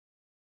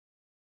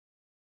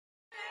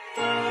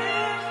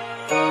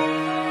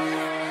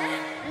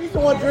the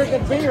one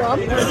drinking beer. I'm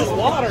drinking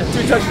water. 2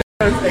 touchdowns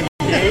a game?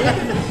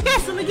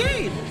 Yes, in the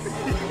game.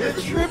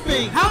 It's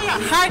tripping. How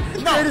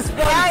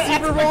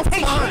Super Bowl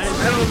time.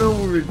 I don't know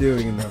what we're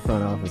doing in the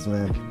front office,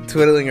 man.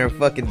 Twiddling our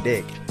fucking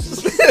dick.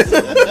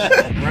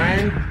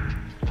 Ryan,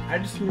 I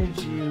just need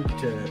you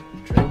to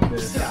drink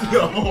this.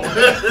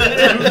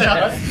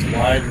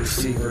 Wide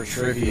receiver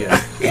trivia.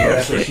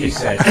 That's what she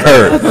said.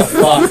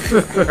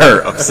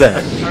 Her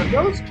upset. Are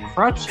those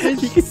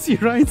crutches? You can see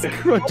Ryan's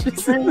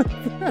crutches in the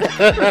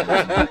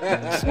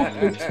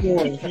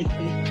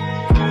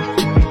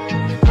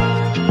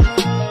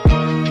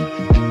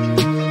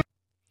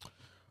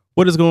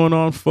What is going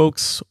on,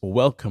 folks?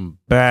 Welcome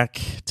back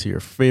to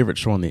your favorite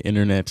show on the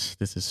internet.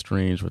 This is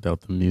strange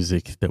without the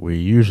music that we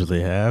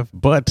usually have,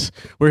 but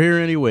we're here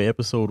anyway.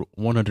 Episode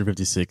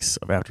 156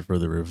 of After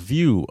Further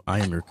Review. I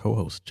am your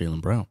co-host,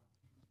 Jalen Brown.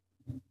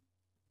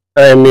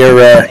 I am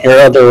your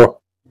other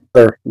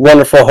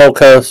wonderful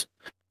host,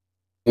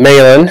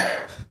 Malin.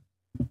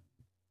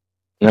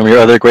 I'm your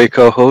other great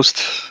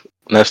co-host,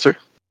 Nestor.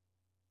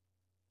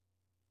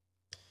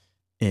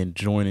 And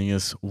joining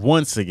us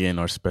once again,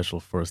 our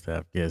special first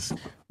half guest,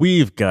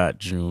 we've got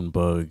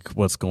Junebug.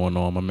 What's going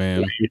on, my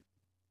man?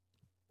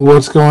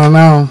 What's going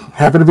on?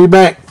 Happy to be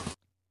back.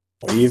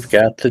 We've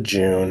got the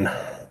June.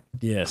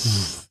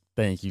 Yes.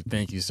 Thank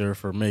you, sir,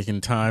 for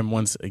making time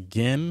once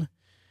again.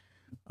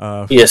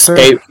 He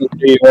escaped from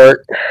New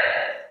York.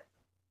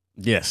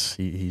 Yes,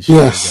 he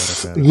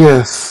Yes.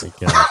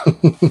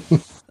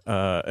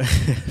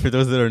 For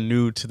those that are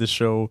new to the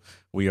show,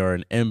 we are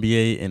an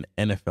NBA and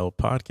NFL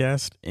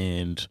podcast,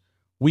 and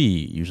we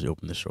usually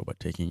open the show by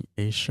taking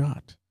a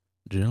shot.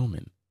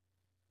 Gentlemen.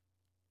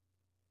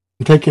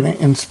 I'm taking it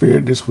in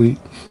spirit this week.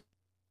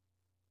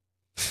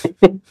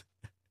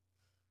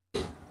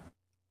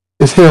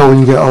 It's hell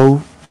when you get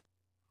old.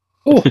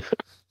 Ooh.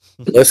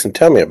 Listen,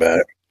 tell me about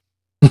it.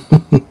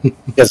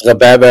 Because I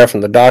got bad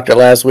from the doctor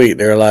last week.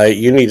 They were like,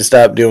 you need to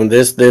stop doing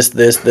this, and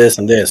this.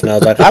 And I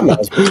was like, I might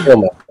as well kill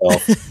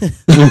myself.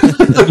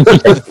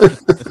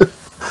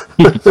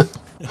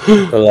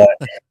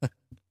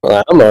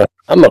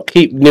 I'm gonna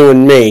keep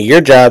doing me.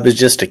 Your job is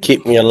just to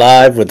keep me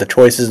alive with the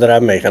choices that I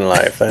make in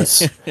life.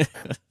 That's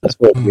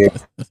what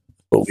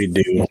we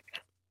do.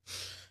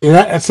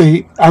 Yeah,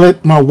 I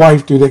let my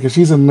wife do that because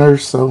she's a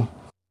nurse, so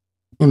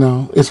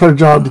it's her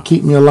job to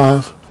keep me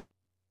alive.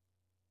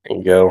 There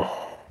you go.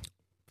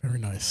 Very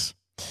nice.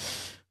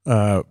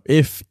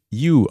 If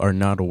you are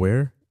not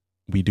aware,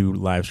 we do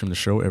live stream the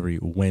show every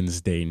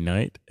Wednesday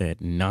night at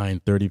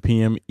 9:30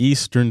 p.m.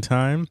 Eastern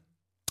time.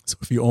 So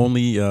if you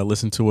only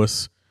listen to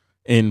us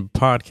in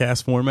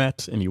podcast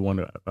format and you want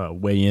to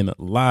weigh in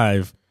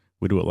live,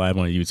 we do it live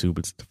on YouTube.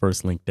 It's the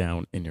first link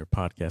down in your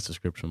podcast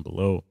description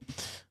below.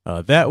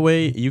 That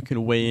way you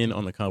can weigh in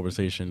on the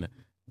conversation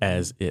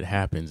as it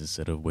happens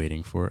instead of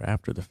waiting for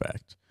after the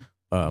fact.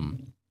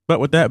 But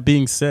with that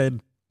being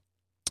said,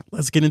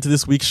 let's get into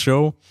this week's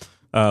show.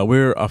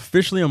 We're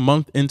officially a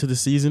month into the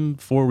season.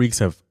 4 weeks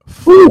have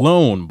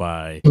flown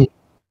by.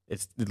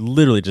 It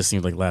literally just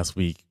seems like last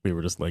week we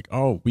were just like,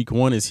 oh, week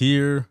 1 is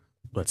here.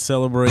 Let's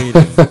celebrate.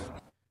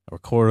 We're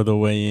quarter of the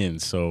way in.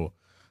 So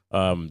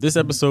this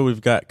episode,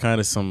 we've got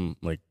kind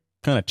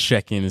of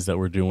check-ins that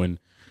we're doing.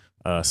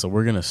 So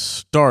we're going to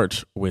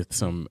start with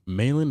some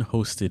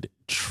Malin-hosted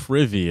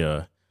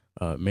trivia.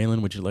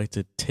 Malin, would you like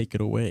to take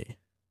it away?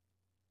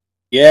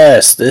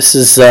 Yes, this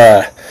is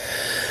what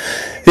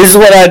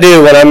I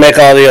do when I make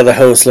all the other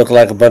hosts look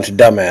like a bunch of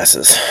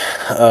dumbasses.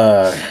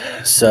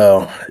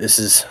 So this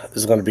is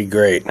going to be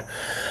great.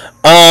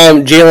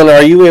 Jalen,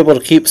 are you able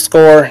to keep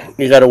score?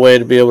 You got a way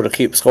to be able to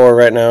keep score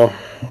right now?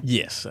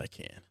 Yes, I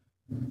can.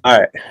 All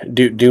right.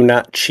 Do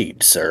not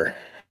cheat, sir.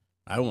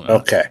 I won't.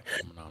 Okay.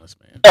 I'm an honest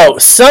man. Oh,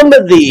 some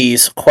of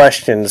these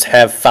questions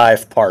have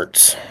 5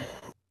 parts.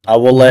 I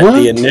will let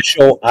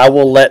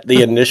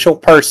the initial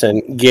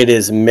person get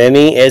as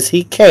many as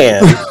he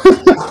can,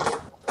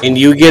 and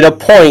you get a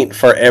point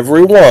for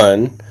every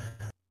one.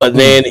 But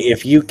then,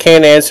 if you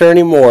can't answer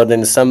any more,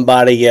 then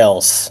somebody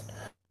else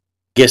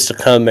gets to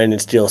come in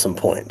and steal some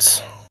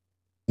points.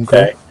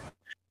 Okay.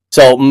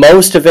 So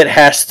most of it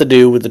has to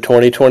do with the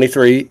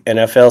 2023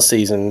 NFL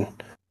season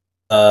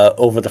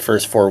over the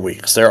first 4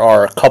 weeks. There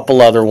are a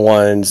couple other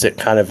ones that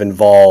kind of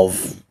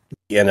involve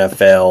the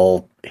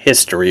NFL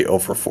history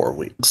over 4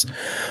 weeks.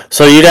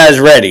 So you guys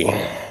ready?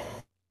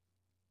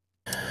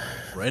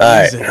 Ready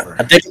as ever.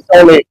 I think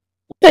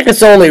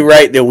it's only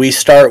right that we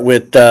start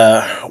with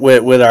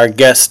our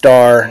guest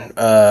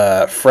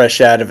star,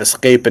 fresh out of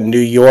escaping New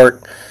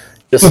York,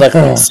 just like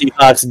the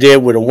Seahawks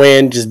did with a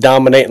win, just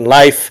dominating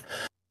life.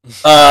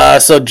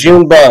 So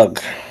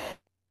Junebug.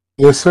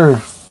 Yes, sir.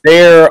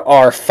 There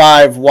are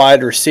 5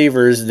 wide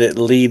receivers that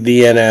lead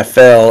the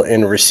NFL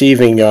in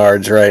receiving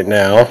yards right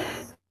now.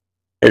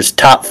 There's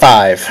top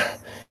 5.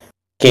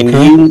 Can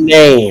you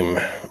name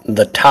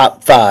the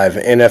top 5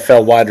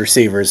 NFL wide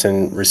receivers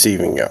in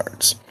receiving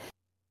yards?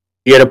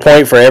 You get a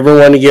point for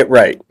everyone to get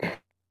right.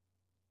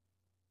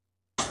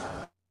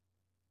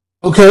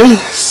 Okay,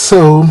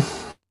 so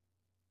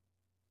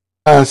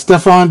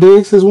Stephon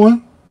Diggs is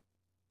one.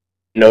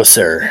 No,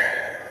 sir.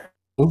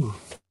 Ooh.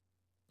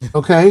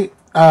 Okay.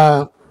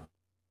 Jalen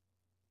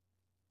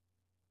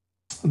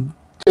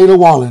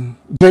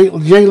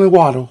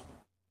Waddle.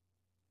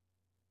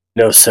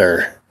 No,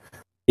 sir.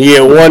 You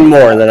get one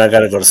more, and then I got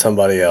to go to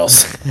somebody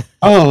else.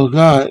 Oh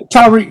God,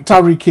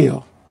 Tyreek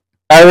Hill.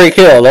 Tyreek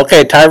Hill.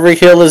 Okay, Tyreek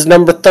Hill is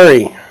number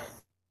 3.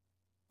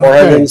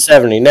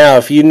 470. Now,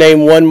 if you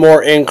name one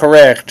more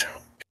incorrect,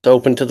 it's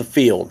open to the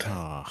field.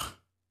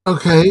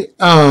 Okay.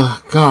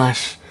 Oh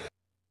gosh.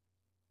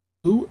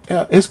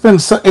 It's been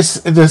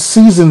the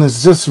season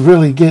is just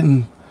really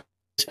getting.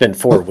 It's been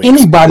 4 weeks.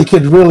 Anybody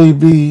could really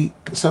be.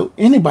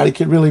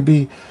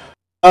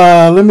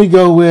 Let me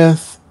go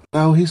with.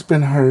 Oh, he's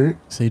been hurt.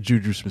 Say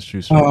Juju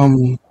Smith-Schuster.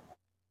 No.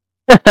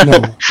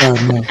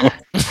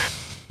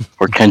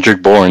 Or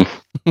Kendrick Bourne.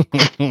 I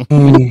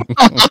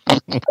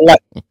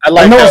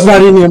I know it's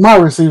not any of my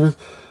receivers.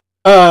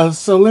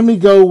 So let me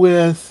go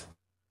with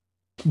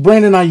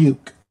Brandon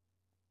Ayuk.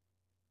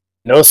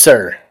 No,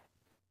 sir.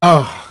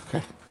 Oh,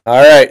 okay.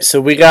 All right, so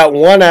we got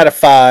 1 out of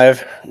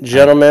 5.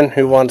 Gentlemen,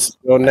 who wants to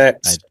go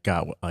next?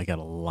 I got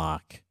a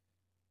lock.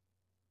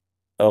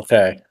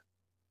 Okay.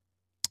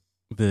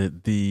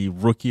 The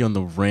rookie on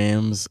the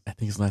Rams, I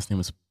think his last name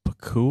is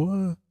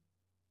Pakua.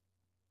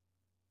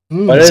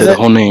 What That's is his it?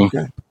 whole name.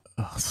 Okay.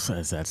 Oh, that's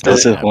His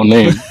whole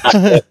name.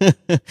 I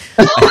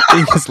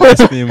think his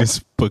last name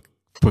is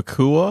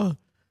Pakua.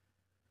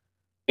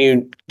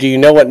 Do you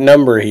know what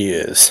number he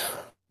is?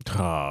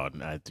 Oh,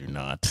 I do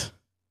not.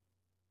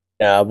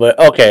 Yeah, but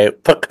okay,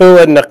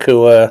 Pakua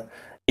Nakua.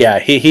 Yeah,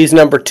 he's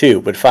number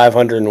 2 with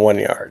 501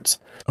 yards.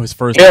 Oh, his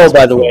first. Hill,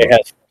 by the way,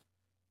 has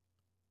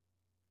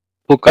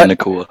Puka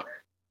Nakua.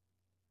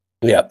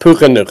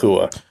 Puka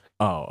Nakua.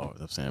 Oh,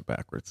 I'm saying it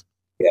backwards.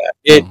 Yeah,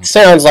 it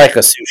sounds like a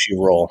sushi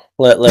roll.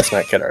 Let's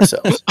not kid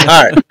ourselves.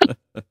 All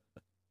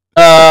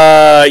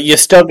right. You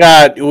still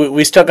got.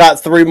 We still got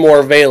 3 more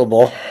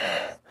available.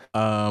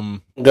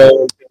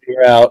 Go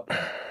figure out.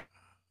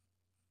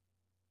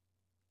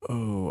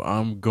 Oh,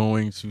 I'm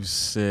going to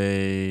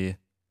say.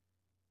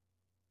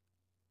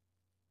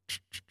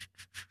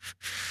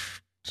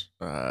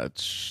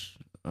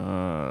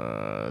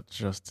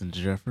 Justin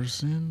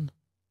Jefferson.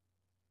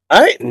 All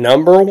right,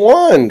 number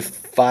 1,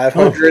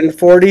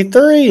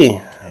 543.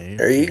 Okay,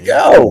 There you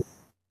go.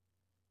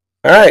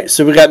 All right,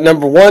 so we got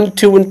number 1,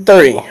 2, and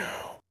 3.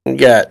 We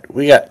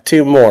got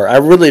 2 more. I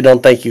really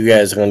don't think you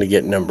guys are going to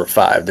get number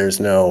 5.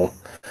 There's no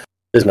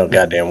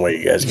goddamn way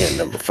you guys get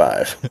number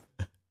 5.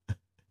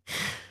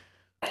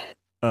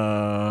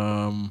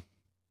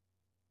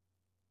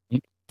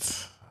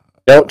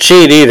 Don't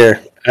cheat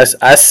either.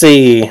 I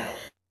see.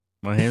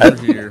 My hands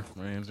are here.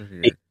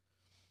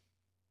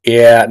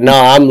 Yeah, no,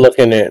 I'm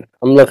looking at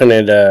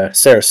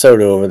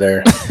Sarasota over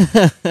there.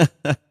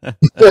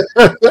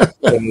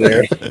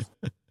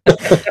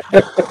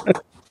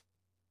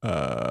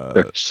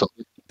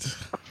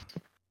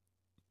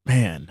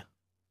 Man,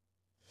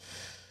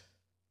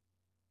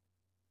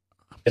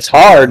 it's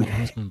hard.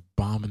 Who's been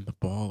bombing the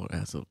ball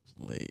as of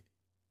late?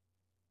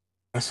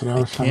 That's what I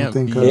was trying to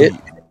think be of.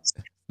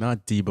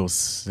 Not Deebo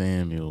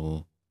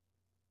Samuel.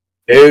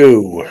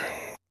 Ew.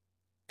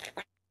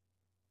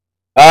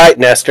 All right,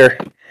 Nestor.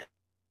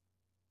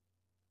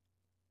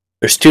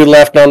 There's 2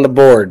 left on the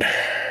board.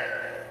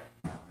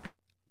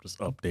 Just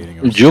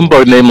updating.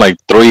 Junebug named like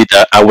 3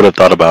 that I would have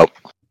thought about,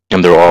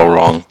 and they're all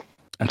wrong.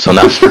 So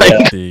now,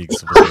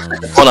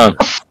 hold on.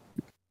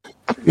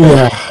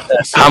 Yeah.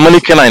 How many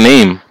can I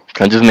name?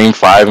 Can I just name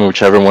 5 and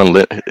whichever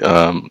one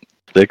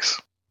sticks?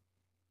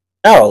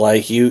 No,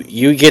 like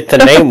you get to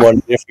name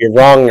one. If you're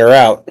wrong, you're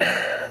out.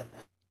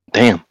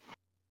 Damn.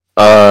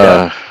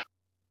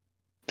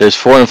 There's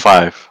 4 and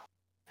 5,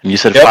 and you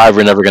said 5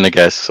 we're never gonna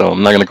guess, so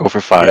I'm not gonna go for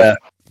 5. Yeah.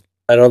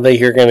 I don't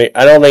think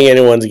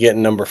anyone's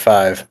getting number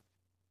 5.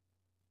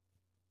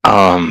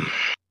 I'm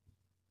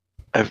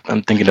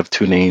thinking of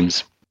 2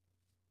 names.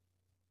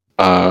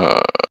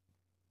 I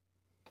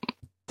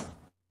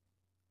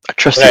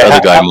trust the other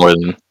guy more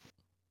than.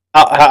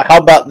 How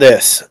about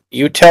this?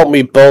 You tell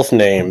me both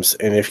names,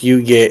 and if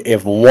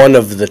one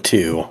of the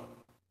 2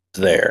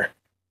 is there,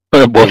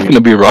 They're both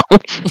gonna be wrong.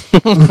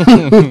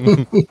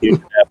 you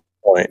have a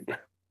point.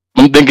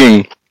 I'm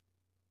thinking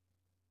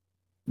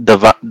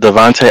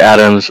Devontae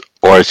Adams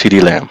or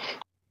CeeDee Lamb.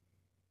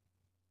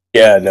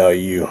 Yeah, no,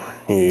 you.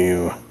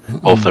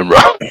 Both of them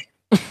wrong.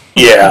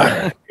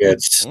 Yeah,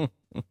 it's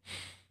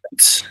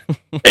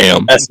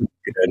Damn. that's good.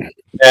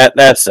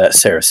 That's that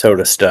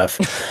Sarasota stuff.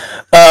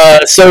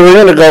 So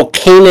we're gonna go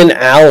Keenan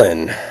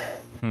Allen.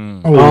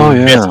 Oh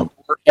yeah.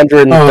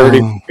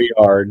 433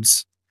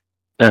 yards.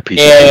 That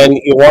piece. And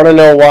you want to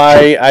know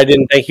why I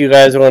didn't think you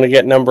guys were going to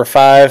get number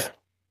 5?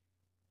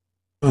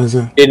 What is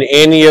it? Did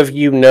any of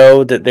you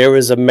know that there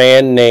was a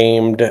man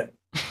named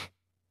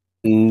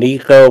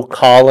Nico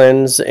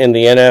Collins in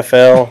the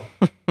NFL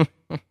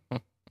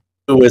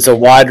who is a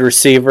wide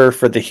receiver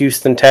for the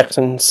Houston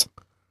Texans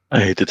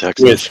I hate the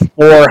Texans. with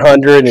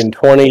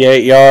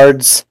 428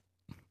 yards?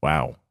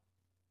 Wow.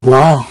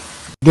 Wow.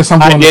 Guess I'm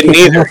going to pick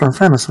him up in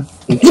fantasy.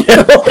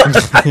 Matter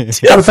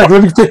of fact,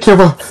 let me pick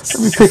him up. Let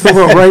me pick him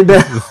up right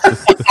now.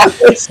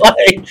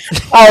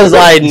 I was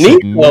like,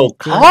 Nico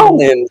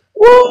Collins.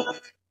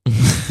 What?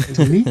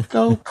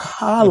 Nico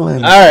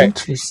Collins. All right.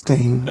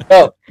 Interesting.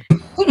 So,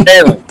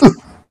 Taylor,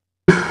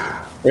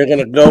 we're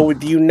gonna go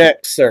with you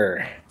next,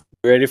 sir.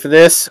 You ready for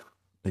this?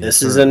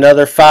 This is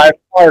another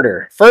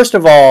 5-parter. First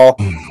of all,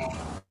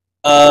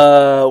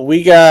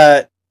 we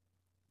got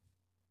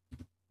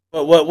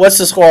what's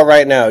the score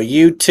right now?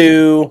 You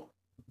 2,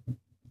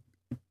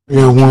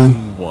 yeah,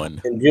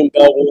 1, and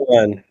Jimbo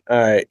 1. All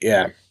right,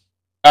 yeah.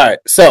 All right,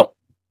 so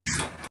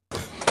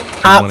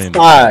top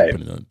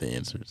 5. The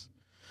answers.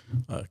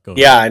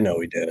 Yeah, I know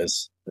he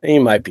does. He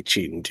might be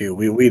cheating too.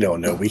 We don't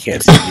know. We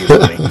can't see you. 5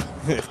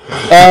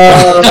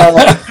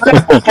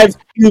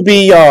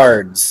 QB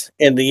yards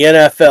in the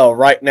NFL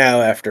right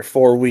now after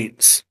 4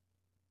 weeks.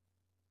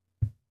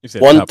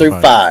 1 through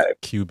 5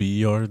 QB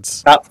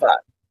yards. Top 5.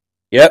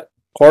 Yep.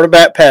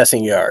 Quarterback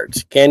passing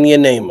yards. Can you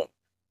name them?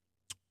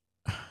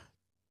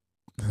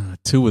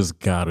 2 has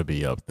got to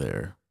be up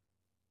there.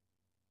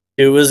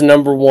 2 is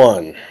number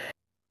 1.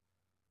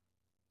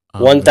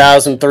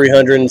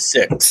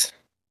 1,306.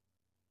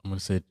 I'm going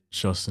to say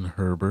Justin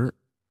Herbert.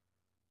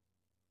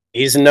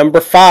 He's number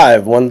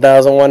 5,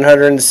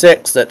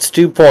 1,106. That's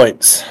 2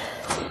 points.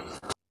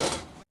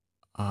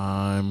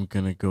 I'm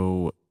going to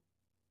go...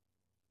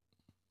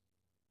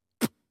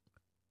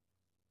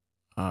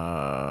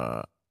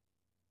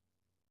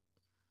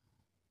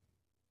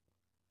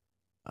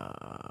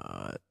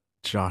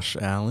 Josh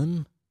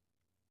Allen?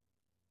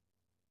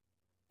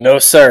 No,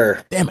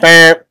 sir. Damn it.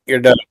 Bam, you're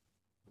done.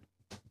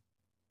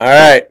 All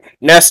right,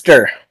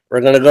 Nestor,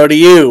 we're going to go to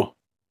you.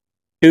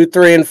 2,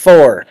 3, and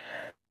 4.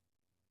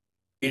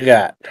 You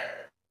got.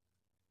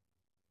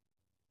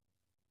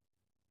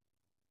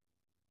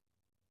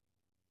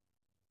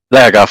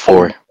 I got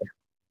 4,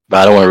 but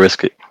I don't want to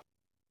risk it.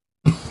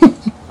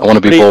 I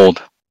want to be bold.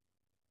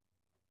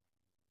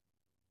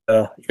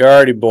 You're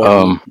already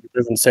bold. You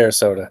live in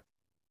Sarasota.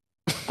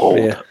 Bold.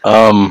 Yeah.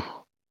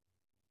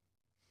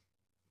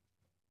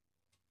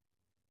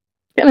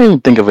 Can't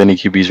even think of any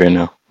QBs right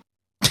now.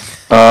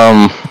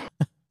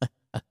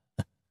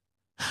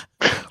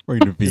 We're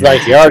gonna be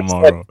like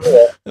tomorrow.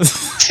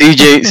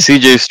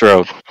 CJ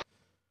Stroud.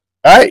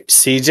 All right,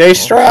 CJ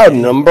Stroud,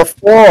 number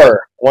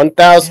 4,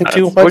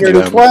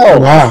 1,212.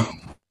 Wow.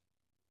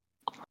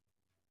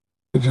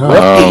 Good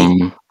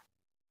job.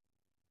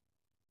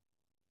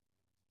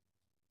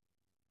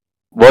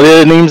 What are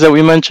the names that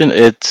we mentioned?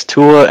 It's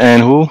Tua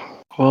and who?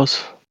 Who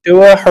else?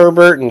 Tua,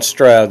 Herbert, and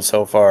Stroud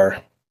so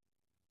far.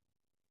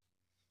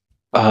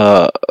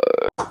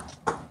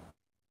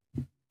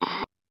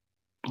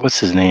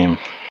 What's his name?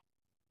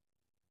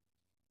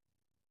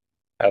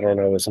 I don't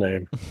know his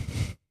name.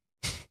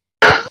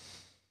 Update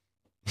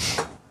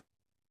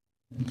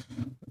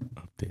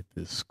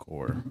this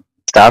score.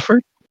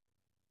 Stafford,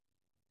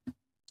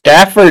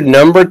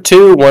 number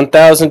 2,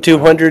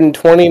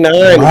 1,229.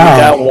 Wow. We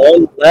got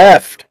 1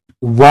 left.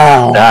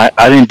 Wow.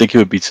 I didn't think it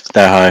would be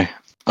that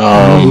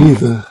high. Me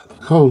either.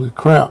 Holy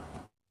crap.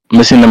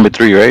 Missing number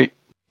 3, right?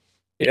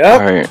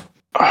 Yep. All right.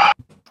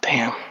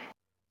 Damn.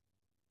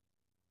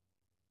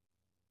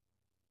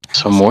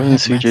 So more than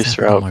CJ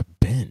Stroud. On my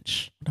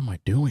bench. What am I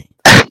doing?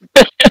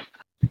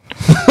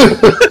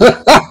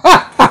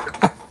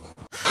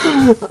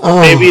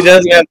 Maybe he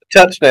doesn't have the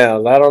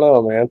touchdowns. I don't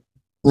know, man.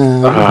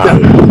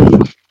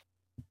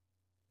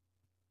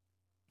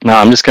 No,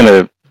 I'm just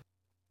gonna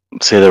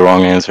say the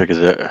wrong answer because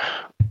there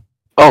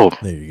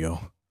you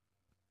go.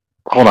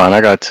 Hold on,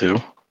 I got 2.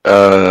 Give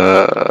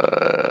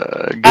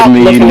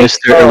me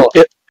Mr.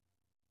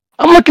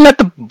 I'm looking at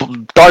the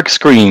dark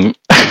screen.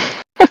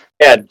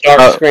 Yeah,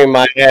 dark screen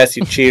my ass,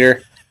 you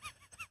cheater.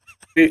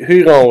 Who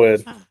you going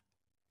with?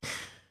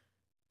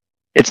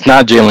 It's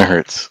not Jalen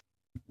Hurts.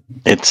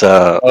 It's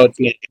it's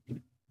me.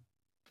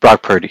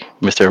 Brock Purdy,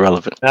 Mr.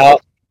 Irrelevant. Oh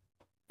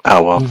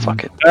well,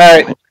 fuck it. All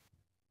right. Come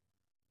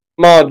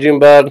on, Jim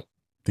Bud.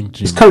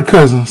 It's Kirk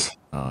Cousins.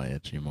 Oh yeah,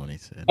 Jim Money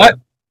said. What?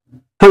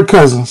 Kirk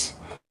Cousins.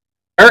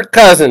 Kirk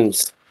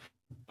Cousins.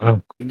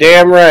 Oh.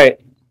 Damn right.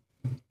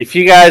 If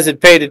you guys had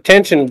paid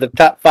attention to the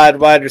top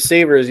 5 wide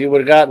receivers, you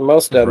would have gotten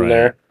most of them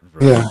there.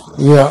 Right.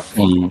 Yeah.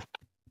 Mm.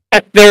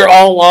 They're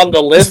all on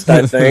the list,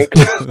 I think.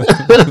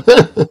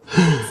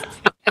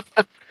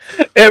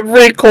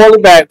 Every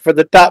quarterback for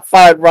the top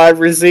 5 wide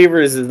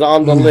receivers is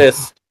on the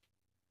list.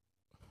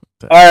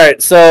 All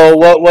right, so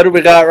what do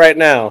we got right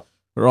now?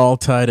 We're all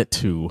tied at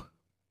 2.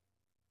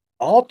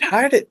 All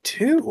tied at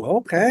 2.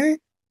 Okay.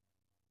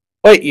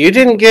 Wait, you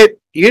didn't get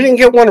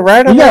one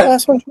right on that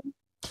last one?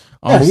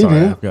 Oh, I'm sorry.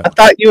 I've got I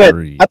thought you had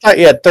 3.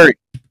 3.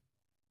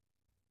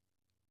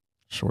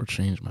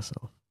 Shortchanged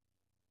myself.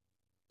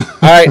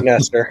 All right,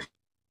 Nestor.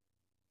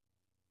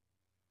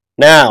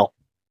 Now,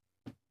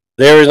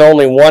 there is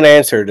only one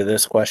answer to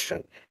this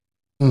question.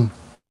 Might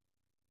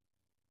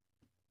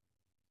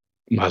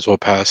as well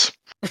pass.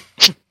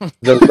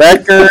 The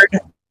record.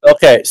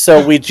 Okay,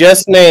 so we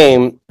just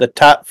named the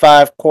top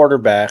 5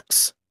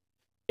 quarterbacks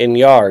in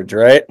yards,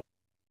 right?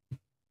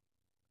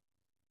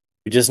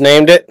 You just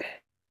named it.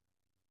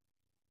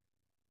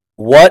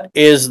 What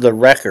is the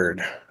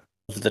record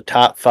of the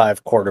top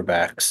 5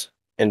 quarterbacks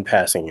in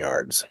passing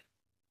yards?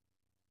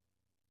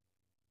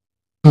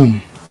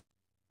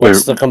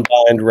 What's the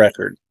combined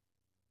record?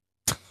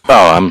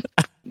 Oh, I'm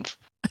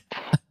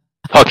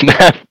fucking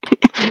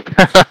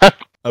that.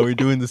 Are we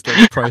doing this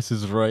like Price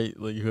is Right?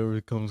 Like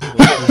whoever comes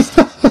closest?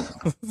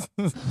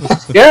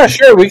 Yeah,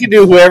 sure. We can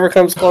do whoever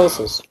comes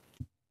closest.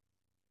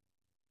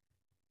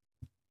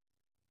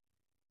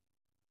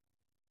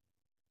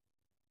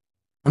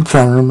 I'm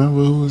trying to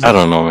remember who was. I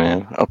don't know,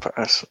 man. I'll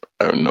pass.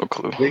 I have no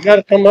clue. We got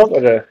to come up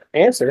with an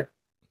answer.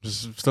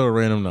 Just throw a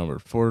random number.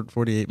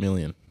 48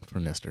 million for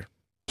Nestor.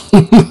 No,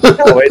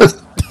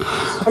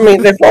 I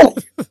mean, they've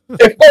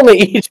only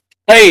each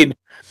played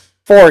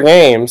 4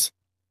 games.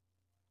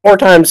 4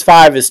 times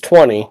 5 is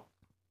 20.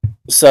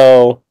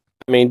 So,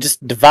 I mean,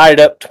 just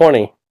divide up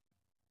 20.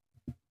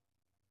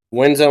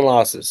 Wins and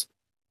losses.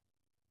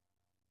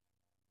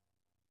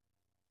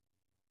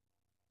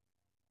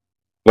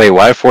 Wait,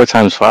 why 4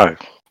 times 5?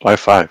 Why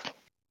 5?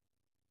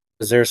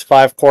 Because there's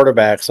 5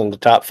 quarterbacks in the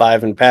top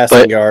 5 in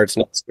passing yards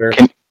next year.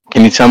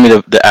 Can you tell me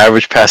the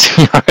average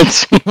passing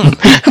yards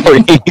for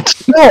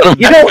each? No,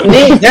 you don't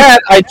need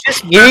that. I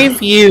just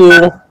gave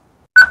you.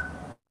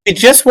 We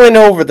just went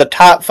over the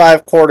top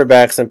 5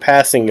 quarterbacks in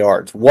passing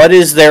yards. What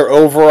is their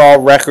overall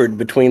record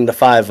between the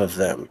 5 of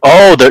them?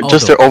 Oh, they're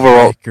just their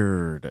overall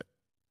record.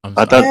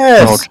 I thought.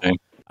 Yes. Okay.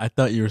 I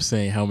thought you were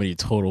saying how many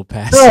total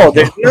passes.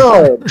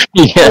 No,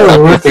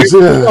 Yeah.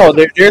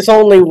 there's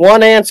only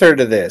one answer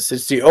to this.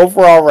 It's the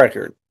overall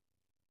record.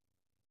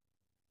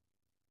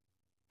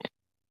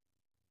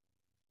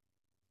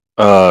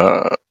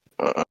 Yeah.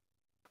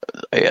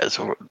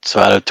 So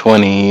out of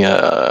 20,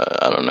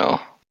 I don't know.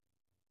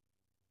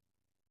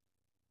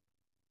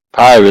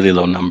 Probably a really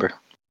low number.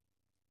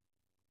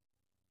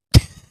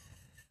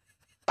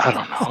 I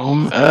don't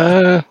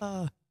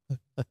know.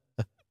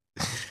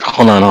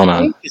 Hold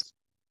on.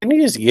 Can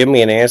you just give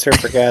me an answer,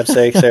 for God's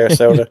sake,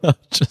 Sarasota?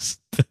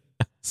 Just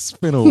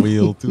spin a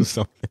wheel, do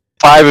something.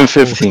 5 and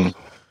 15.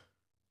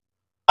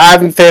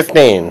 5 and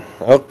 15.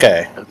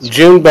 Okay.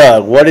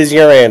 Junebug, what is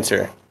your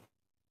answer?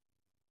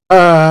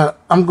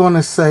 I'm going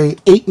to say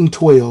 8 and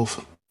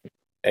 12.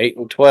 8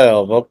 and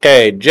 12.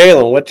 Okay.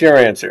 Jalen, what's your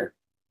answer?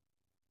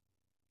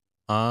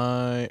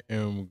 I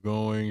am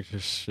going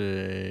to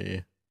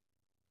say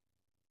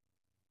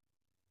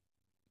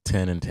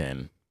 10 and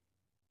 10.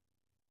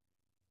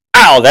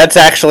 Wow, that's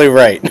actually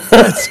right.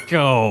 Let's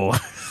go.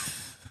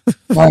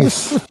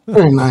 Nice.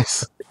 Very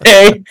nice.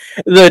 Okay.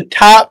 The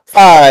top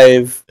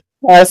 5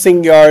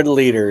 passing yard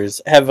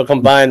leaders have a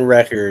combined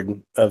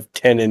record of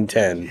 10 and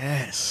 10.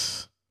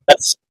 Yes.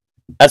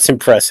 That's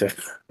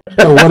impressive.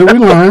 So what did we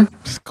learn?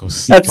 Just go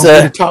see. That's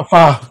Don't be top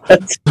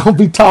 5. Don't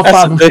be top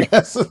 5 in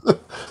passes.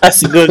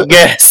 That's a good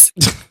guess.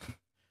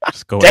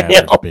 Just go Damn.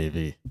 average,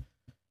 baby.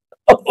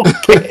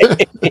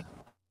 Okay.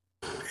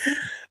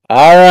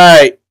 All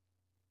right.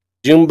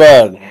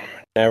 Junebug.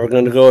 Now we're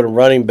going to go to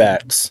running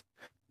backs.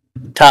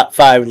 Top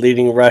 5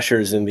 leading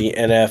rushers in the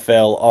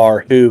NFL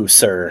are who,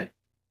 sir?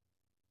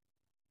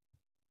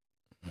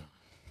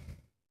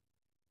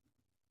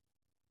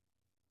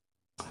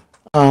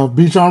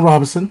 Bijan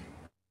Robinson.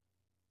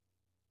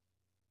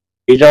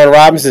 Bijan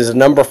Robinson is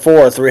number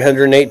 4,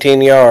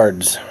 318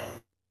 yards.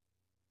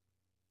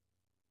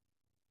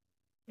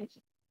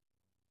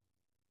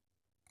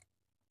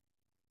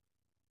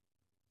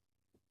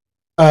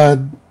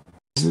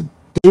 Is it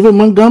David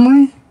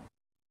Montgomery?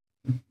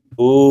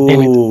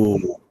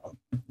 Ooh.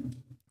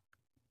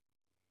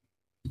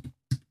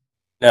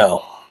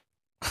 No.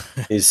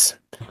 He's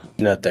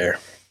not there.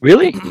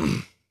 Really?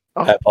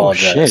 I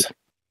apologize. Shit.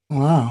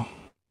 Wow.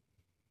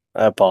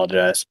 I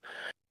apologize.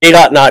 He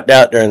got knocked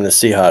out during the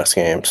Seahawks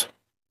games.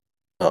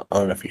 I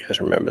don't know if you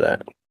guys remember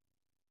that.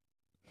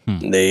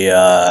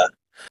 All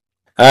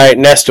right,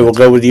 Nesta, we'll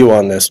go with you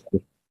on this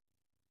one.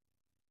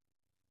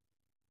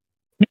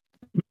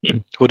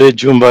 Who did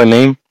Jumba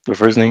name? The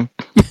first name?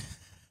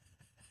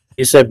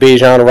 You said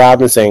Bijan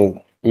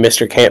Robinson.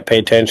 Mr. Can't pay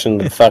attention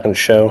to the fucking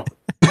show.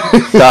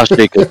 Josh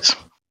Jacobs.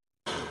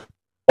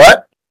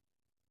 What?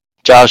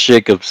 Josh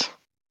Jacobs.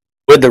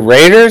 With the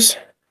Raiders?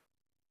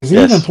 Is he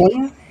Yes. even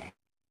playing?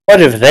 What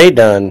have they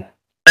done?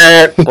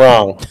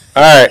 Wrong. All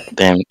right.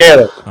 Damn.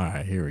 Taylor. All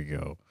right, here we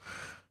go.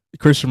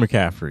 Christian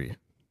McCaffrey.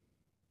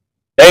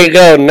 There you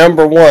go.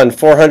 Number 1,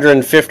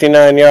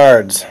 459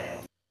 yards.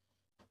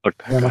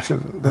 Yeah, that's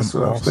what I was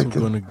Also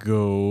thinking. going to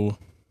go.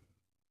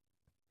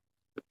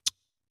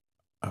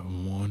 I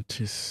want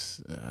to.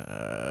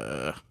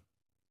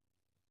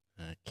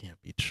 That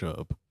can't be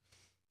Chubb.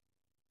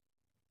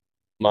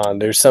 Come on,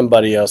 there's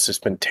somebody else that's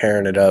been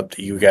tearing it up that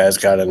you guys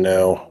got to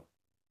know.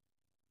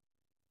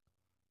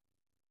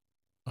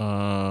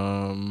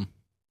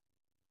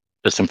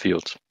 Justin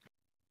Fields.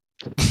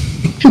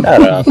 Shut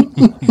up.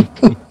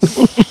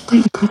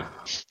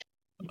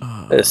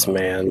 This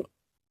man.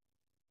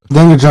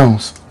 Daniel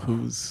Jones.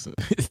 Who's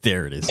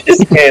there? It is.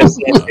 Just can't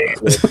stand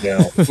it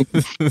now.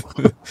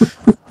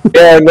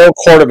 There are no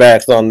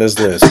quarterbacks on this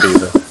list,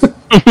 either.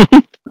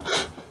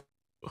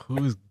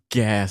 Who's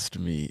gassed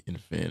me in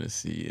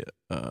fantasy?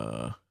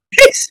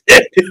 That's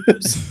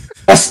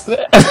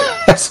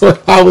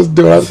what I was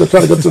doing. I was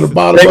trying to go to the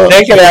bottom.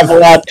 They can have a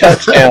lot of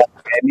touchdowns,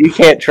 and you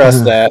can't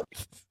trust that.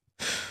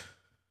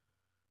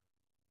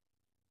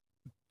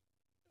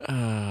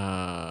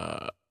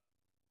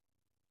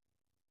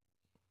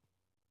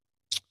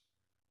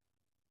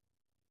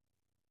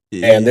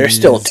 And there's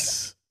still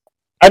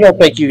I don't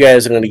think you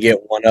guys are going to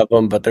get one of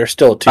them, but there's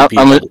still two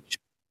people.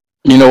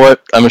 You know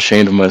what? I'm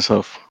ashamed of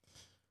myself.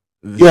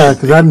 Yeah,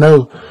 because I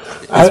know.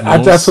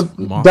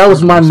 That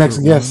was my next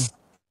guess.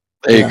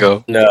 There you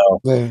go.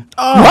 No. Yeah.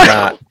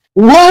 Oh,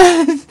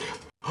 what?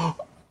 Oh,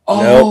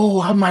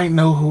 nope. I might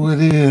know who it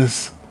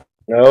is.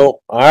 No.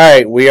 All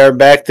right, we are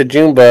back to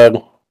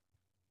Junebug.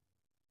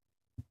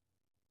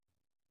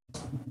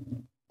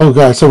 Oh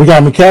God! So we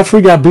got McCaffrey,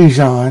 we got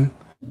Bijan.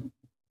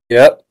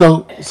 Yep.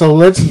 So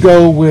let's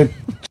go with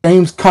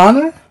James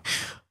Conner.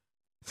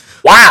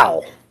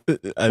 Wow.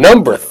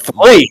 Number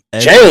 3,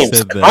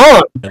 James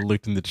Conner. I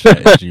looked in the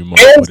chat. You might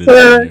put it in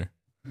there.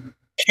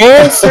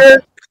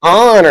 Cancer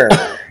Conner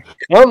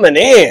coming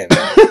in.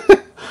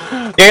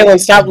 Jalen,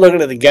 stop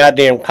looking at the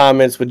goddamn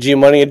comments with G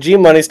Money. And G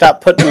Money,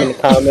 stop putting them in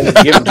the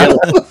comments. Give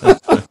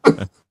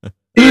Jalen.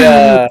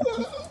 Yeah.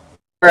 All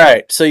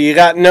right. So you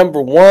got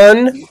number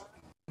 1.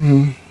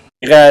 Mm.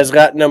 You guys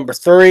got number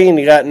 3, and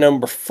you got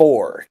number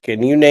 4.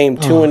 Can you name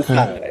 2 and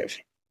 5?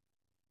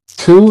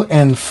 2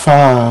 and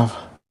 5.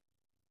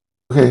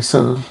 Okay,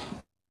 so.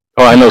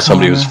 Oh, I know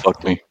somebody who's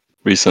fucked me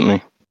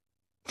recently.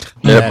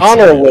 Yeah,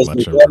 Connor was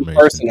the one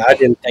person I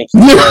didn't think he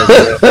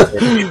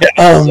was.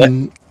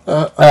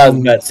 I was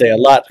about to say a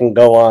lot can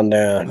go on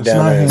down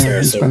there.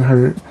 It's been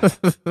hurt.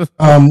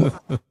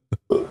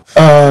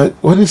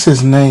 What is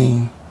his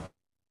name?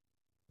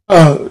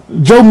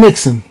 Joe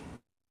Mixon.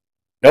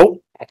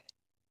 Nope.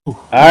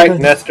 All right,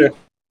 Nestor.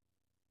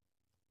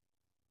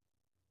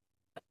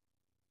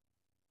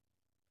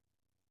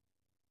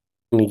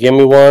 Can you give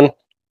me one?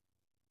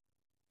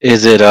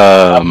 Is it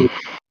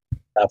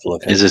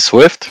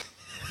Swift?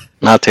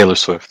 Not Taylor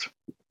Swift.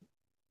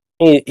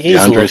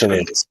 He's looking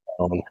at his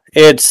phone.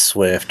 It's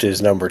Swift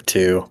is number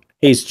 2.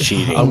 He's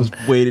cheating. I was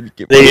waiting to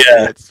get my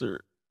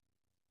answer.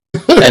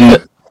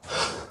 And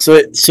so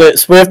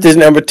Swift is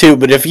number 2,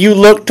 but if you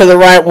look to the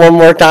right one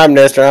more time,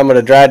 Nestor, I'm going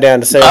to drive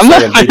down to say I'm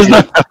not looking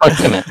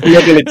at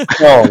you're looking at your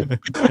phone.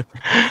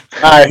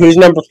 All right, who's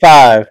number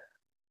 5?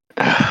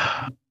 All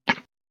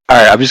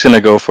right, I'm just going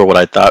to go for what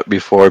I thought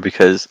before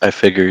because I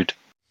figured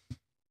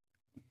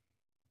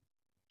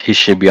he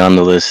should be on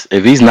the list.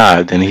 If he's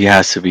not, then he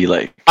has to be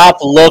like... Stop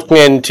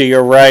looking to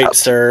your right,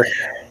 sir.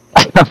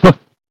 I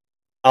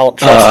don't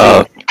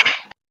trust you.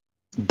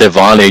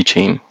 Devon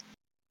A-Chain.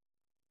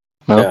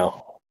 No.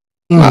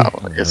 I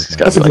guess he's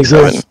got That's like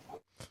 7.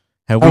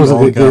 Have we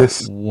all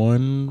got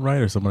one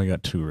right or somebody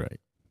got 2 right?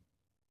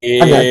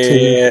 Yeah. I got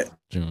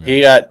 2.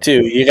 You got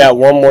 2. You got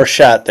one more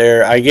shot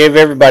there. I gave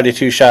everybody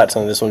 2 shots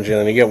on this one,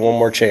 Jalen. You get one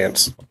more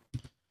chance.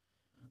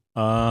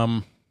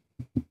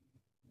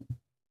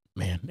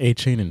 Man,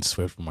 A-Chain and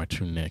Swift were my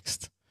 2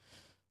 next.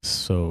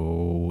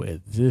 So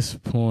at this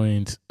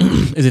point,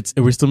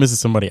 are we still missing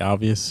somebody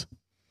obvious?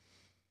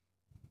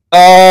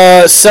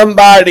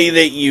 Somebody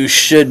that you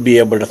should be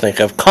able to think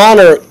of.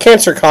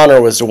 Cancer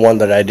Connor was the one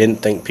that I didn't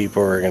think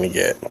people were going to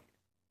get.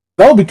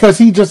 No, because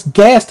he just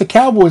gassed the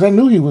Cowboys. I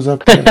knew he was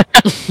up there.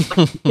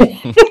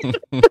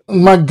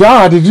 My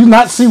God, did you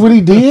not see what he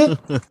did?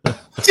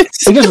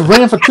 He just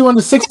ran for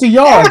 260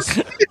 yards.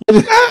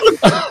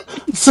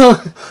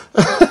 So,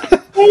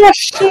 oh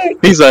shit!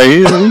 He's like,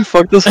 he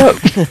fucked us up.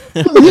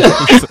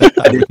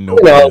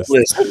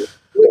 Listen,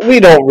 we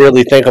don't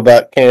really think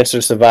about cancer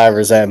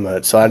survivors that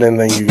much, so I didn't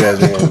think you guys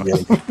were going to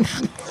get them.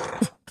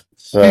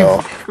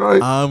 So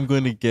I'm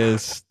going to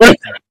guess.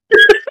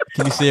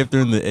 Can you say if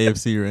they're in the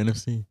AFC or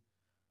NFC?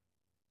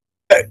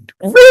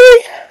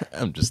 Really?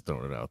 I'm just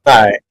throwing it out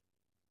there.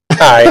 All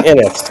right,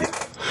 NFC.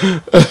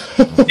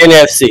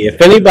 NFC.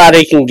 If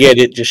anybody can get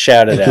it, just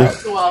shout it out.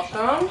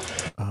 Welcome.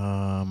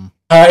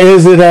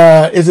 Is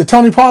it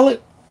Tony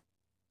Pollard?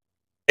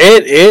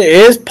 It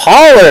is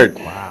Pollard.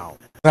 Wow.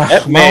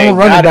 That man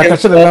running back. I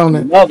should have known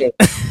it.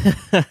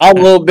 I'm a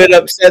little bit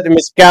upset that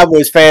Mr.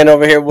 Cowboys fan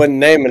over here wasn't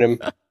naming him.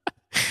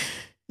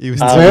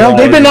 Well,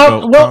 they've been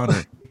out. Well,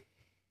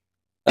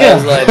 I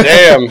was like,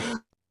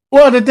 damn.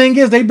 Well, the thing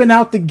is, they've been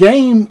out the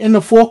game in the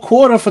 4th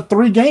quarter for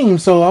 3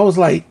 games, so I was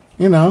like,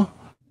 All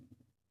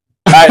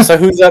right, so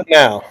who's up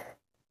now?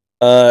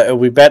 Are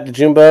we back to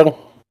Junebug?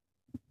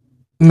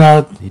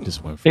 No, he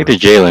just went. I think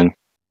it's Jalen.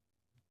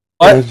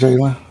 What? It's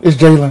Jalen. It's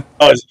Jalen.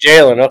 Oh, it's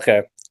Jalen.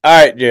 Okay.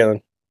 All right,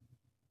 Jalen.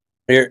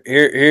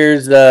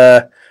 Here's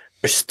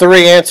there's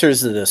 3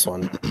 answers to this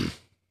one.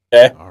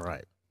 Okay. All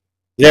right.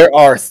 There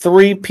are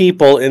 3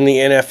 people in the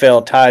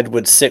NFL tied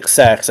with 6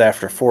 sacks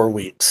after 4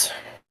 weeks.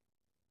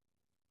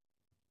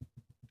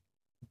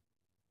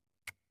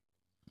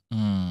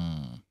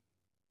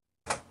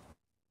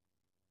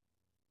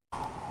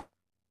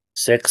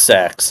 6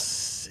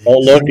 sacks.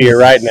 Don't look to your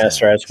right,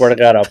 Nestor. I swear to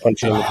God, I'll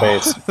punch you in the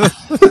face.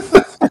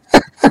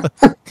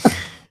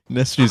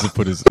 Nestor needs to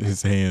put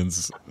his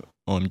hands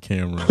on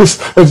camera.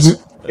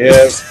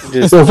 Yeah,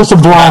 put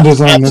some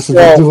blinders on this.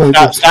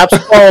 Stop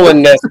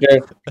scrolling,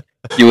 Nestor.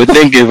 You would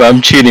think if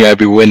I'm cheating, I'd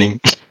be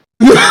winning.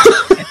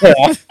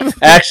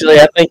 Actually,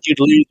 I think you'd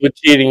lose with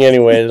cheating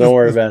anyway. Don't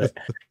worry about it.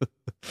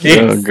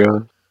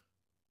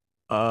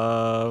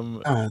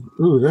 Oh god.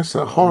 That's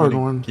a hard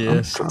one.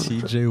 Yes,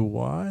 TJ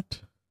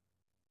Watt.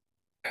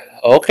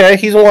 Okay,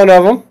 he's one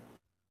of them.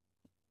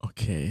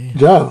 Okay.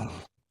 Yeah.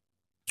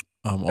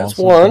 I'm That's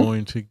also one.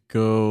 going to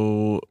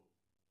go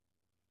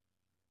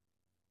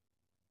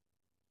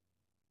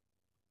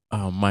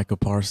Micah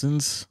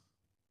Parsons.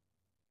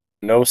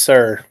 No,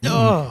 sir.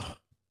 Oh.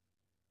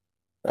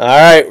 All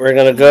right, we're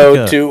gonna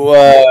go to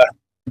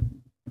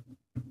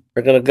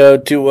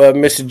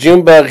Mr.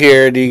 Junebug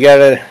here. Do you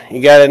got a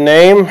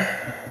name?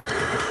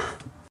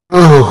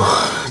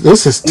 Oh,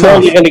 this is I'm tough.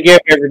 only gonna give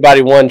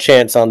everybody one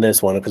chance on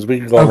this one because we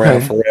can go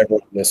around forever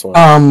on this one.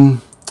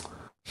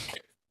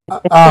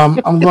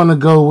 I'm gonna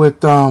go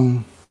with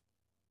gosh.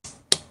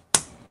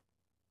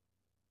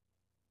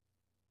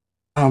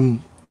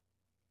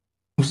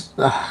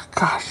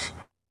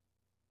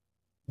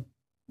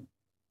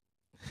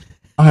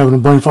 I'm having a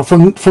brain fart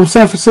from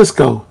San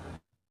Francisco.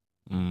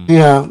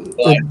 Yeah,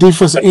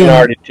 defensive I can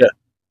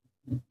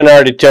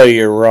already tell you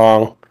you're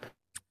wrong.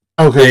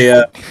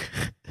 Okay.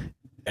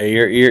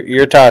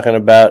 You're talking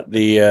about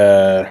the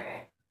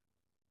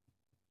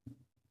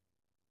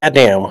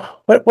goddamn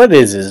what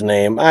is his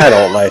name? I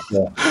don't like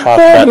to talk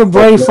about a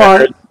brain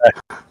fart.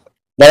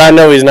 But I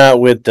know he's not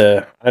with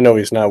the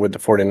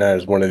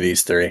 49ers, one of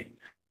these three.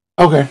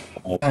 Okay.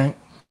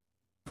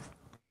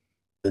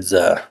 He's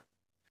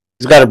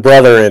got a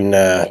brother in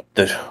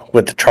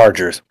with the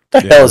Chargers.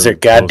 What the hell is their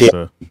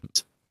goddamn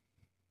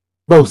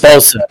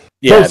Bosa?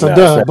 Yeah,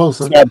 Bosa, Bosa.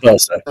 Bosa. It's not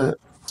Bosa.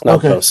 It's not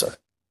Bosa.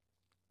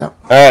 Yep.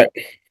 All right.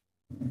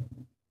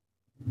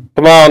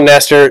 Come on,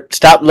 Nestor.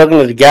 Stop looking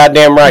to the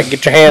goddamn right.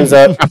 Get your hands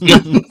up.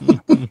 Fucking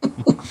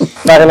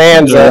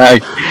hands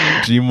up.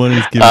 G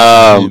Money's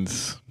giving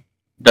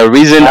the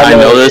reason I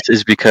know this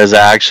is because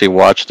I actually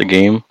watched the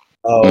game.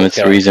 Oh, and it's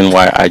the reason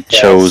why I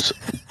chose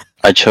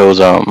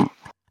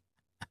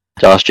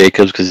Josh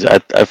Jacobs because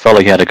I felt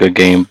like he had a good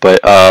game.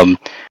 But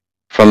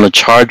from the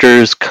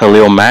Chargers,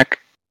 Khalil Mack,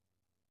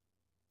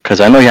 because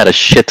I know he had a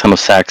shit ton of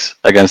sacks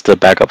against the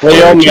backup.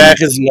 Khalil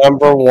Mack is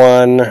number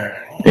one.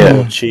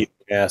 Yeah, cheap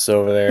ass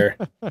over there.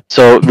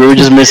 So we were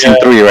just missing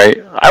three,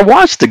 right? I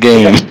watched the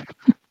game.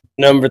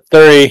 Number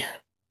 3.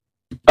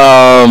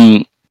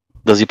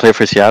 Does he play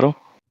for Seattle?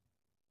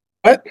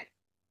 What?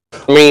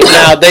 I mean,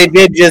 now they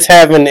did just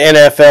have an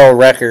NFL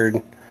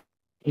record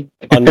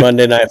on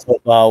Monday Night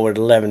Football with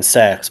 11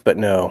 sacks, but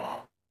no,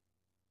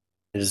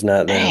 it is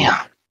not them.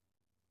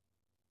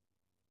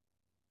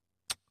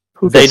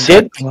 They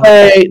did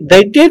play.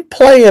 They did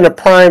play in a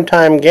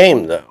primetime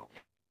game though.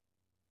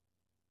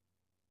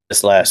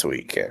 This last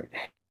weekend.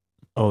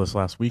 Oh, this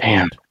last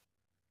weekend.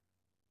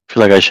 I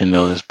feel like I should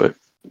know this, but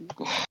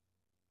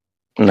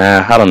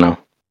nah, I don't know.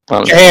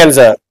 Put your hands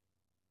up.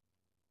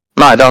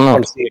 No, I don't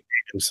know.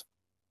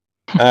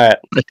 All right.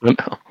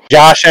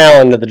 Josh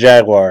Allen to the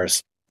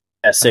Jaguars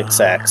at 6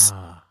 sacks.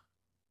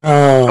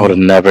 I would have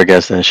never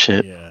guessed that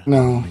shit. Yeah.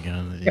 No.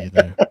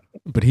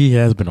 But he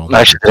has been on.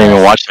 I actually didn't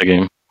even watch the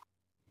game.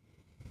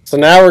 So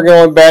now we're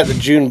going back to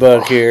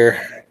Junebug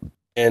here,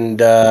 and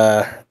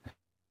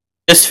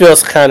this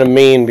feels kind of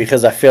mean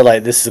because I feel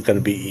like this is going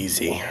to be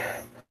easy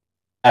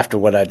after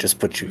what I just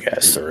put you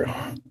guys through.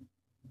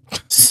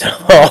 So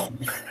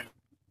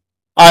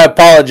I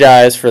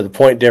apologize for the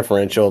point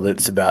differential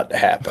that's about to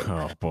happen.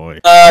 Oh boy!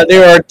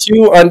 There are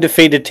 2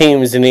 undefeated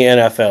teams in the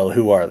NFL.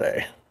 Who are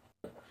they?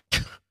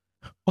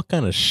 What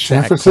kind of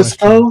San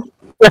Francisco?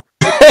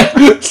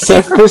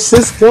 San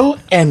Francisco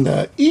and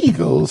the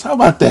Eagles. How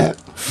about that?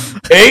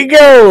 There you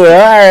go. All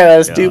right,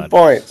 that's 2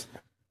 points.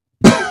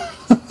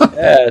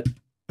 That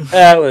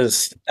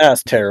was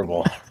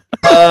terrible.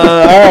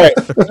 All right.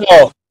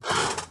 So,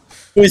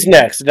 who's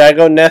next? Did I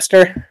go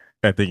Nestor?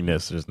 I think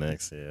Nestor's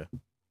next. Yeah.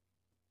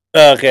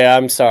 Okay,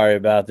 I'm sorry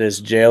about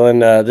this,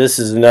 Jalen. This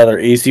is another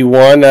easy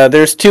one.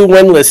 There's 2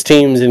 winless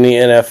teams in the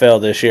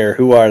NFL this year.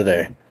 Who are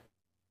they?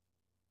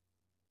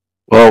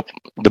 Well,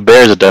 the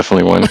Bears are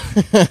definitely one.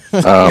 Yep,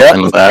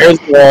 Bears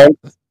won.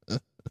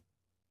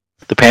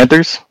 The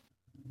Panthers?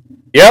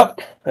 Yep.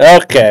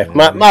 Okay.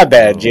 My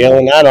bad,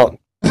 Jalen. I don't.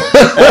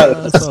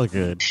 That's all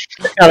good.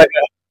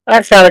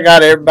 I kind of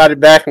got everybody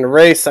back in the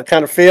race. I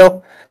kind of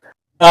feel.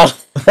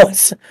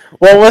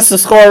 What's the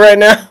score right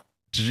now?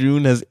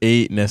 June has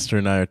 8. Nestor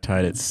and I are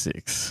tied at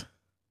 6.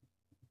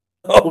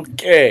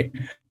 Okay.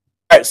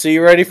 All right. So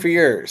you ready for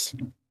yours?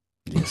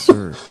 Yes,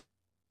 sir.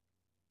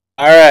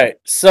 All right.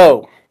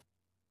 So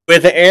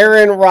with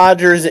Aaron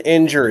Rodgers'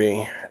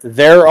 injury,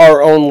 there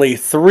are only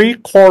 3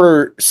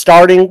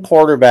 starting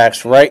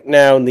quarterbacks right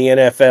now in the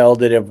NFL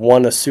that have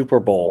won a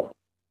Super Bowl.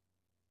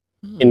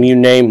 Can you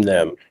name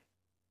them?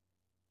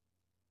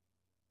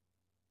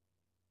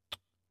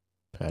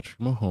 Patrick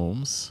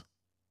Mahomes.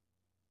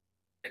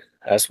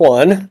 That's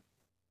 1.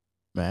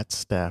 Matt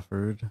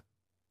Stafford.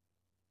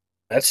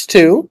 That's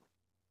 2.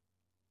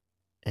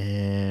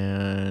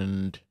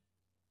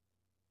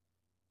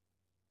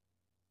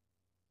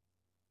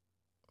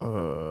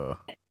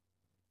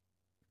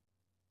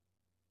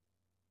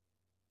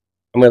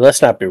 mean,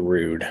 let's not be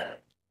rude.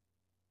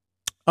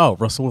 Oh,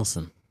 Russell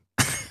Wilson.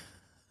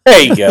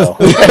 There you go.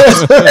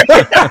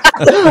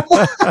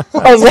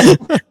 I was like,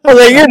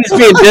 you're just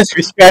being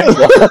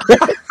disrespectful.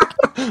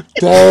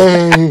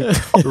 Dang,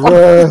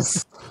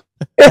 Russ.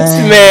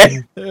 Yes,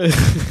 man.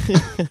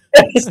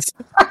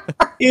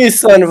 You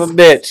son of a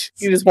bitch.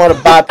 You just want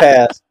to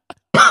bypass.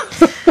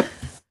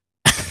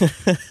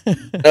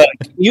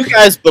 You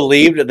guys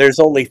believe that there's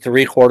only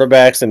 3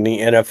 quarterbacks in the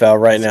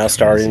NFL right now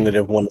starting that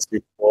have won the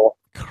Super Bowl?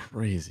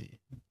 Crazy.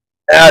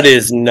 That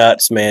is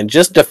nuts, man.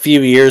 Just a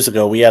few years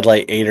ago, we had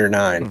like 8 or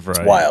 9. Right. It's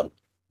wild.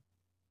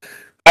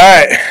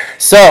 All right,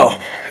 so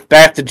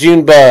back to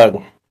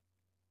Junebug.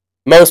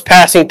 Most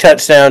passing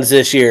touchdowns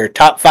this year.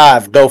 Top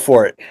 5. Go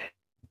for it.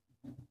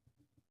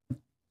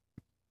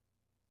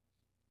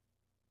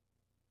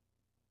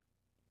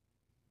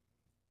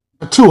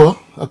 Tua,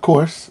 of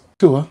course.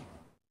 Tua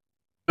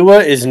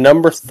is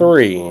number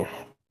 3.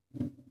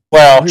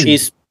 Well,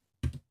 he's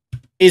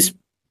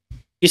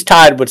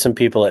tied with some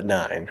people at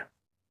 9.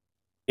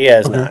 He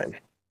has 9.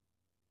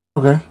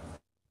 Okay.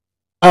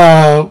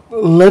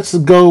 Let's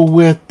go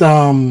with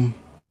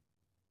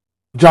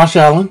Josh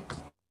Allen.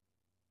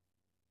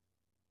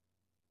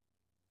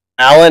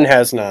 Allen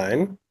has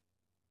 9.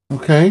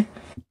 Okay.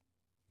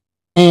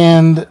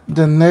 And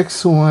the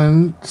next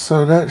one,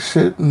 so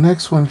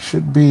next one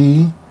should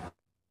be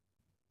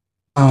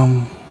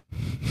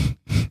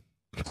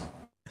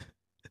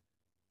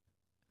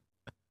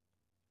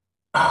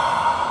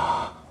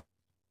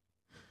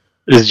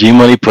Is G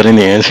Money putting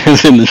the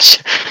answers in the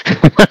chat?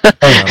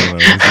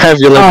 I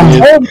feel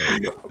like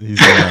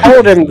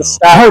told him to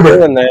stop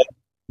doing that.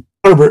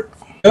 Herbert.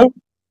 Who?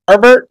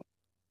 Herbert?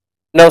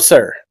 No,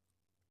 sir.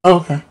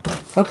 Okay.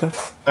 All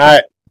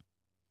right.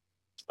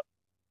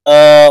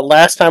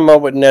 Last time I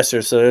went with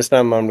Nestor, so this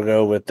time I'm gonna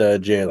go with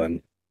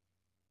Jalen.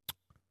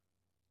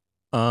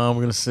 I'm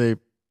gonna say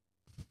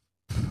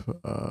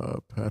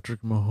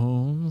Patrick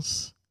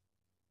Mahomes.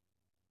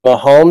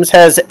 Mahomes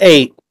has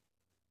 8.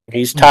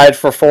 He's tied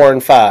for 4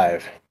 and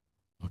 5.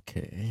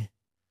 Okay.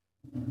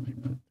 Let me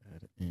put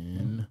that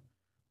in.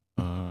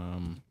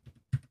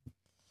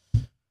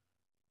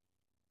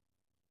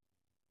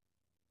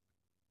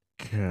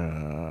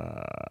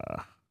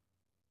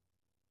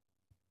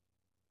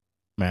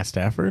 Matt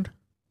Stafford?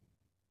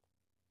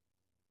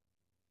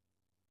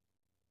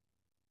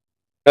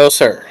 No,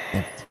 sir.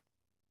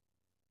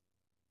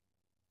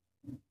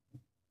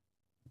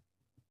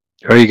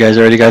 Or you guys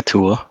already got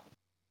Tua?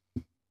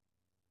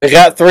 We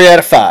got 3 out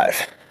of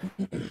 5.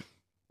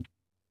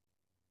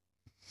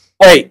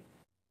 Wait.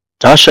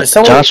 Josh.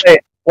 Say,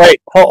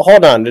 wait,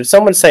 hold on. Did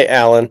someone say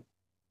Allen?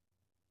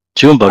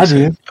 Junebug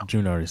said.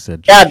 June already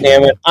said. God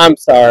damn it. I'm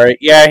sorry.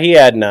 Yeah, he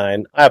had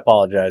 9. I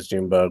apologize,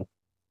 Junebug.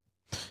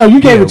 Oh, you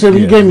gave it to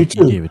me. You gave me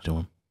 2. You gave it to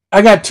him.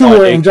 I got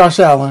Tua and Josh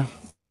Allen.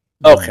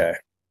 Okay.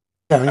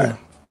 Yeah.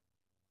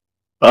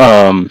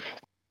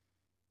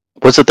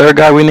 What's the third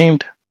guy we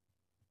named?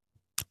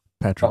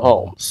 Patrick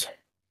Mahomes.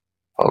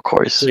 Oh, of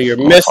course. So you're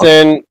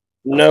missing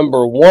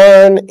number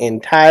 1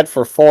 and tied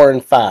for 4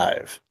 and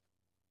 5.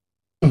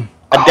 I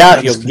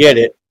doubt you'll get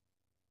it.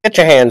 Get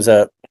your hands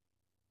up.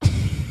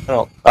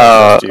 You.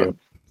 There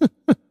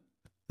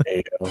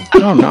you go. I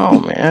don't know,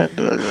 man.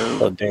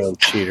 Oh, damn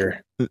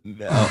cheater.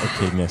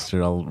 Okay,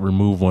 Nestor, I'll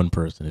remove one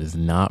person. It is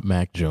not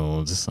Mac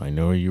Jones. I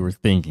know you were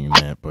thinking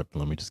that, but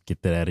let me just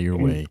get that out of your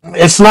way.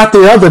 It's not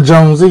the other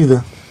Jones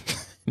either.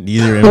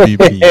 Neither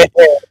MVP.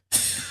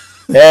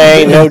 There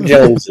ain't no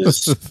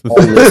Joneses.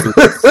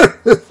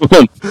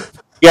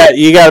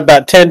 You got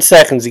about 10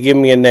 seconds to give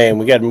me a name.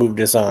 We got to move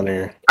this on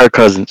here. Kirk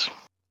Cousins.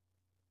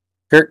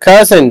 Kirk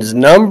Cousins,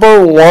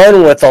 number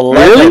 1 with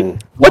 11.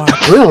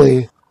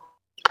 Really?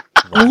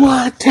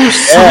 What? They're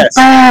so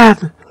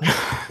bad.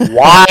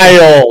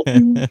 Wild.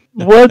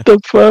 What the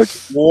fuck?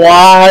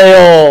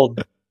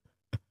 Wild.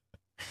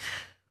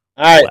 All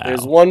right,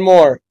 There's one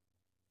more.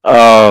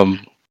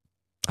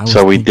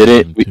 So we did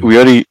it. We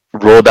already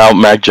rolled out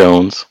Mac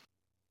Jones.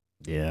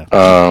 Yeah.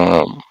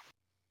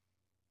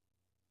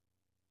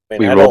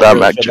 We rolled out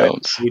Mac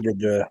Jones. We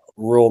needed to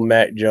rule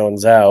Mac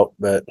Jones out,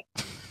 but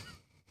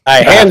all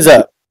right, hands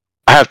up.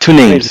 I have 2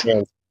 names.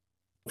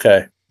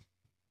 Okay.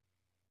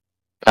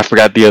 I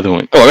forgot the other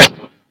one.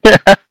 Oh,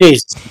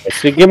 Jesus.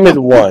 So give me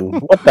the one.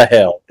 What the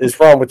hell is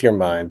wrong with your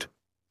mind?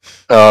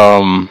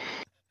 Come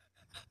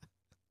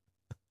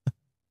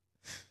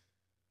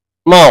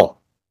on.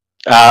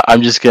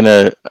 I'm just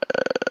gonna,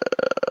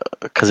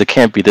 because it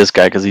can't be this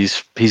guy because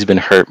he's been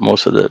hurt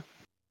most of the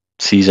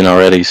season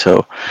already.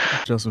 So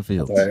Justin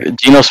Fields,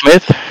 Geno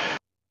Smith.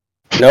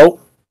 Nope.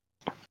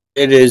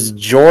 It is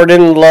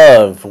Jordan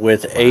Love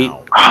with 8.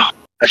 I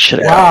should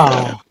have.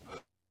 Wow.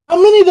 How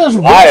many does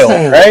Russ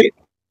have? Right?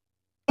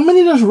 How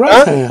many does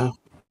Russ have?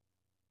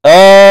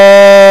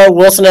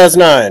 Wilson has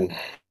 9.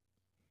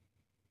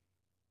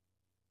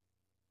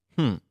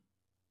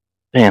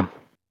 Damn.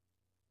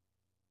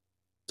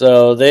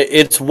 So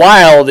it's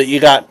wild that you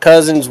got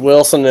Cousins,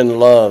 Wilson, and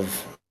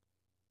Love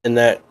in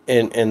that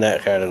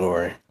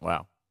category.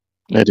 Wow.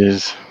 It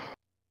is.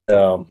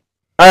 All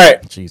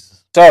right.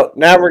 Jesus. So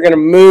now we're going to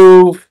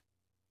move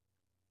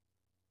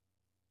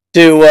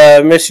to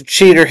Mr.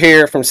 Cheater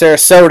here from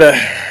Sarasota.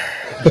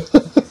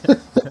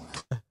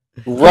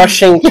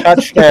 Rushing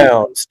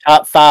touchdowns,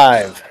 top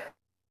 5.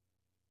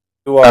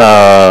 Who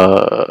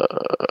are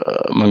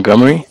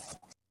Montgomery.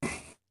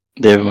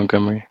 David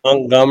Montgomery.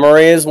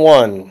 Montgomery is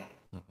 1.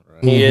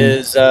 He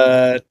is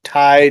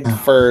tied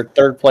for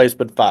 3rd place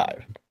with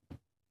 5.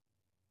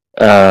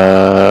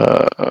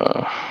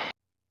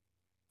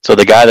 So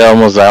the guy that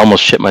I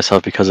almost shit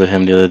myself because of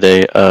him the other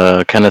day,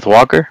 Kenneth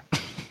Walker.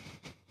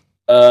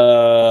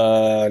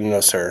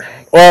 No, sir.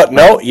 Well,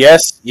 no,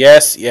 yes. He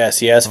has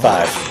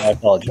 5. I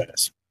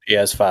apologize. He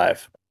has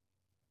 5.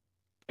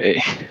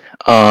 Okay.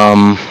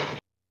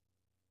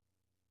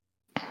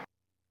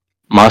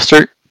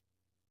 Mostert.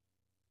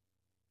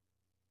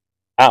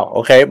 Wow.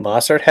 Okay,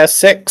 Mostert has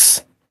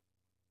 6.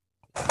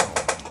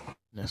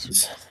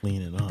 That's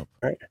cleaning up.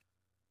 Right.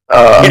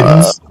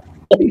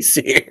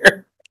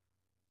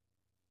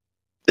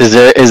 Is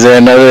there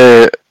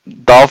another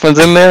Dolphins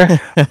in there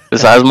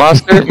besides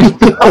Mostert?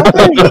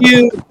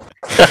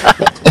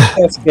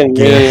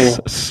 Yes,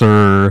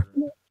 sir.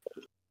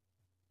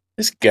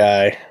 This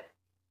guy.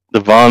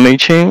 Devon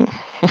Aching?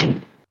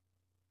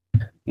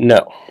 No.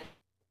 All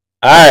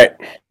right.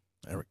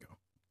 There we go.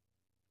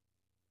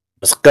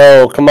 Let's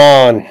go. Come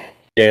on,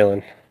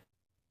 Jalen.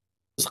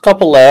 There's a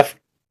couple left.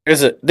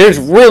 There's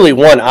really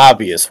one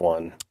obvious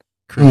one.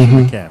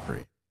 Christian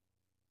McCaffrey.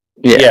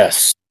 Yeah.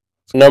 Yes.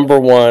 Number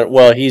 1.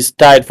 Well, he's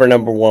tied for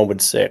number 1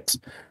 with 6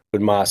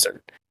 with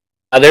Mostert.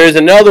 There's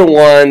another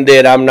one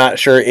that I'm not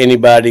sure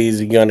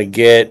anybody's going to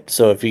get.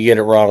 So if you get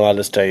it wrong, I'll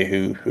just tell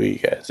you who you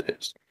guys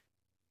is.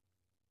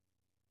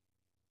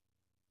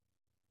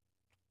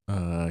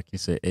 Can you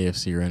say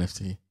AFC or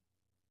NFC?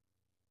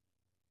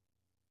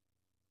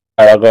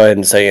 All right, I'll go ahead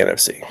and say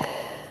NFC.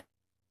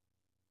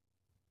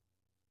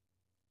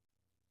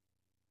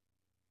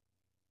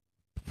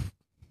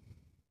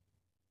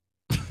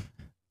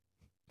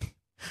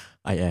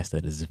 I asked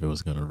that as if it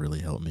was going to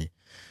really help me.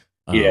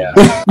 Yeah.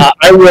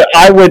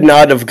 I would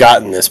not have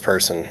gotten this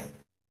person.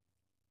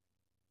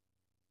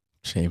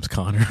 James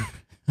Conner.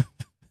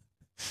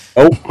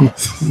 Nope.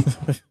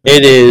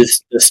 It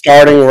is the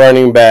starting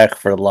running back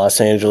for the Los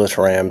Angeles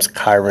Rams,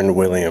 Kyren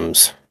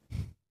Williams.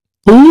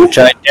 Which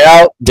I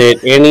doubt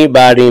that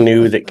anybody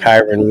knew that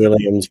Kyren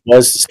Williams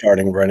was the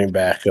starting running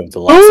back of the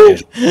Los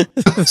Angeles.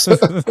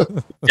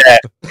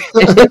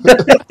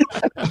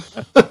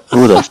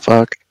 Who the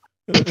fuck?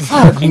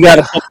 You got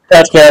to put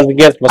touchdowns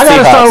against my Seahawks. I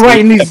gotta start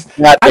writing these. I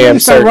Goddamn need to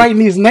start certain. writing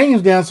these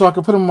names down so I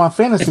can put them on my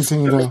fantasy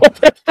team. Though,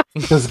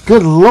 because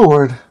good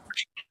lord,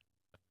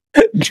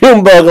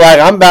 Junebug, like,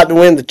 I'm about to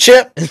win the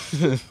chip.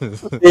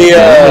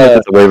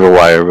 The waiver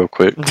wire real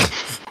quick.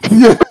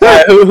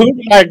 Who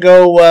did I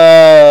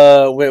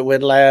go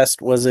with last?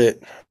 Was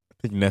it? I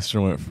think Nestor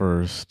went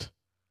first.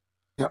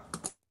 yep.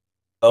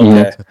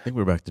 Okay. I think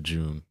we're back to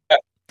June.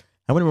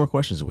 How many more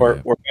questions do we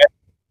have? We're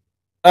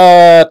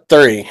back.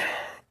 3.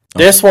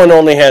 This one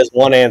only has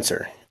one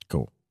answer.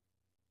 Cool.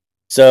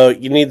 So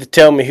you need to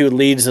tell me who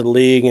leads the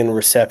league in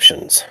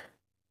receptions.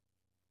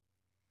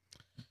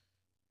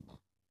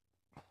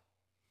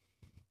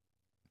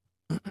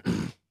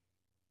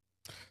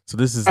 So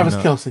this is Travis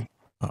Kelce.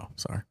 Oh,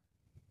 sorry.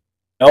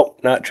 Nope,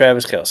 not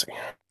Travis Kelce.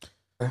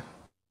 Go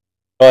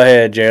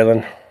ahead,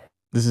 Jalen.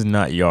 This is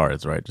not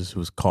yards, right? Just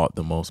who's caught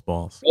the most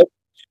balls. Nope,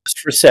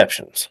 just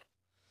receptions.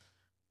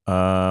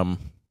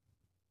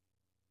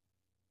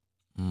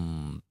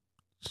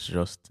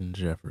 Justin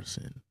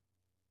Jefferson.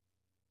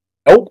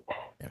 Nope.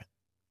 Yeah.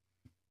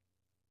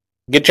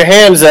 Get your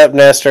hands up,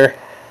 Nestor.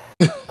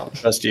 I don't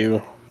trust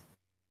you.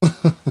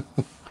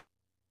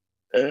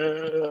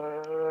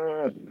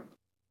 It's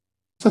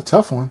a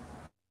tough one.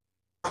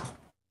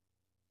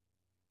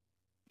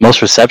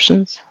 Most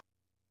receptions?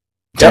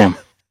 Damn.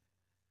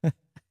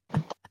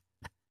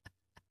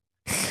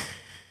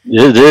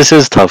 Yeah, this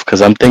is tough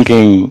because I'm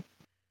thinking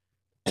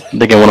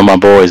one of my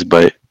boys,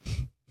 but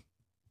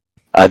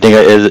I think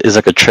it's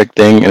like a trick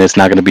thing, and it's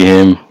not going to be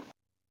him.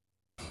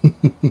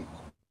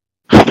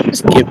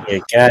 Just give me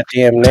a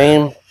goddamn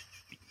name.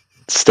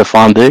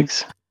 Stephon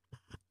Diggs?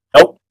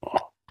 Nope.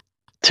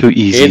 Too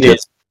easy. It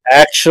is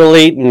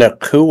actually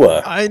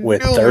Nakua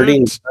with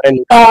 39.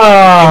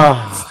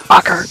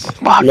 Fucker.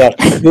 Fuck.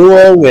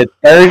 Nakua with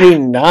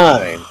 39.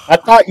 I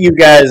thought you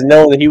guys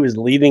know that he was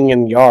leading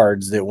in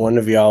yards, that one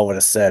of y'all would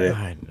have said it.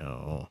 I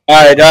know.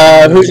 All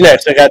right, who's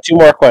next? I got 2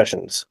 more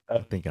questions. I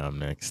think I'm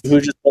next. Who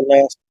just went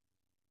last?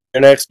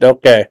 You're next?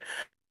 Okay.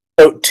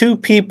 So 2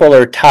 people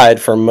are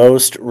tied for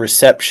most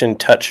reception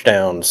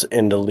touchdowns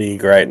in the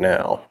league right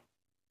now.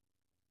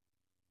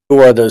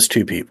 Who are those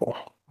 2 people?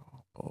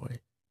 Boy.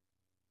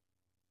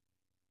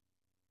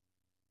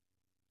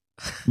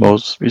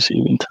 Most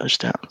receiving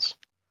touchdowns.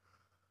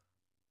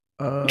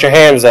 Put your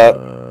hands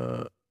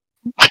up.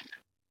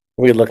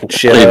 We looking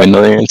shit I don't up. even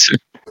know the answer.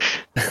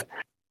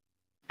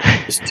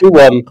 There's 2 of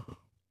them.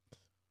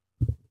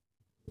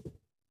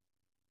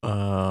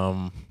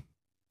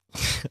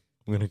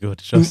 I'm gonna go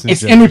to Justin.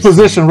 It's Jefferson. any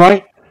position,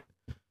 right?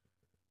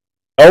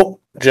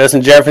 Nope.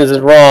 Justin Jefferson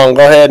is wrong.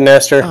 Go ahead,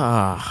 Nestor.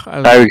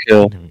 Tyreek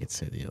Hill. I didn't even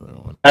say the other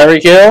one.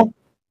 Tyreek Hill?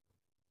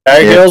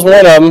 Tyreek Hill's one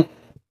of them.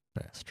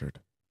 Bastard.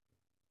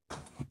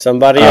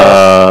 Somebody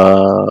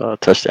else.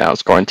 Touchdowns,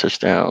 scoring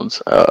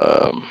touchdowns.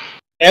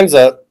 Hands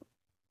up.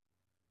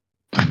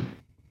 I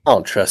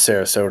don't trust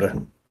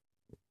Sarasota.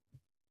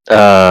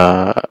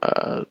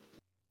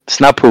 It's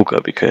not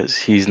Puka because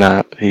he's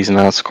not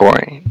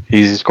scoring.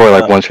 He's scored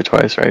like once or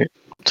twice, right?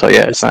 So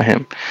yeah, it's not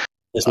him.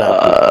 It's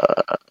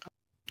not.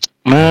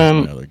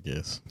 Man, Another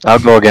guess. I'll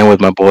go again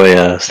with my boy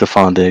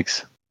Stephon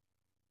Diggs.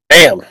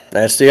 Damn,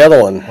 that's the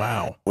other one.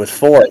 Wow. With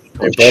 4.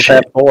 They both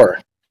have 4.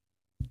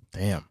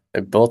 Damn.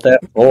 They both have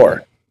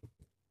 4.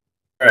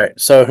 All right,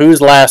 so who's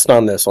last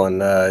on this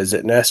one? Is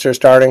it Nestor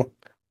starting?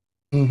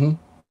 Mm-hmm.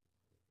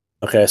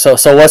 Okay, so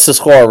what's the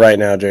score right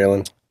now,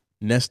 Jalen?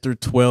 Nestor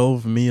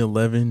 12, me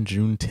 11,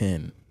 June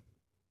 10.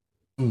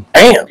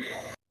 Damn.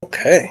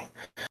 Okay.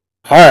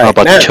 All right. How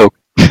about now, the choke?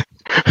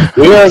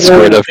 we are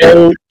going to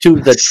go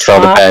to the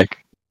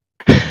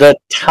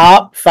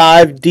top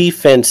 5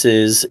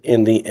 defenses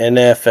in the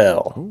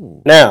NFL.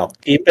 Ooh. Now,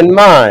 keep in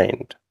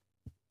mind,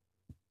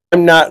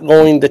 I'm not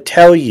going to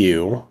tell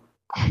you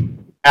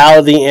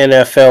how the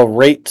NFL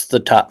rates the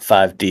top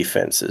 5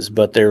 defenses,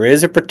 but there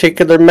is a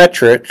particular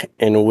metric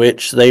in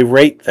which they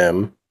rate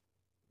them.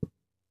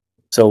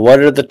 So what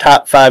are the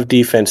top 5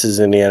 defenses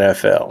in the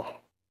NFL?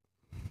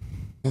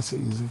 That's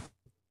easy.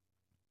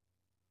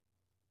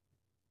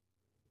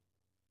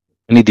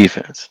 Any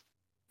defense,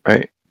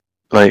 right?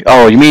 Like,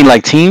 oh, you mean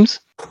like teams?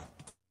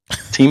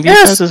 Team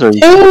defenses or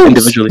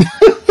individually?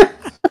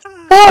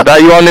 I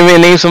thought you wanted me to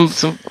name some.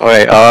 All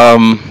right,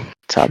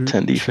 top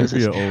 10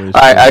 defenses. All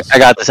right,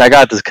 I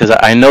got this because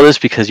I know this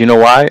because you know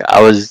why? I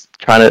was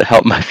trying to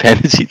help my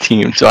fantasy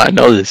team, so I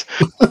know this.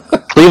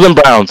 Cleveland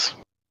Browns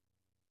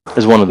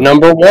is one of them.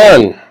 Number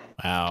 1.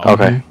 Wow.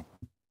 Okay.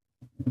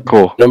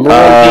 Cool. Number 1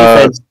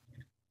 defense.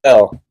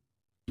 Oh.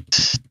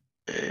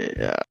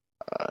 Yeah.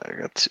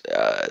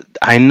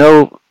 I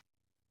know,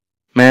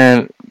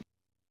 man.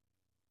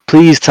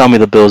 Please tell me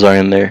the Bills are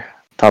in there,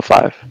 top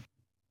 5.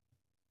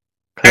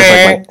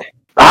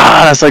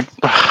 That's like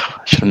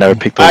I should have never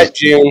picked those. All right,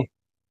 June.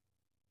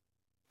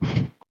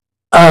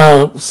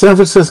 San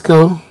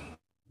Francisco.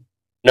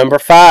 Number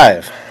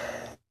 5.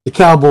 The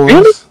Cowboys.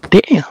 Really?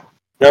 Damn.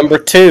 Number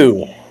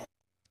 2.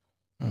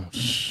 Oh,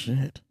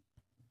 shit.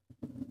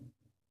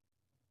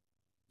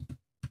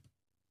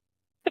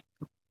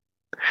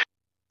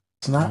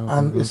 It's not.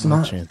 No, It's those are my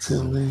not chances.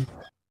 Philly.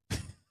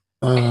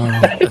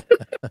 Why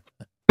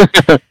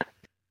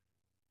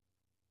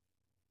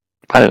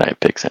did I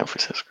pick San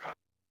Francisco?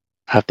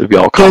 I have to be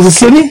all Kansas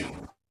City.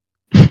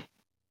 Okay.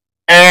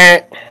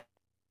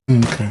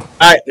 Okay. All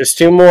right, there's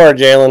 2 more,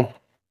 Jalen.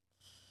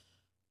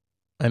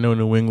 I know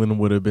New England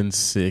would have been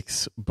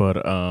 6,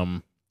 but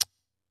I'm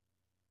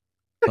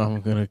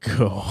gonna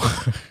go.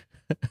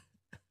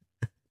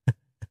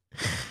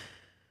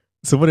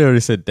 Somebody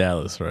already said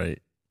Dallas,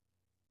 right?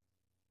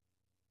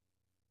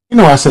 You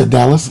know I said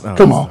Dallas. Oh,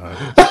 Come on.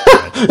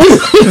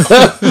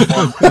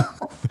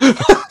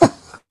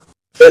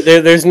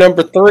 There's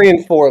number 3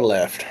 and 4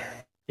 left.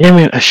 Damn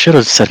it! I should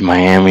have said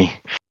Miami.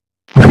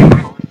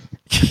 Oh,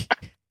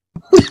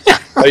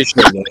 you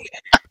should have.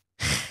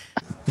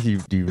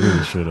 You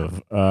really should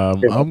have.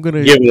 I'm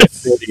gonna Give it a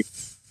Philly.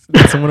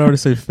 Did someone already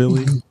say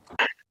Philly?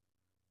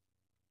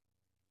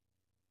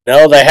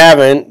 No, they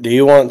haven't. Do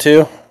you want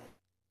to?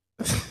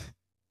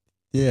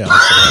 Yeah.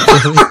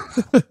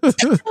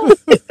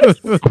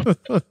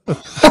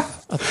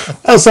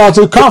 That sounds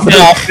too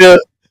confident. No,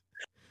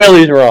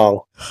 Philly's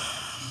wrong.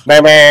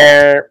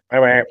 Okay,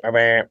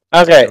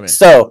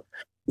 so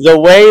the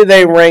way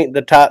they rank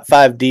the top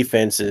 5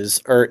 defenses,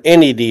 or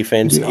any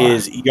defense,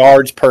 is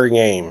yards per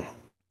game.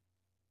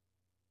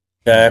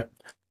 Okay?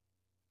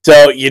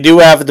 So you do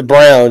have the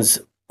Browns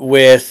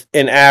with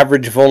an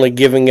average of only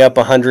giving up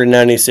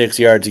 196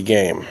 yards a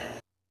game.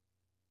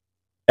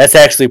 That's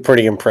actually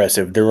pretty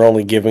impressive. They're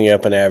only giving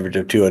up an average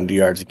of 200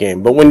 yards a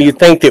game. But when you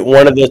think that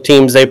one of the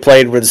teams they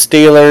played were the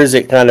Steelers,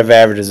 it kind of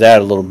averages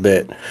out a little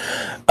bit.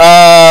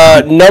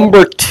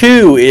 Number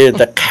 2 is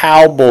the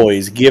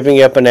Cowboys,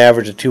 giving up an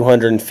average of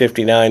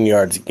 259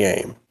 yards a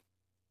game.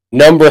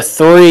 Number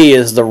 3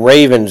 is the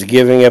Ravens,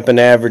 giving up an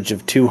average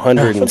of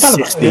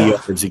 260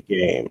 yards a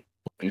game.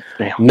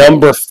 Damn.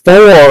 Number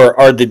 4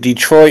 are the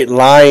Detroit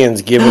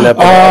Lions, giving up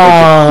an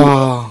average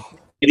of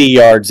 80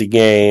 yards a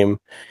game.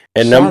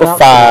 And Shout number out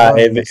 5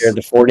 to the Lions. are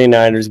the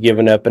 49ers,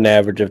 giving up an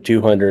average of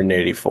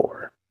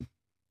 284.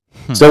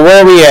 So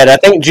where are we at? I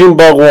think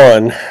Junebug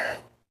won.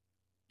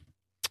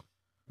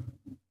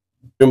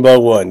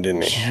 Junebug won,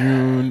 didn't he?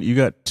 June, you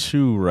got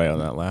 2 right on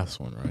that last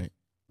one, right?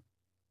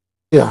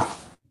 Yeah.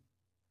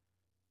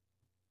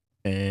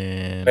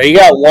 And No, you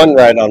got 1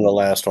 right on the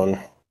last one.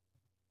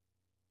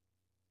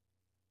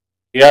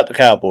 You got the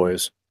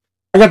Cowboys.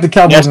 I got the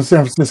Cowboys Yes. in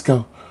San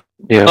Francisco.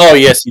 Yeah. Oh,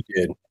 yes, you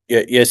did.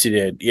 Yeah, yes, you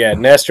did. Yeah,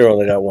 Nestor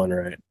only got 1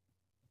 right.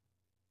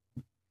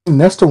 And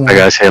that's the one. I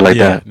gotta say it like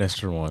that.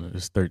 Nestor won. It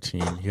was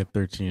 13. You got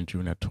 13.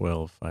 June at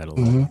 12. I had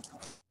 11. Mm-hmm.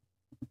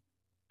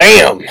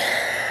 Damn.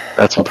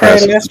 That's Okay,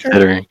 impressive Nestor.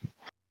 considering.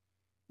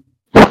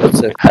 What's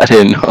it? I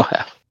didn't know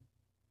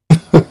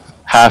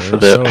half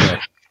of the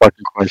Sarasota.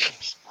 fucking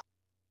questions.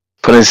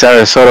 Putting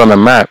Sarasota on the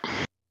map.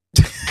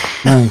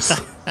 Nice.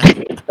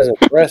 That's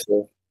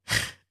impressive.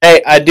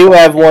 Hey, I do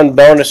have one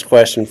bonus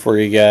question for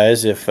you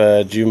guys if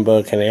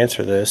Junebug can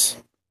answer this.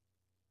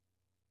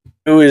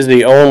 Who is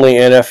the only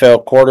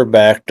NFL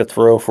quarterback to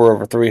throw for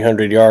over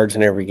 300 yards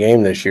in every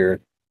game this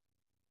year?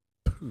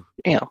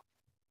 Damn.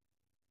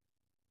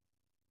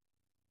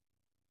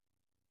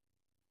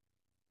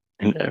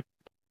 And,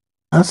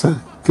 That's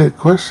a good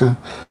question.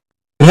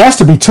 It has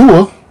to be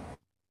Tua.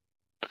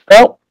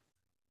 Well,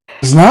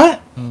 It's not?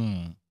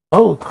 Hmm.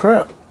 Oh,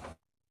 crap.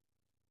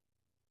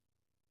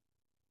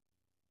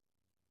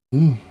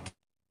 I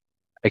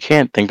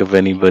can't think of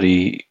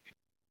anybody.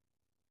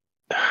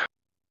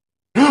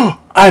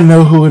 I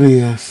know who it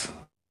is.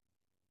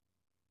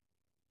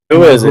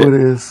 who is it? Who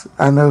it is.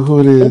 I know who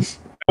it is.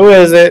 Who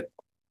is it?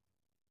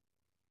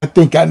 I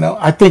think I know.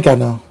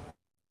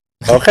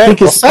 Okay, I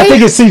think it's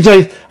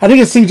CJ. I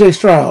think it's CJ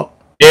Stroud.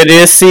 it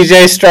is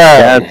CJ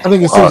Stroud. I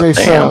think it's Oh, CJ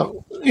damn. Stroud.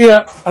 Yeah,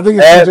 I think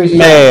it's That CJ Stroud.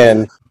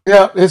 man.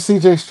 Yeah, it's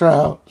CJ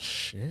Stroud.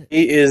 Shit.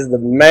 He is the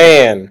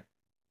man.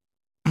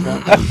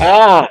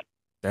 All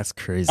That's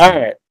crazy.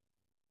 right.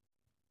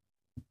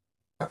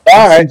 All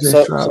right, CJ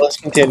so Stroud. let's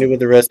continue with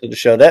the rest of the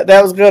show. That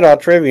was good on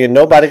trivia.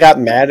 Nobody got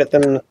mad at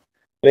them.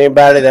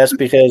 Anybody? That's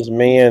because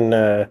me and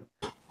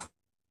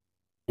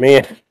me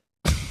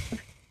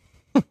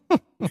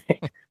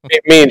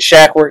and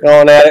Shaq were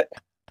going at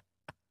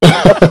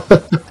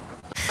it.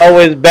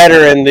 Always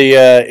better in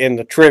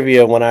the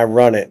trivia when I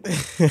run it.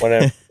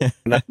 When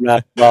I'm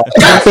not.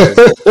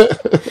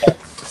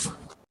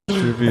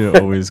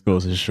 Trivia always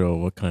goes to show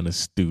what kind of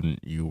student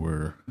you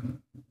were.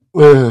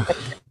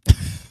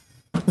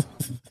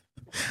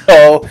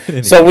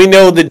 So we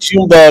know that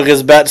Junebug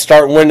is about to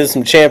start winning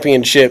some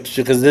championships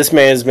because this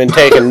man's been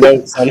taking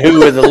notes on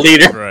who is the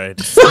leader. Right.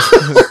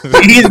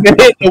 He's been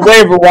hitting the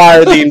waiver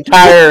wire the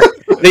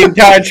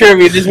entire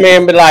trivia. This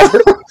man been like,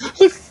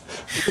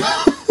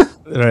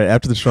 Right.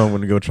 After the show, I'm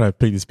going to go try to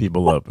pick these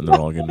people up, and they're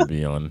all going to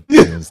be on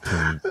his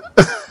team.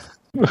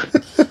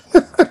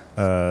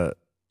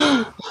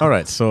 All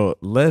right. So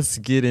let's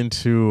get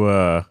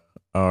into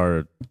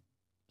our.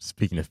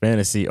 Speaking of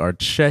fantasy, our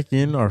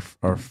check-in, our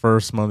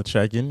first month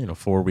check-in,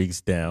 4 weeks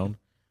down.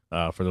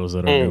 For those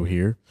that are new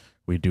here,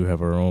 we do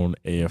have our own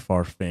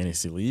AFR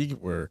Fantasy League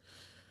where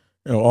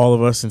all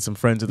of us and some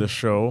friends of the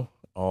show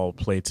all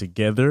play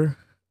together.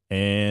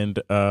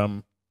 And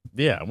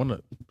yeah, I want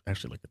to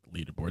actually look at the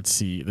leaderboard.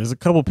 See, there's a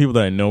couple people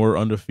that I know are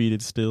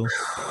undefeated still.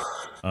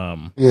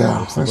 Yeah,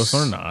 most of us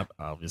are not,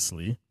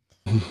 obviously.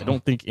 I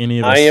don't think any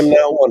of us. I am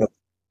now one of them.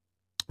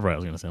 Right, I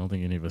was gonna say, I don't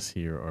think any of us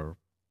here are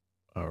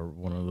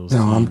one of those.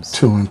 No, I'm teams.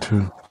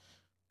 2-2.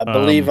 I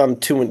believe I'm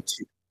 2-2.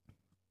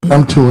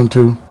 I'm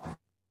 2-2.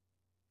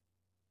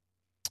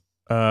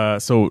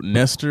 So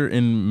Nestor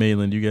and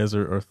Malin, you guys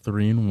are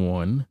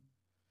 3-1.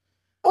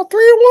 Oh, 3-1.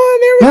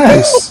 There we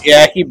Nice. go.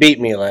 Yeah, he beat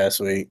me last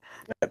week.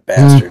 That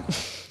bastard.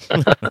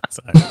 That's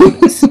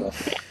actually- Son of a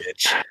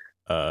bitch.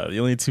 the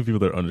only two people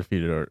that are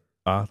undefeated are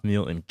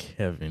Othniel and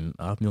Kevin.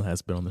 Othniel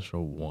has been on the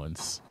show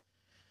once.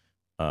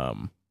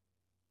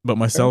 But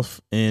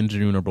myself and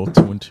June are both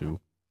 2-2.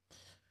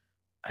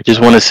 I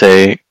just want to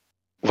say,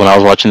 when I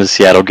was watching the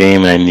Seattle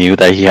game and I knew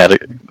that he had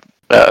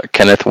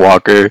Kenneth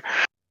Walker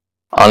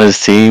on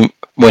his team,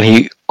 when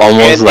he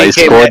almost And like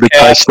DK scored the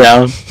Metcalf.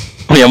 touchdown,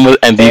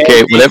 and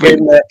DK, whatever,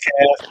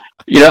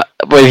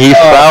 when he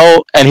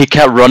fell and he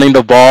kept running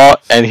the ball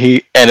and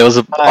it was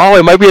it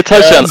might be a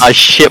touchdown. I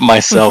shit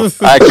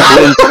myself. I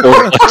couldn't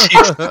score.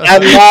 I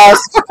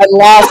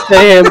lost to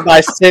him by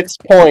 6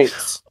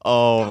 points.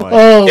 Oh my!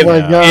 Oh If, my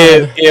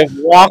god. if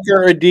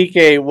Walker or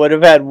DK would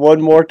have had one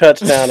more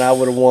touchdown, I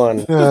would have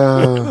won.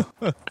 I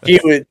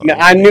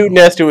knew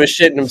Nestor was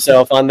shitting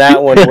himself on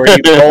that one where he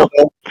rolled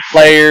over the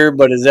player,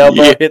 but his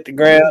elbow hit the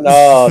ground.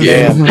 Oh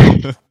damn!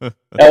 That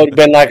would have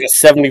been like a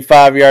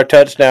 75-yard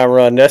touchdown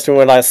run. Nestor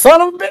went like,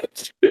 "Son of a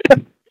bitch."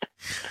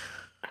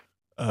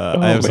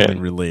 I have something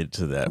related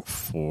to that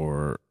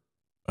for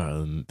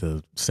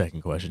the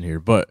second question here.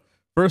 But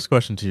first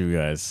question to you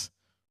guys.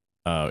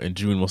 And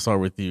June, we'll start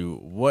with you.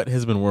 What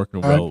has been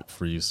working well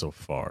for you so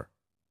far?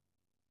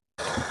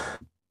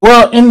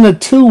 Well, in the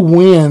 2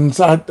 wins,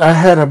 I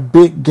had a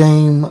big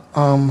game.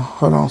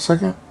 Hold on a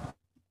second.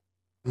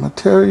 I'm gonna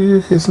tell you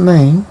his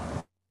name.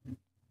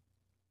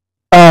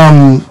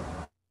 It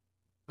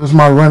was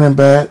my running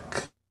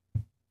back.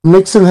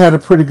 Mixon had a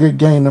pretty good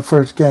game the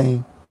first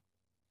game.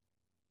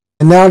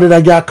 And now that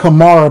I got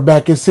Kamara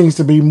back, it seems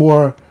to be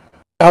more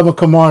Alvin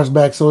Kamara's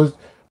back. So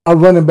our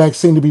running backs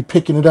seem to be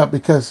picking it up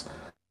because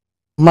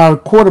my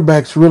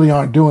quarterbacks really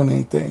aren't doing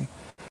anything.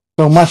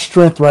 So my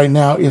strength right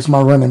now is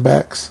my running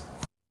backs.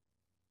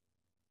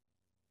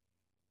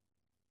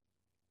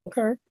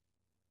 Okay.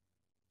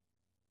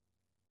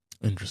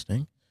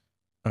 Interesting.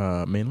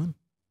 Mainland?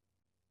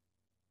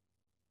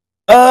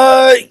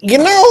 I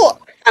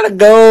gotta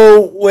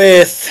go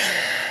with.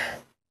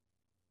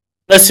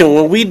 Listen,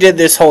 when we did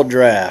this whole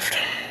draft,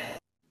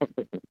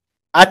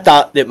 I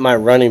thought that my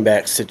running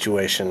back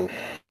situation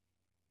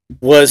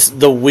was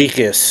the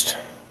weakest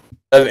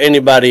of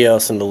anybody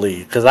else in the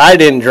league because I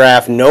didn't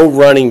draft no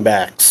running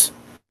backs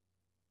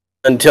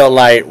until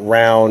like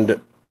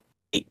round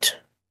 8,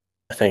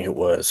 I think it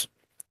was.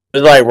 It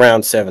was like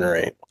round 7 or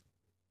 8.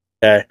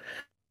 Okay.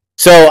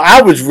 So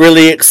I was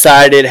really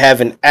excited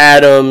having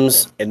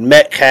Adams and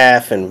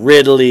Metcalf and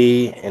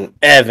Ridley and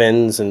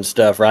Evans and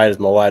stuff, right, as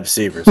my wide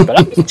receivers. But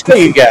I'm going to tell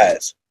you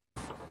guys,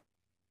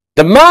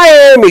 the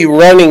Miami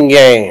running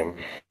game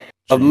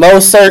of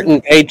most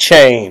certain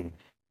A-Chain,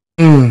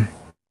 they're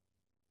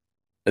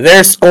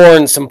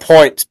scoring some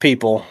points,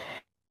 people.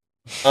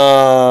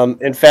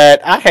 In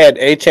fact, I had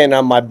A-Chain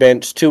on my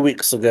bench 2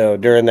 weeks ago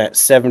during that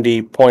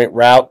 70-point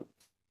route.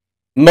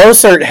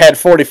 Mozart had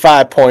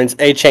 45 points.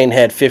 A-Chain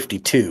had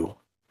 52.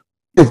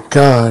 Good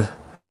God.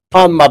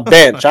 On my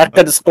bench. I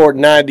could have scored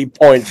 90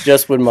 points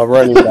just with my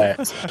running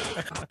backs.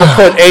 I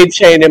put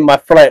A-Chain in my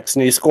flex,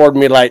 and he scored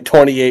me like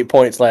 28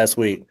 points last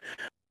week.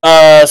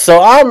 So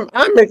I'm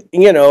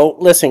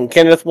listen,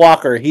 Kenneth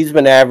Walker, he's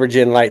been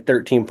averaging like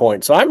 13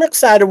 points. So I'm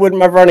excited with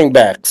my running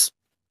backs.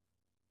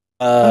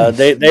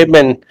 They've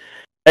been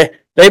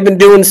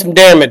doing some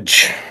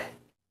damage.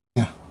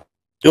 Yeah.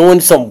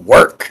 Doing some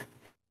work.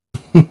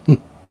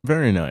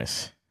 Very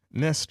nice.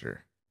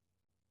 Nestor.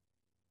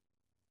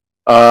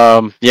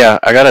 Yeah,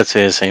 I gotta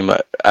say the same.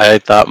 I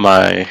thought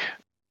I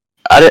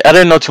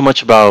didn't know too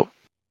much about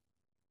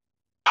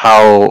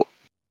how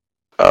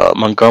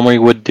Montgomery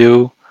would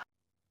do.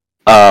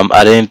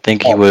 I didn't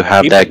think he would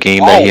have that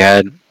game that he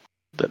had,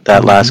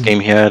 that last game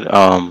he had.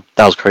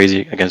 That was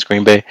crazy against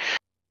Green Bay.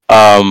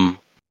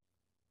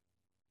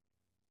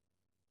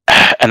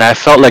 And I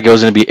felt like it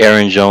was gonna be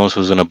Aaron Jones who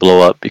was gonna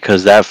blow up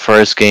because that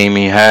first game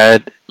he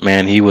had,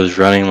 man, he was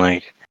running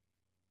like,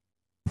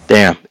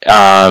 damn.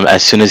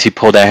 As soon as he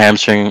pulled that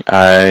hamstring,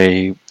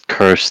 I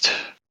cursed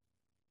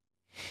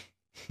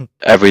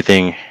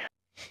everything.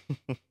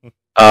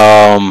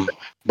 But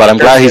I'm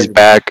glad he's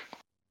back.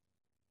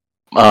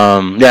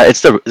 Yeah,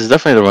 it's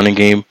definitely the running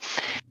game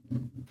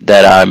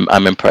that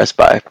I'm impressed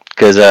by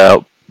because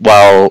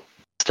while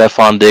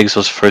Stephon Diggs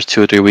was first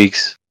 2 or 3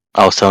 weeks,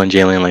 I was telling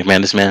Jalen like,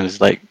 man, this man is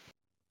like,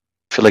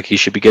 I feel like he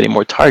should be getting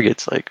more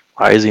targets. Like,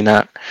 why is he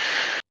not?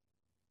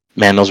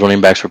 Man, those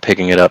running backs were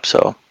picking it up,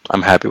 so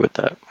I'm happy with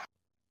that.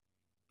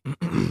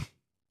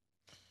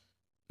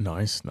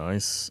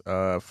 Nice.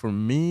 For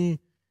me,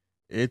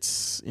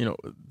 it's,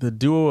 the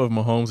duo of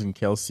Mahomes and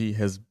Kelsey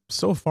has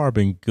so far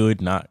been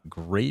good, not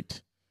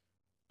great.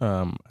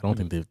 I don't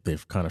think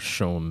they've kind of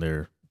shown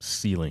their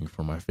ceiling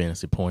for my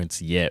fantasy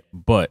points yet,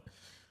 but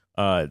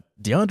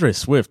DeAndre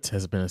Swift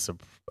has been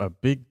a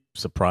big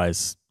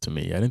surprise to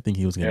me. I didn't think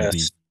he was going to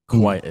be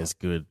quite as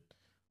good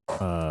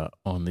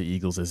on the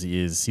Eagles as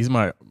he is.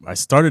 I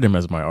started him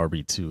as my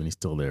RB2 and he's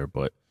still there,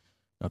 but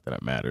not that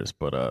it matters.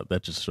 But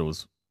that just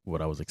shows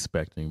what I was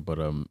expecting. But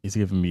he's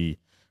giving me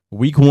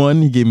week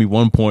 1, he gave me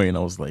 1 point, and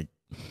I was like,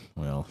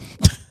 well.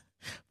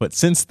 But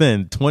since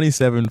then,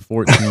 27,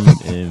 14,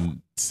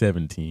 and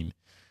 17.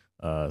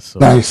 So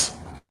nice.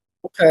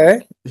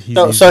 Okay.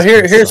 So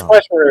here's a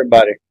question for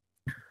everybody.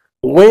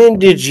 When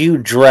did you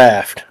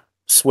draft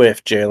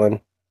Swift,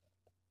 Jalen?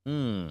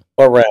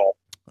 What round?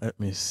 Let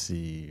me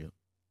see.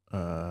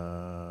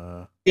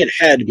 It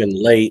had to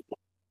been late.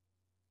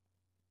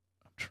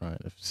 I'm trying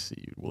to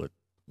see. Where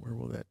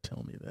will that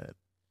tell me that?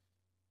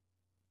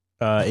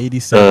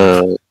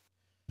 87.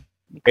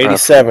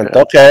 87th.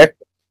 Okay.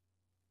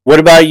 What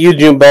about you,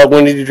 Junebug?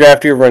 When did you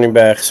draft your running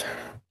backs?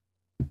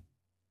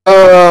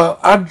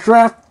 I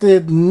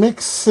drafted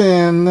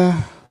Mixon.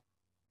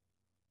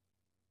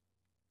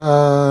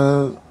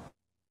 Let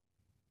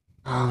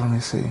me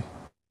see.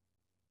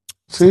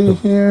 See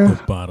here.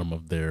 The bottom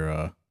of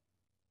their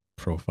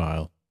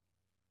profile.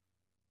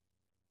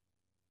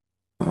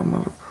 Let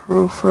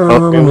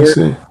me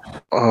see.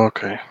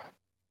 Okay.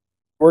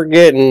 We're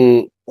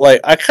getting,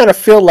 I kind of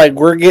feel like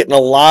we're getting a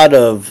lot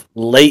of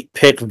late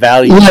pick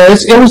value. Yeah,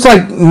 it was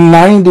like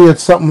 90 or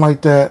something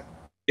like that.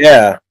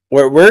 Yeah,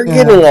 we're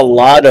getting a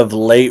lot of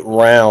late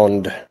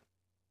round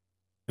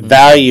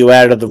value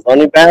out of the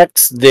running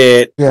backs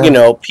that,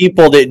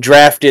 people that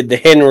drafted the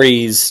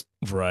Henrys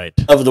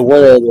of the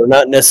world are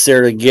not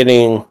necessarily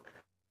getting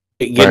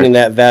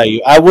that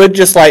value. I would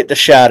just like to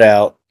shout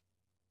out,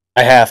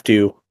 I have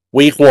to,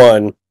 week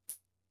 1,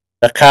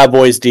 the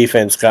Cowboys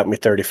defense got me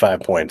 35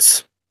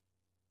 points.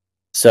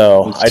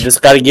 So I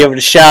just got to give it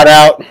a shout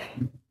out.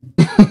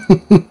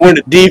 When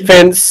the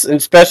defense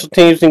and special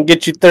teams can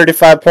get you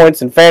 35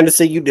 points in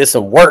fantasy, you did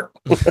some work.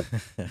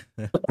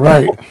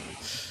 Right.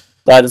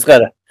 So I just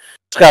gotta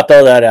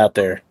throw that out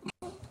there.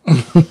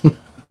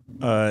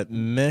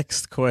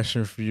 Next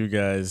question for you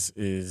guys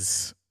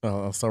is,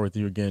 I'll start with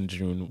you again,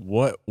 June.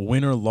 What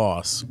win or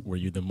loss were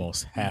you the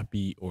most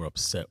happy or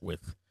upset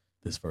with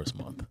this first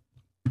month?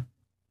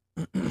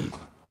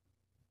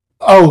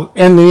 Oh,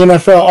 in the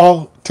NFL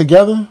all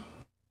together?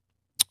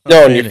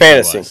 No, in your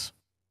fantasy.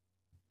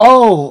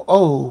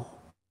 Oh,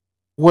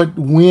 what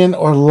win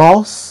or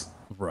loss?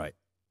 Right.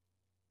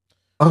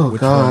 Oh,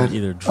 Which God. one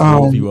either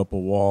drove you up a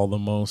wall the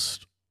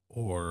most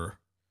or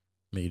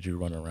made you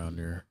run around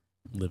your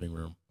living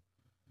room?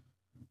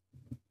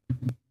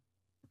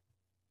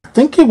 I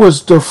think it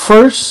was the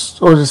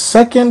first or the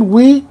second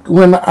week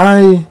when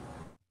I...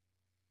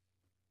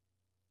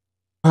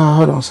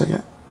 hold on a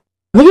second.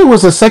 I think it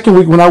was the second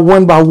week when I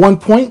won by 1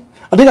 point.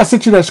 I think I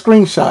sent you that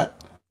screenshot.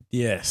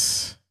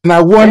 Yes. And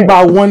I won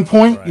by 1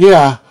 point. Right.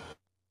 Yeah.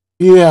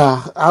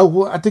 Yeah.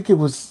 I think it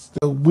was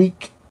the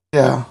week.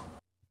 Yeah.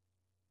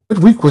 What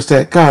week was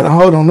that? God,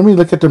 hold on. Let me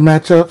look at the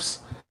matchups.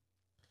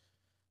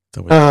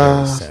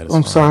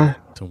 I'm sorry.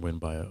 To win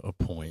by a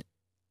point.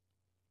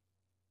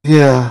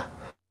 Yeah.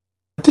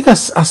 I think I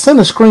sent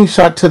a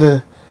screenshot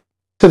to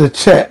the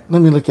chat.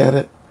 Let me look at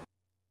it.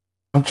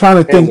 I'm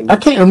trying to think. I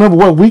can't remember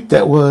what week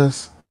that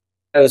was.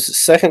 That was the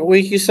second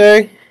week, you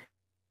say?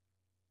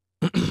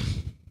 It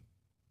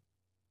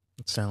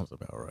sounds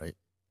about right.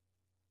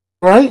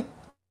 Right?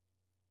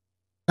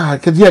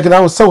 Because I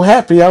was so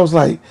happy. I was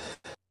like,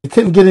 it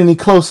couldn't get any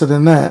closer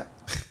than that.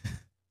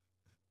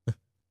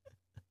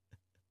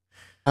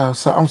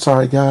 So I'm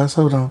sorry, guys.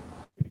 Hold on.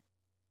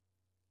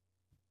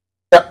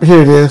 Yep,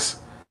 here it is.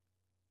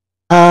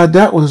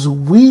 That was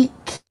week.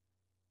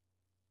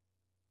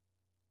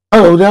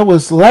 Oh, that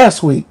was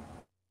last week.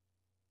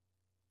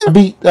 I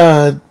beat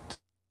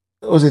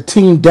was it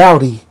Team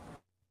Dowdy?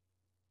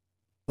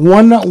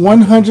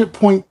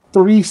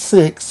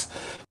 100.36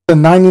 to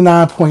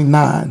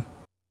 99.9.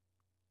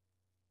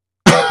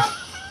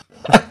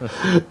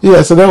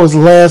 Yeah, so that was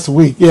last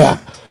week. Yeah,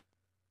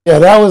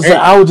 that was.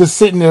 I was just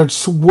sitting there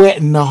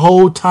sweating the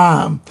whole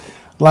time.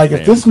 Like,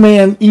 if this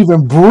man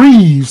even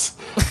breathes,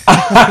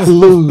 I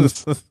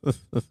lose.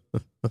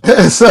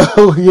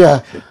 So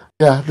yeah,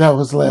 that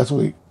was last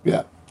week.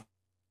 Yeah.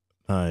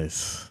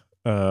 Nice.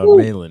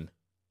 Malin.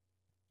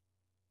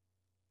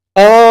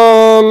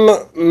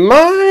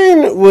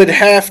 Mine would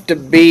have to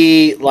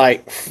be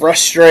like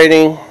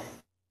frustrating.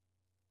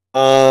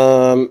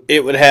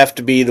 It would have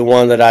to be the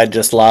one that I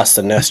just lost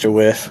to Nestor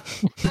with.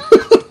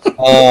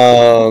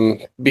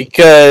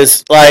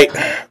 Because like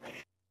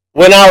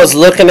when I was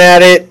looking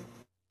at it,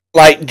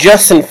 like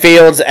Justin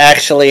Fields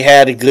actually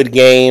had a good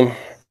game.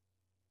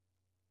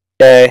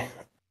 Okay.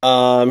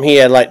 He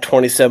had like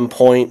 27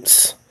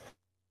 points.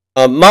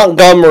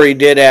 Montgomery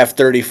did have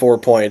 34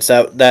 points.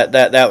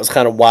 That was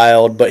kind of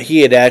wild, but he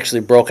had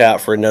actually broke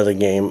out for another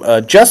game.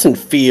 Justin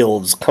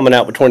Fields coming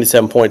out with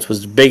 27 points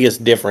was the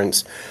biggest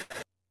difference.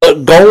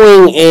 But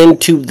going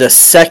into the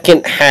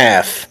second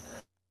half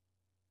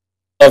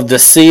of the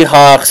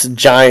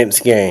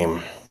Seahawks-Giants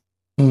game,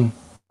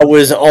 I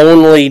was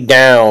only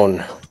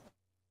down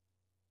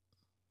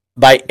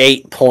by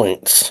 8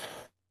 points.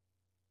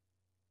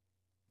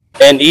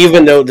 And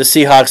even though the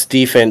Seahawks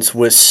defense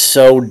was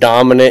so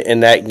dominant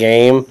in that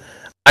game,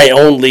 I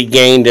only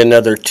gained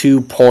another 2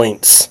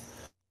 points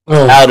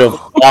out of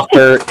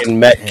Walker and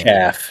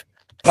Metcalf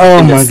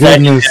in the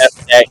second half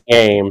of that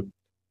game.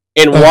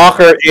 And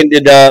Walker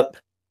ended up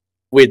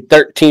with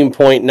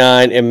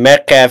 13.9 and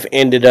Metcalf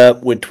ended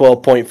up with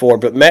 12.4.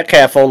 But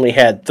Metcalf only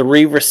had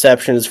 3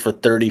 receptions for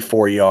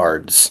 34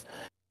 yards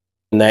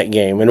in that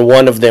game, and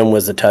one of them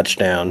was a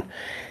touchdown.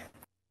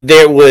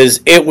 It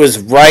was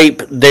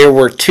ripe. There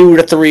were 2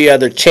 to 3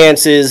 other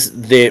chances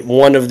that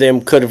one of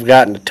them could have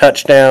gotten a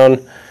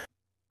touchdown.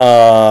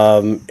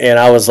 And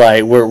I was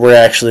like, we're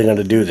actually going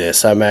to do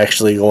this. I'm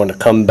actually going to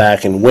come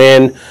back and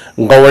win.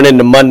 Going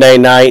into Monday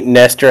night,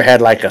 Nestor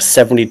had like a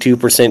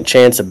 72%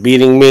 chance of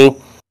beating me.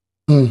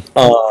 And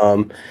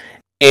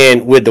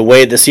with the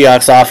way the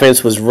Seahawks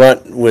offense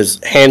was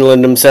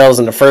handling themselves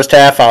in the first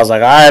half, I was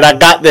like, all right, I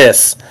got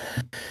this.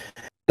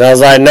 And I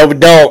was like, no, we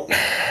don't.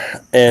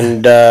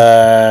 And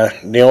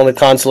the only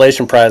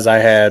consolation prize I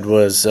had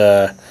was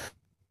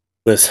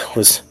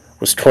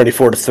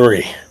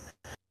 24-3,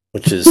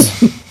 which is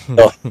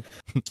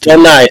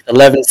still nice.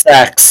 11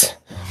 sacks,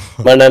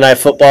 Monday Night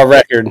Football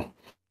record.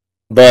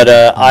 But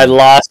I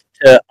lost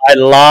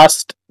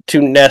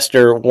to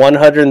Nestor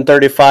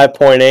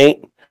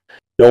 135.8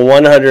 to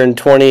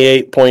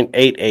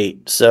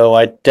 128.88. So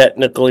I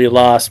technically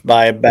lost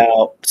by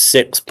about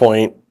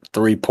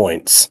 6.3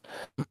 points.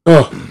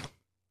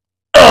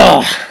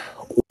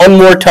 One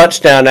more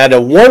touchdown out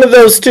of one of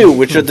those 2,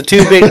 which are the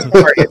 2 biggest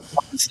targets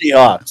on the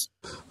Seahawks,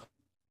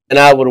 and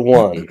I would have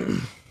won.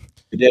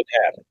 It didn't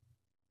happen.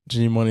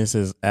 G Money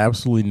says,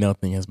 absolutely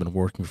nothing has been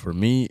working for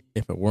me.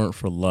 If it weren't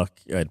for luck,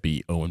 I'd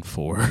be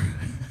 0-4.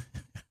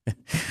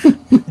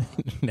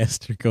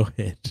 Nestor, go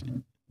ahead.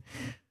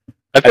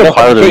 I feel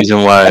part of the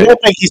reason why. I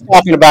don't think he's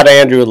talking about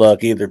Andrew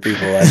Luck either,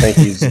 people. I think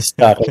he's just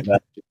talking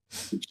about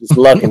just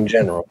luck in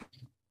general.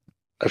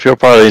 I feel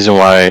part of the reason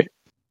why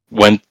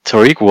when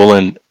Tariq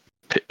Woolen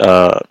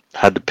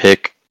had the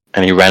pick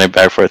and he ran it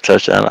back for a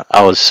touchdown,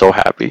 I was so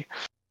happy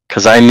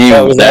because I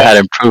knew that had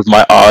improved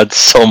my odds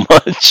so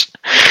much.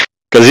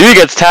 Because if he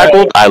gets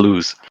tackled, I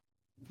lose.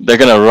 They're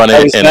gonna run it.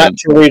 That was not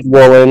Tariq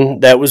Woolen.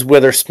 That was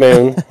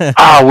Witherspoon.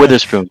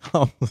 Witherspoon.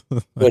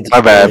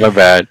 My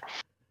bad.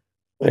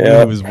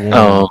 Yeah.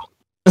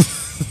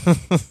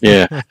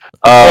 Yeah.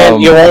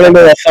 And you want to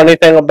know a funny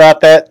thing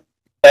about that?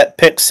 that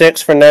pick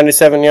six for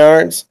 97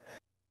 yards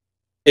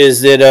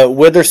is that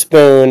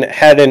Witherspoon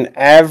had an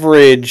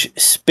average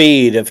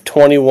speed of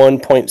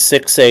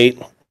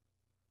 21.68,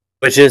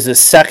 which is the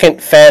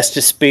second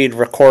fastest speed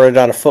recorded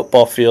on a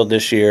football field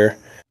this year.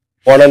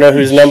 Want to know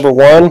who's number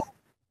one?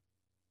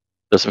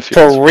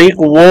 Tariq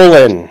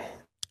Woolen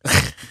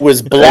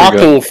was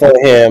blocking for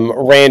him,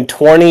 ran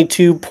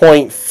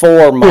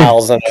 22.4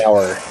 miles an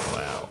hour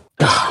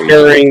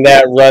during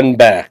that run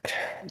back.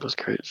 That's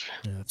crazy.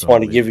 Yeah, just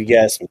want to give you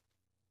guys some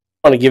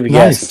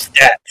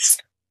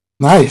stats.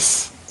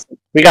 Nice.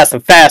 We got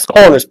some fast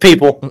corners,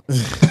 people.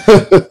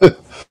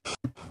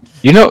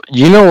 You know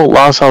what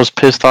else I was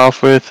pissed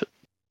off with?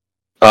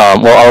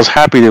 Well, I was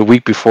happy the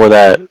week before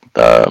that.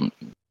 I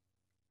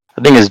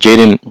think it's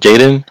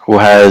Jaden who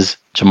has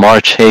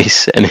Jamar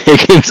Chase and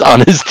Higgins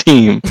on his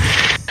team,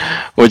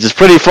 which is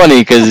pretty funny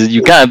because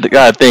you kind of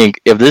gotta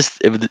think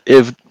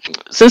if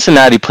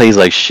Cincinnati plays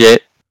like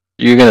shit,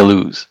 you're gonna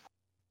lose.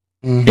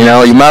 Mm-hmm. You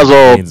know, you might as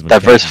well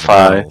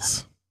diversify.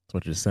 That's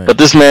what you're saying. But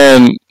this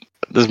man,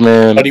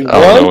 but he won? I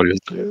don't know what he was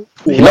doing.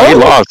 He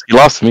lost. He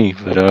lost to me.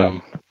 But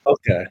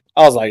okay,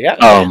 I was like, yeah.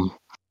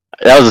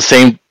 That was the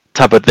same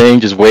type of thing,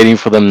 just waiting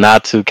for them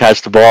not to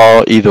catch the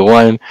ball, either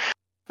one.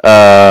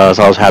 So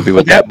I was happy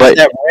with that. But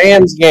that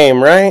Rams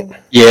game, right?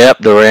 Yep,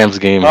 the Rams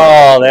game.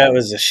 Oh, that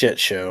was a shit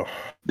show.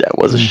 That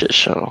was a shit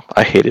show.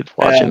 I hated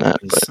watching that.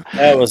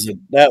 That was a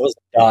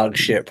dog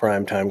shit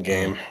primetime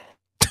game.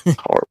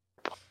 Horrible.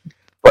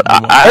 But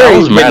I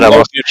was mad I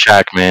lost to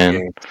Shaq,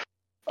 man.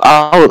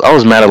 I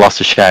was mad I lost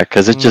to Shaq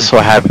because it just so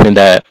happened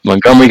that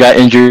Montgomery got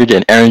injured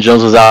and Aaron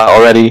Jones was out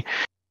already,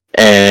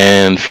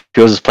 and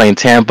Fields was playing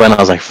Tampa, and I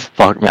was like,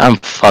 "Fuck, man, I'm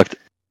fucked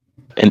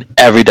in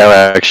every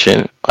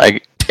direction."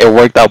 Like it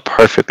worked out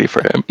perfectly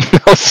for him.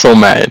 I was so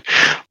mad.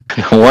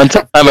 One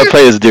time I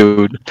play this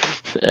dude,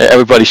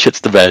 everybody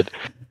shits the bed.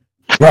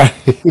 Right.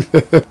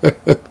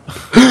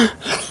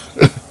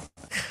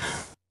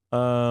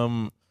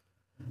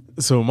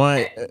 So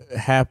my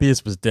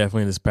happiest was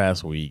definitely this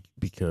past week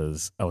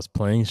because I was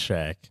playing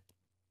Shaq,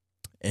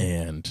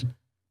 and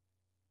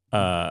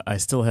I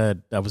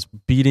was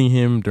beating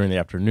him during the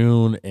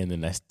afternoon, and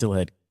then I still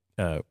had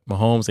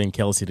Mahomes and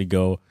Kelsey to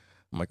go.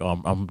 I'm like,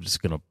 oh, I'm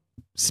just gonna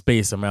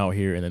space them out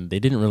here, and then they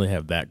didn't really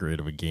have that great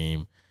of a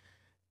game.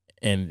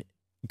 And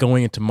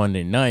going into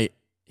Monday night,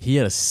 he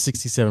had a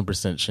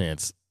 67%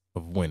 chance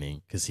of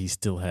winning because he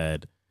still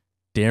had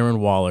Darren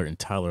Waller and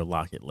Tyler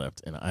Lockett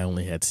left, and I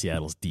only had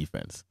Seattle's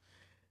defense.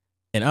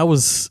 And I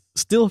was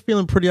still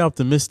feeling pretty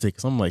optimistic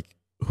because I'm like,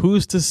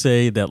 who's to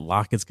say that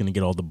Lockett's going to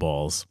get all the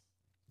balls?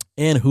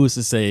 And who's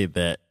to say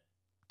that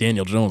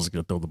Daniel Jones is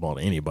going to throw the ball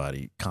to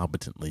anybody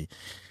competently?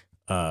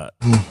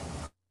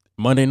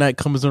 Monday night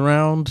comes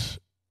around,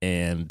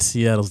 and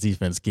Seattle's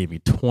defense gave me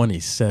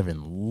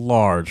 27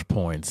 large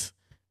points,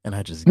 and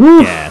I just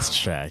gassed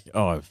Shaq.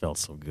 Oh, it felt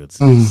so good.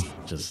 So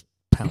just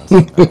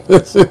pouncing.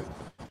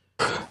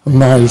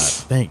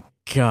 Nice. Thank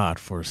God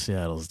for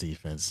Seattle's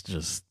defense.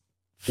 Just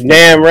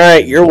damn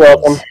right. You're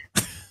welcome.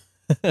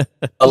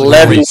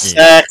 11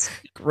 sacks,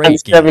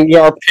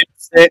 7-yard pick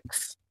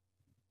six.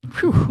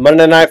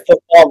 Monday Night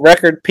Football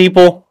record,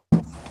 people.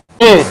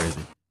 The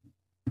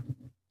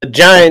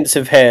Giants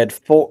have had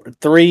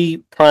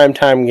 3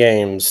 primetime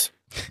games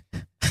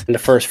in the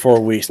first 4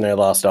 weeks, and they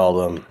lost all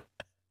of them.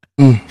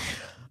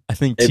 I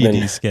think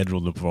TD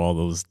scheduled them for all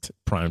those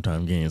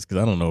primetime games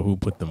because I don't know who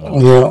put them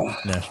on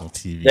national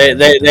TV.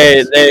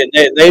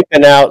 They've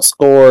been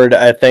outscored.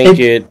 I think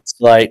it's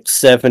like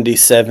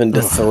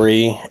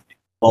 77-3.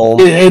 Well,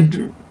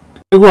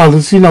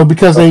 it's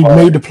because they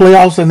made the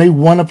playoffs and they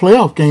won a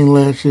playoff game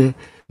last year.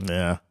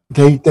 Yeah,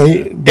 they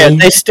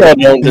still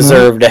don't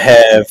deserve to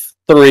have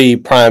 3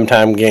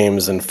 primetime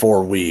games in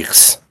 4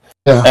 weeks.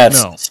 Yeah.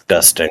 That's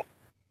disgusting.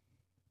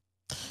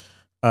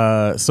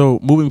 So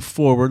moving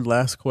forward,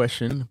 last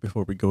question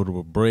before we go to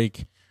a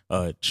break.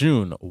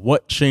 June,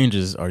 what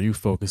changes are you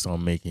focused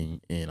on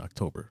making in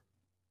October?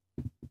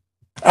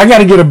 I got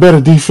to get a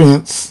better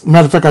defense.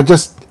 Matter of fact, I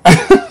just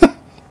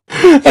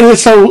and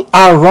it's so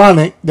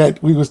ironic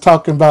that we was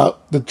talking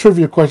about the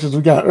trivia questions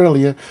we got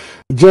earlier.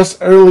 Just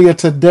earlier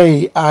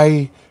today,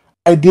 I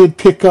did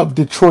pick up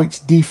Detroit's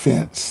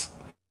defense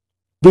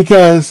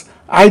because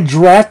I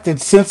drafted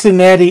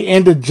Cincinnati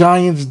and the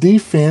Giants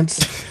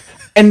defense.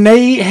 And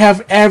they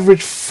have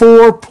averaged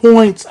 4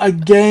 points a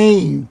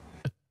game.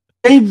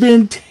 They've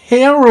been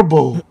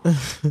terrible.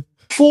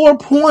 4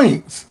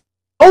 points.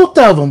 Both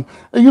of them.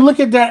 You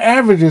look at their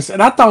averages,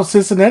 and I thought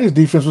Cincinnati's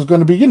defense was going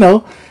to be,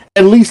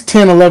 at least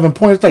 10, 11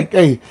 points. Like,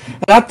 hey,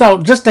 and I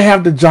thought just to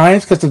have the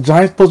Giants, because the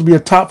Giants supposed to be a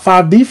top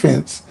 5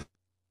 defense.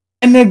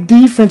 And their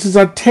defenses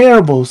are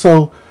terrible.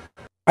 So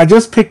I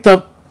just picked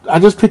up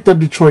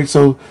Detroit,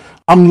 so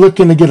I'm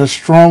looking to get a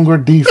stronger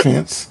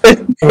defense for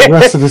the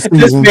rest of the season.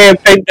 This man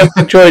picked up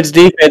Detroit's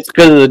defense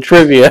because of the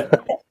trivia.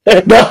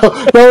 No.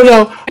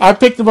 I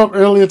picked them up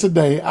earlier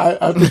today.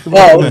 I picked them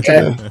up earlier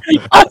today.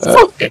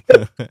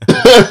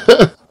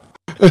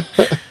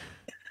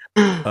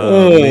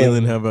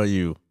 Malin, how about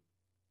you?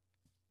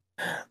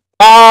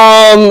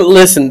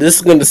 Listen, this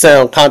is going to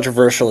sound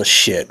controversial as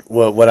shit,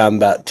 what I'm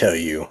about to tell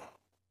you.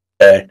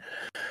 Okay.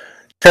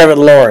 Trevor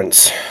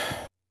Lawrence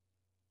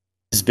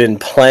has been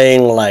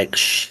playing like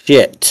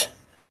shit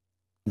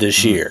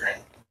this year.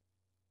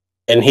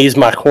 And he's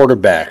my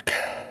quarterback.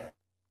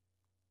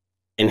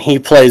 And he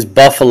plays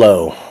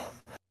Buffalo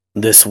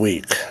this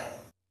week.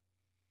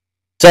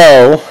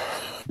 So,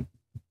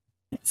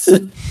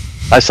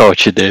 I saw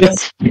what you did.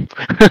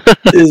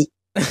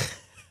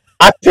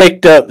 I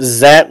picked up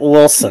Zach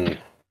Wilson.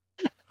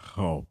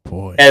 Oh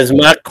boy! As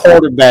my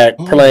quarterback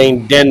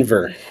playing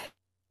Denver.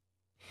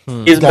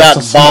 He's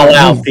about to ball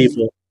out,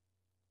 people.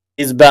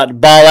 He's about to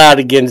ball out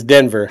against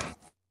Denver.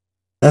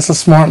 That's a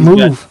smart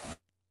move.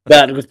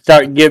 About to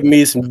start giving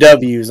me some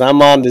W's.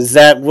 I'm on the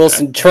Zach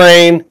Wilson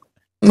train.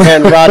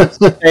 And Rodgers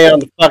stay on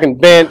the fucking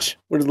bench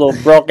with his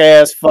little broke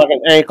ass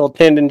fucking ankle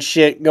tendon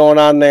shit going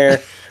on there.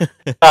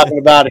 Talking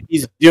about it.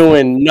 He's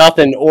doing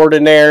nothing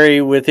ordinary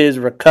with his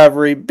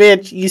recovery.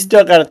 Bitch, you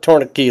still got a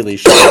torn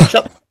Achilles.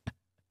 Shut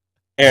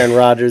Aaron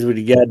Rodgers with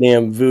your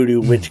goddamn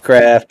voodoo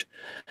witchcraft,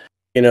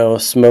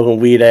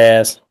 smoking weed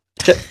ass.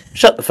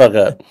 Shut the fuck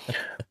up.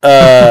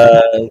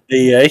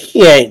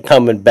 He ain't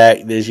coming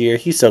back this year.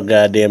 He's so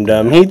goddamn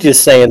dumb. He's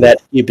just saying that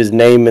to keep his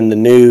name in the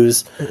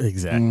news.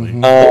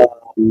 Exactly.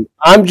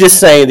 I'm just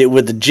saying that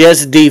with the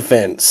Jets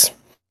defense,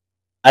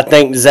 I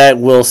think Zach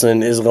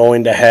Wilson is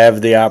going to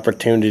have the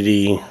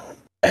opportunity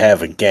to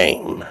have a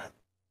game.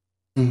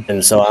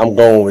 And so I'm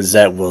going with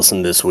Zach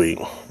Wilson this week.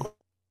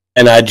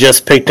 And I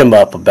just picked him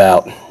up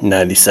about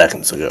 90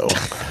 seconds ago.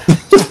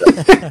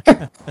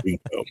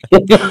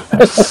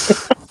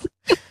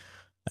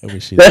 I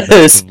wish you the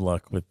best of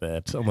luck with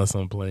that, unless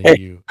I'm playing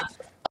you.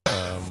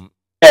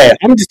 Hey,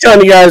 I'm just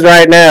telling you guys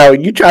right now,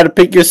 you try to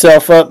pick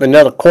yourself up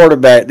another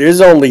quarterback,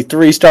 there's only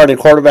 3 starting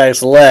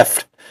quarterbacks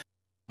left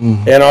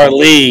in our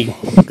league.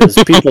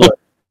 Because people are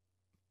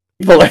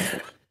hoarding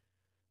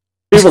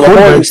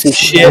some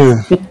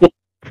shit. People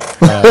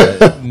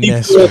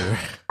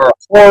are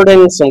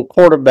hoarding some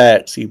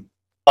quarterbacks, you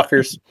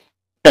fuckers.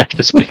 I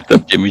just picked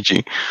up Jimmy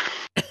G.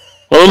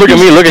 Oh, look at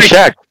me, look at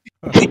Shaq.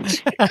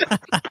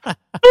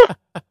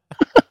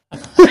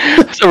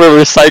 So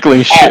we're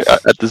recycling shit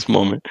at this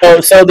moment.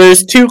 So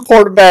there's 2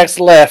 quarterbacks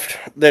left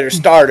that are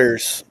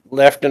starters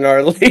left in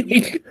our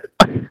league.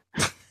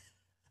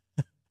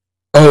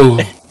 Oh.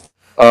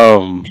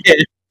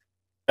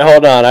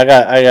 Hold on, I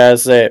gotta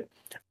say it.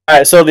 All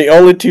right, so the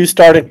only 2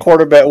 starting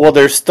quarterback. Well,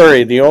 there's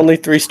 3. The only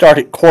 3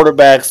 starting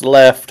quarterbacks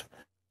left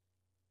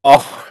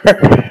are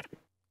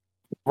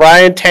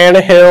Ryan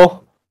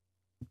Tannehill,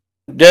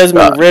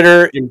 Desmond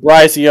Ridder, and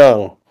Bryce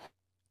Young.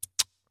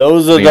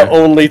 Those are the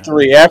only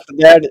 3. After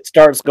that, it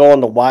starts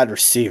going to wide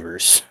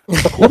receivers.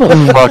 Who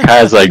the fuck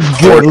has like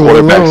 4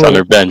 quarterbacks on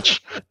their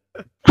bench?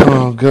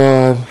 Oh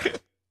god.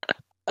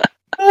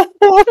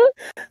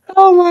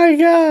 Oh my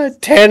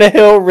god.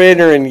 Tannehill,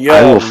 Ridder, and Young.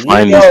 I will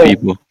find these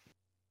people.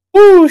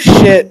 Oh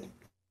shit.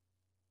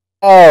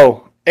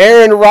 Oh,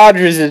 Aaron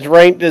Rodgers is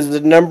ranked as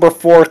the number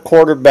 4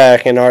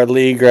 quarterback in our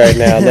league right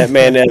now. That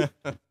man has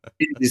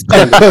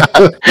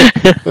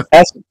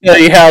that's to tell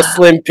you how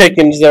slim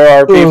pickings there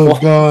are, people. Oh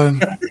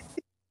god.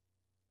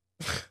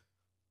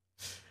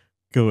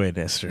 Go ahead,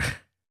 Esther.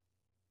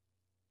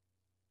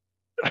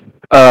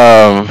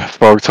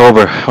 For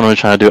October, what am I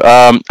trying to do?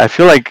 I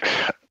feel like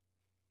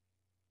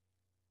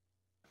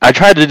I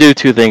tried to do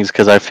 2 things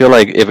because I feel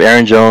like if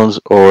Aaron Jones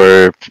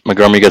or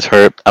Montgomery gets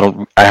hurt,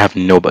 I have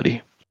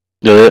nobody.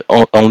 The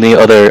only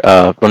other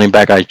running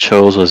back I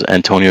chose was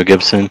Antonio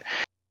Gibson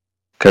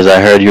because I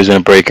heard he was going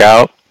to break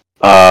out.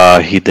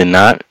 He did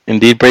not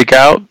indeed break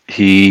out.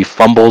 He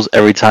fumbles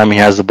every time he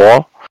has the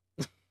ball.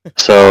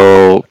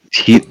 So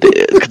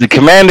the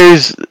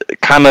Commanders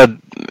kind of,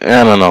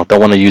 I don't know,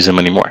 don't want to use him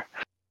anymore.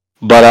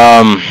 But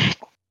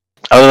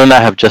other than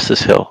that, I have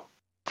Justice Hill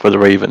for the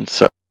Ravens.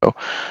 So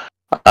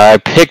I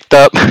picked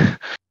up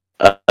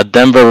a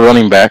Denver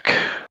running back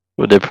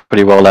who did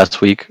pretty well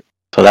last week.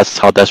 So that's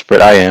how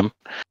desperate I am.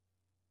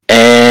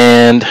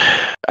 And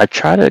I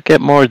try to get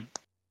more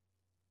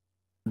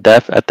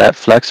depth at that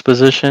flex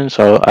position.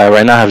 So I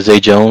right now have Zay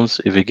Jones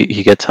if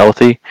he gets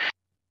healthy.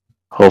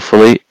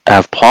 Hopefully. I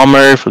have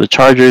Palmer for the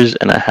Chargers,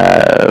 and I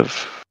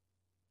have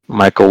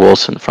Michael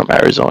Wilson from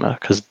Arizona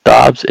because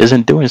Dobbs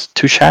isn't doing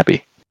too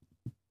shabby.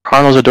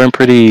 Cardinals are doing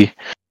pretty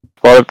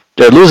well.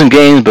 They're losing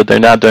games, but they're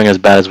not doing as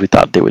bad as we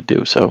thought they would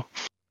do. So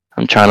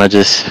I'm trying to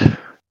just,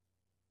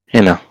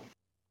 get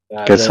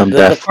some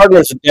depth. The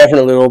Cardinals are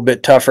definitely a little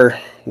bit tougher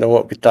than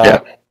what we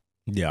thought.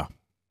 Yeah.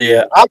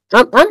 Yeah,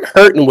 I'm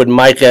hurting with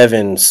Mike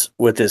Evans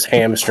with his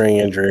hamstring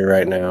injury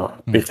right now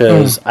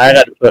because I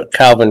got to put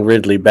Calvin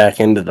Ridley back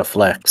into the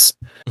flex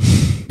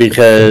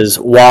because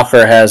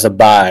Walker has a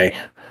bye.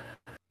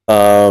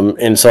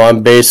 And so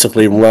I'm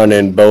basically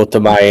running both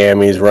of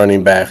Miami's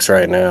running backs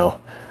right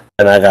now.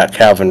 And I got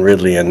Calvin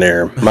Ridley in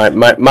there.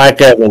 Mike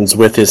Evans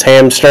with his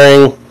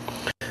hamstring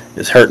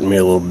is hurting me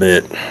a little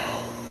bit.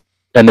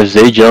 And if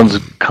Zay Jones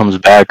comes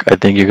back, I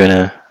think you're going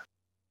to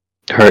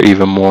hurt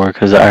even more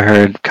because I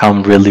heard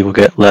Calvin Ridley will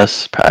get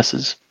less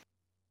passes.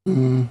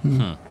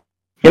 Mm-hmm.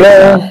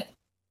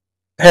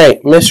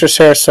 Hey, Mr.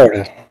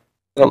 Sarasota,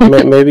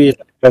 maybe you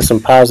have some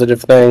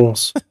positive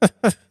things.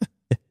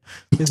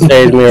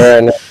 Say to me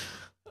right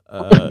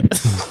now.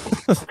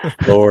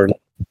 Lord.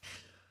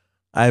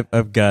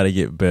 I've got to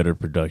get better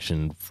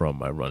production from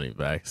my running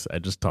backs. I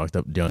just talked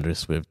up DeAndre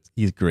Swift.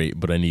 He's great,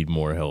 but I need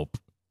more help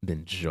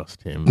than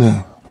just him.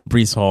 Yeah.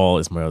 Brees Hall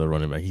is my other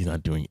running back. He's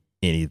not doing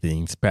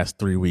anything. These past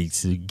 3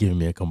 weeks, he's giving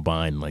me a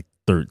combined like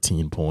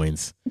 13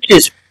 points.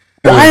 It's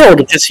wild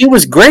because he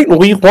was great in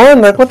week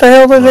 1. Like, what the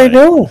hell did they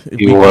do?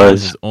 He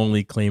was his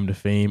only claim to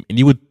fame. And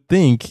you would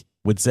think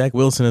with Zach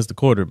Wilson as the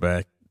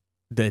quarterback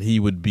that he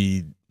would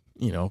be,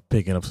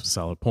 picking up some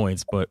solid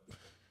points, but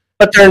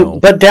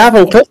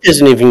Dalvin Cook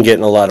isn't even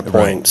getting a lot of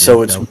points.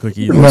 So it's what's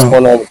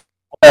going on.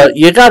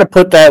 You got to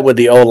put that with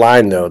the O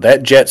line though.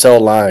 That Jets O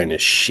line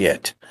is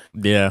shit.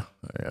 Yeah,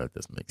 that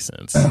doesn't make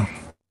sense.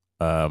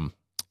 I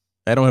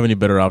don't have any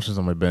better options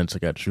on my bench. I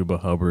got Chuba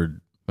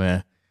Hubbard,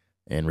 and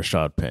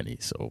Rashad Penny.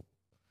 So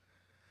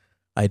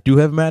I do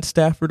have Matt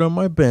Stafford on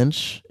my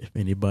bench. If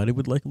anybody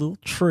would like a little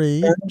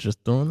trade, just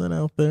throwing that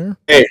out there.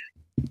 Hey,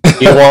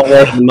 you want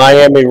one of the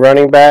Miami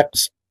running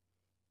backs?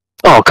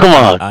 Oh, come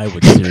on. I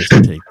would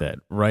seriously take that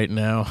right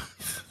now.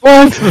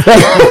 What?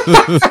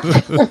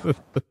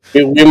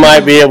 we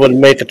might be able to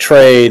make a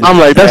trade. I'm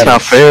like, that's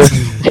not fair.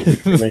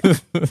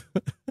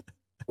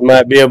 We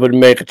might be able to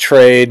make a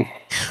trade.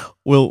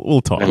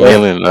 We'll talk.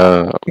 Malin,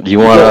 you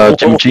want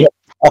Jimmy G?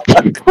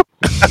 David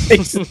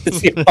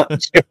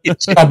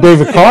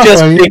Carr.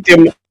 Just picked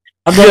him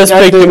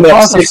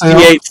up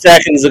 68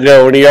 seconds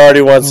ago, and he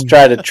already wants to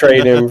try to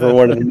trade him for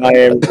one of the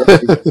Miami.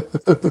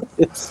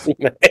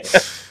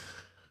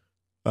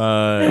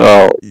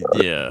 Yeah.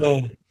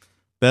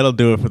 That'll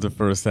do it for the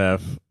first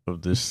half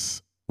of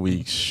this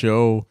week's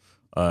show.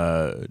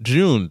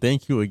 June,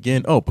 thank you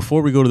again. Oh,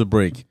 before we go to the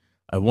break,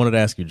 I wanted to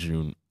ask you,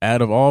 June,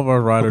 out of all of our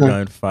Ride or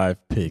Die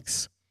 5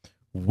 picks,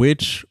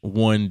 which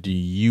one do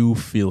you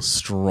feel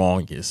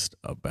strongest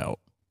about?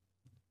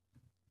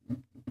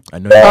 I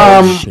know you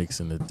have picks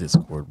in the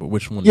Discord, but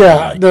which one?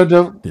 Yeah, do you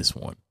like this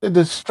one.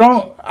 The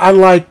strong. I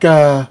like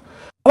the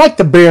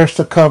Bears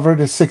to cover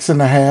the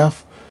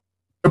 6.5.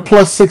 They're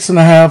plus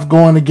 6.5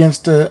 going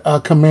against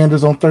the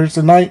Commanders on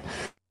Thursday night.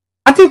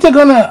 I think they're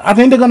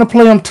gonna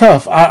play them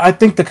tough. I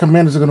think the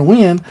Commanders are gonna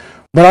win,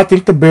 but I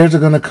think the Bears are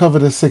gonna cover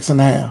the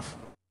 6.5.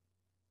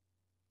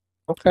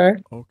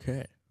 Okay.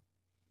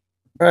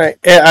 All right.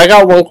 I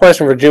got one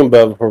question for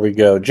Junebug before we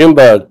go.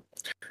 Junebug,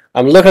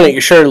 I'm looking at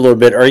your shirt a little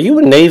bit. Are you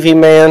a Navy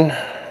man?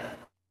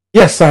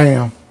 Yes, I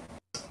am.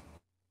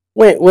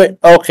 Wait.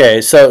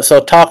 Okay, so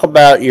talk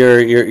about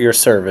your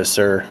service,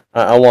 sir.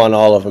 I want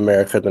all of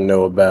America to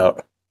know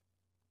about.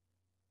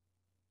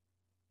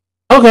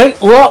 Okay,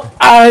 well,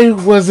 I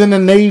was in the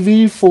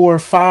Navy for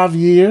 5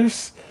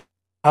 years.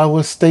 I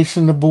was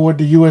stationed aboard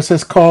the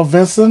USS Carl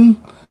Vinson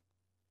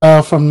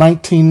from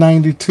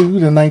 1992 to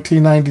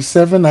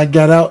 1997. I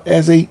got out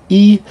as a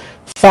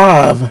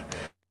E5.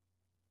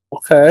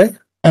 Okay.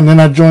 And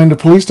then I joined the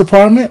police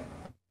department.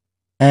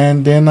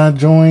 And then I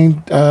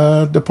joined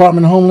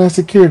Department of Homeland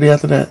Security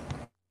after that.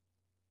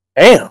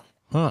 Damn.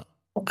 Huh.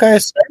 Okay,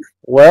 sir.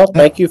 Well,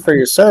 thank you for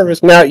your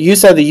service. Now, you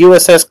said the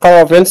USS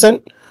Carl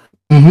Vinson?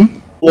 Mm-hmm.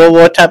 Well,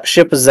 what type of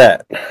ship is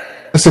that?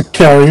 It's a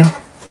carrier.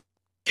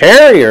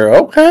 Carrier,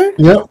 okay.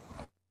 Yep.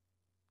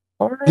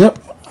 All right. Yep.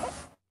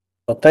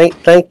 Well,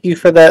 thank you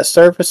for that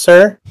service,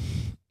 sir.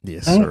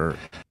 Yes, sir.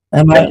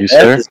 And Thank you,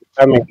 sir.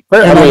 I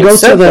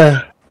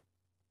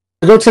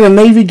go to the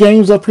Navy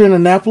games up here in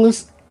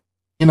Annapolis.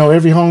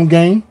 Every home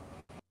game.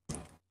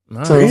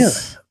 Nice. So,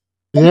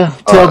 yeah,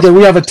 tailgate.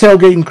 We have a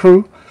tailgating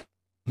crew.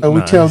 So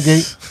we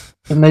tailgate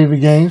the Navy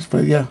games,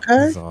 but yeah.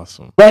 That's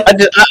awesome. But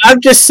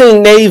I've just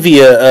seen Navy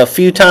a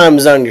few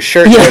times on your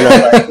shirt.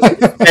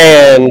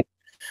 And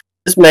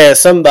this man,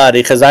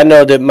 somebody, because I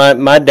know that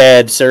my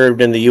dad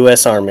served in the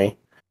U.S. Army.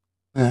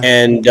 Yeah.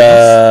 And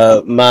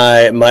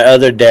my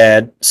other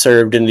dad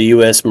served in the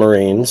U.S.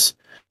 Marines.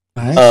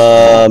 Nice.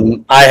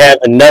 I have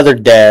another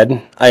dad.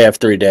 I have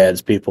 3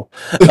 dads, people.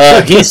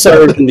 He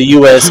served in the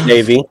U.S.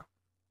 Navy.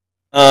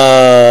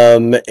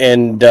 And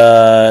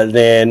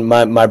then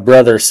my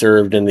brother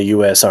served in the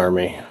U.S.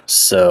 Army.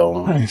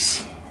 So,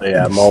 nice.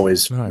 Yeah, I'm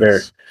always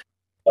very.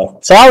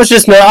 So I was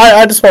just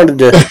I just wanted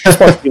to.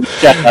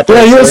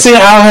 Yeah, you'll see.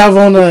 I'll have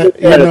on the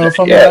if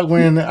I'm not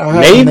wearing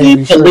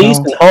Navy, police,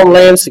 and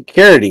Homeland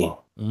Security.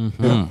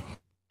 Mm-hmm.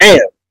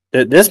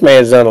 Damn, this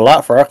man's done a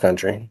lot for our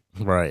country.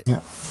 Right.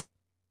 Yeah.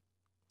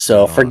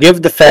 So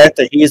forgive the fact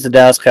that he's the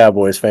Dallas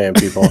Cowboys fan,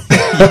 people.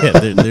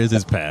 Yeah, there's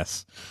his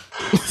pass.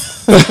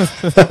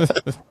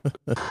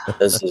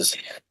 This is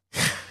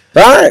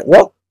all right.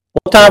 Well,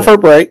 time for a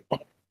break.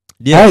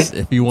 Yes,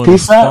 right. If you want to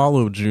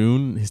follow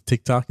June, his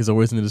TikTok is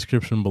always in the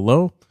description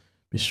below.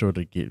 Be sure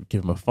to give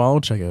him a follow.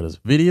 Check out his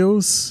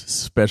videos,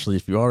 especially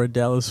if you are a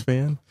Dallas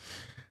fan.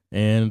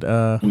 And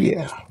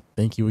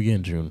thank you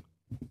again, June.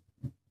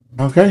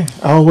 Okay,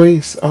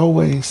 always.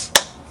 We'll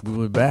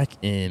be back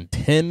in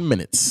 10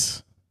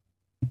 minutes.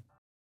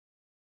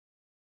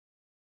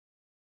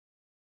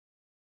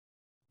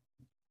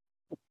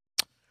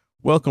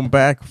 Welcome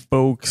back,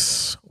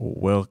 folks.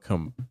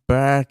 Welcome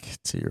back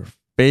to your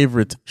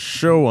favorite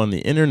show on the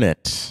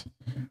internet.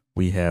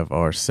 We have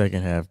our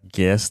second half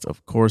guest,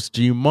 of course,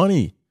 G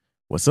Money.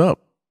 What's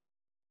up?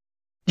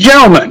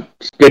 Gentlemen,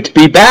 it's good to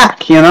be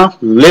back,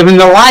 living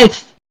the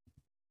life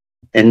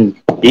and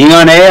being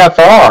on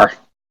AFR.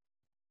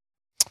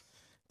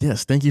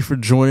 Yes, thank you for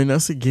joining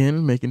us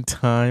again, making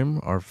time,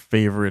 our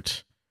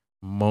favorite,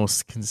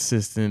 most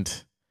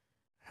consistent,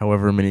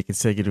 however many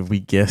consecutive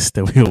week guests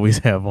that we always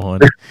have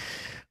on.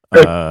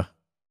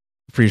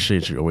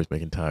 Appreciate you always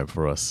making time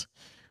for us.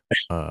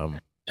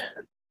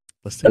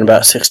 It's been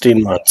about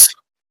 16 months.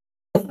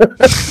 All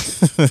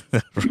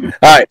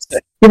right,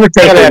 give or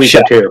take a week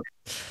or two.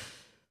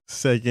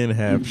 Second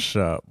half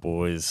shot,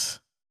 boys.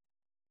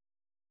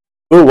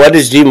 Ooh, what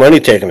is G Money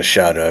taking a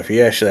shot of?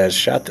 He actually has a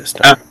shot this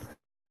time.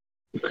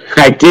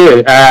 I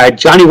did.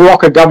 Johnny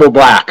Walker Double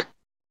Black.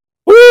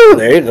 Woo!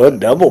 There you go,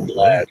 Double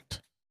Black.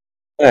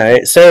 All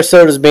right,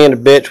 Sarasota's being a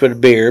bitch with a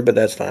beer, but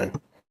that's fine.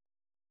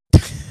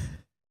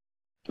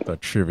 A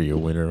trivia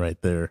winner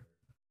right there.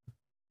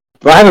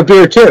 Well, I have a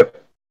beer too.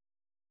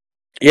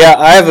 Yeah,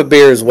 I have a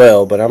beer as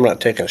well, but I'm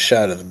not taking a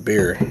shot of the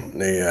beer.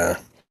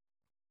 Have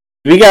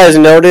you guys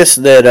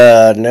noticed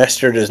that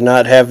Nestor does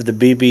not have the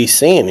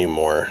BBC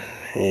anymore?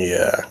 He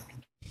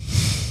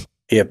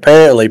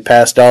apparently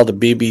passed all the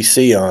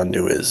BBC on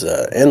to his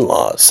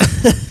in-laws.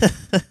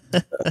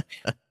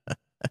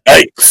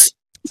 Yikes.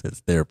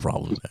 It's their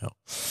problem now.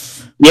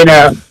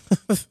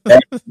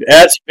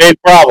 That's a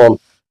big problem.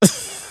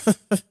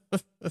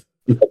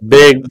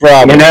 Big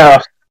problem.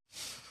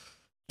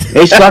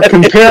 They start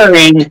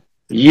comparing.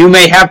 You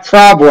may have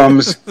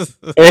problems.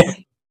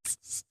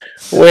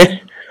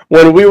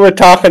 When we were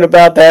talking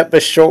about that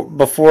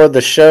before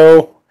the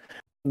show,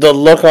 the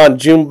look on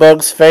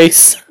Junebug's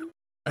face,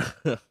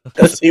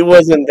 because he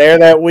wasn't there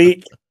that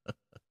week.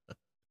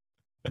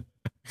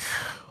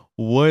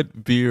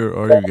 What beer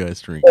are you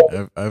guys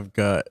drinking? I've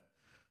got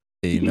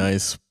a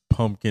nice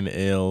pumpkin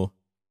ale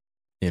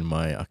in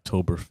my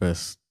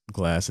Oktoberfest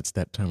glass. It's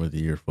that time of the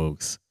year,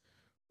 folks.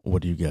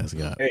 What do you guys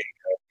got? There you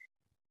go.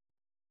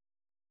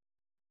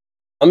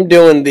 I'm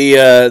doing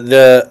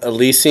the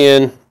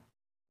Elysian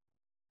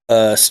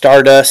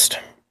Stardust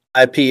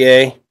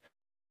IPA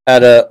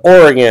out of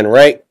Oregon,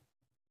 right?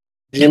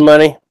 G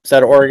Money? Is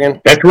that Oregon?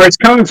 That's where it's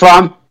coming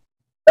from.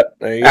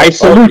 I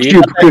salute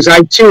you because I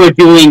too are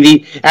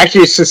doing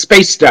actually it's the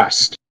Space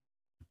Dust.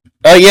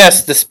 Oh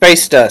yes, the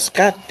Space Dust.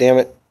 God damn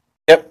it.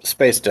 Yep,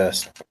 Space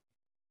Dust.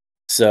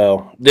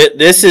 So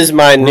this is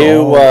my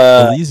new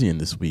Elysian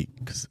this week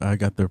because I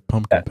got their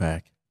pumpkin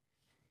pack.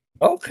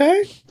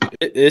 Okay,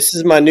 this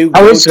is my new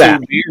How is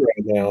that? beer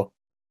right now.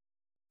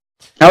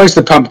 How is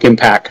the pumpkin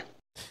pack?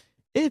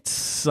 It's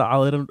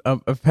solid.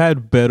 I've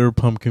had better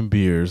pumpkin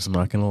beers. I'm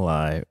not gonna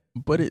lie,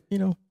 but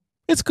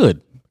it's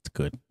good. It's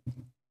good.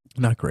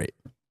 Not great.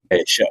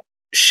 Hey,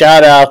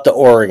 shout out to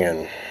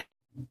Oregon.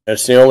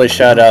 That's the only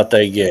shout out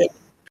they get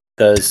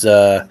because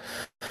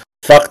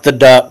fuck the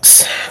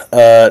Ducks.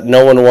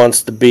 No one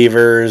wants the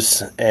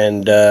Beavers,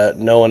 and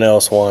no one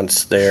else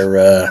wants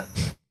their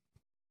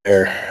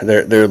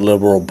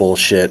liberal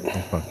bullshit.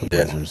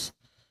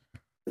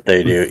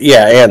 They do,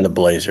 yeah, and the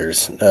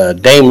Blazers.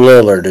 Dame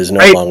Lillard is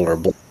no longer a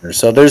Blazer,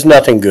 so there's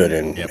nothing good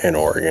in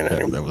Oregon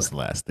anymore. That was the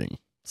last thing.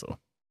 So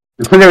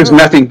there was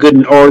nothing good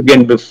in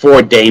Oregon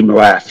before Dame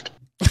left.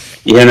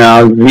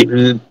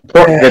 The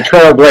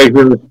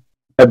Trailblazers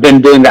have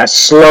been doing that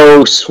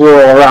slow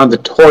swirl around the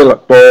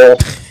toilet bowl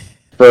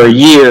for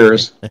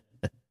years.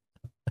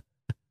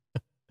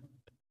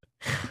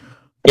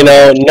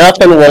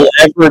 Nothing will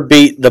ever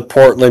beat the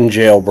Portland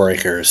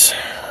Jailbreakers.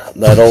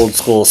 That old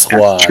school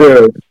squad. That's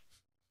true.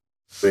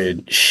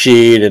 With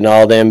Sheed and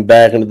all them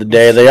back into the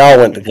day. They all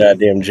went to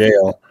goddamn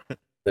jail.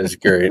 That's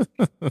great.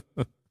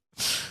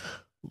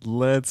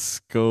 Let's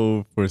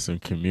go for some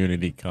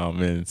community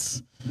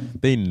comments.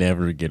 They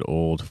never get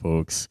old,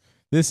 folks.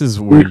 This is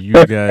where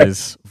you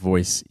guys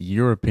voice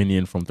your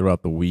opinion from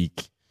throughout the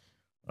week.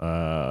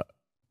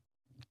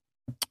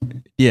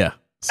 Yeah.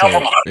 So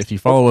if you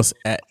follow us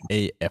at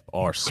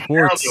AFR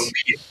Sports,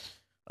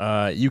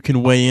 you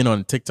can weigh in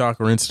on TikTok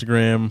or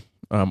Instagram,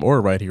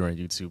 or right here on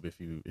YouTube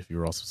if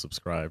you're also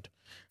subscribed.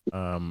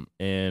 And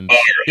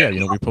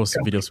we post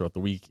some videos throughout the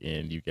week,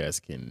 and you guys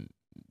can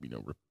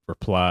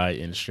reply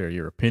and share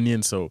your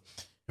opinion. So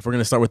if we're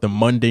gonna start with the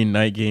Monday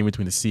night game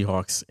between the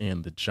Seahawks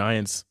and the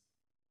Giants,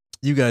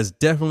 you guys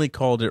definitely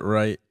called it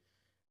right.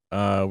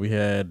 We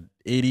had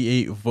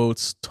 88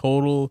 votes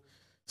total.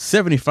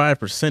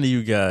 75% of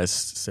you guys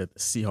said the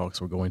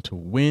Seahawks were going to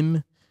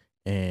win,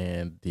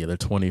 and the other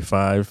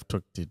 25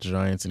 took the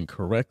Giants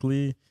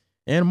incorrectly.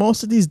 And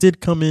most of these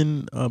did come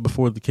in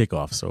before the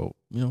kickoff, so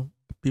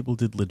people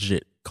did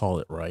legit call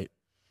it right.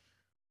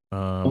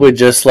 We'd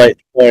just like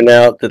to point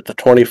out that the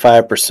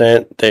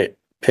 25% that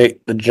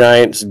picked the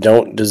Giants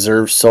don't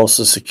deserve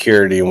Social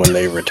Security when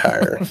they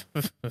retire.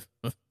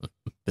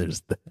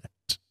 There's that.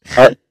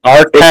 They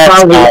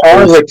probably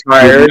are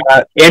retired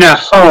in a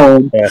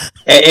home,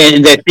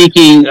 and they're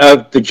thinking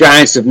of the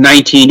Giants of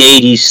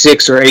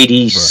 1986 or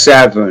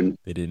 87. Right.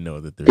 They didn't know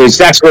that because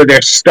that's where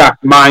they're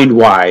stuck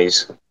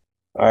mind-wise.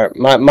 All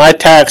right, my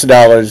tax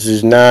dollars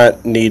does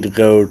not need to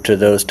go to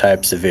those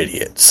types of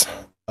idiots.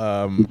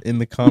 In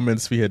the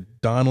comments, we had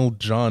Donald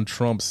John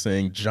Trump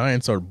saying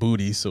Giants are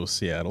booty, so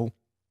Seattle.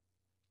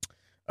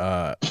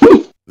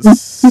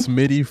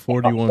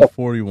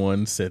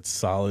 Smitty4141 said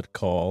solid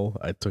call.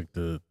 I took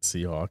the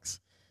Seahawks.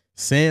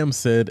 Sam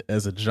said,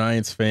 as a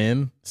Giants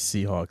fan,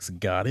 Seahawks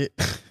got it.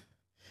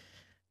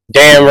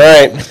 Damn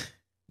right.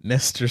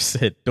 Nestor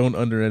said, don't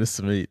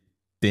underestimate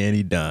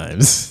Danny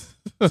Dimes.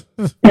 Hey,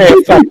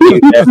 fuck you,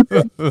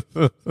 Nestor.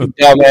 You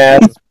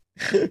dumbass.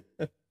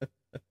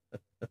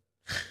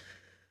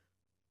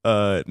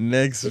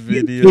 Next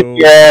video.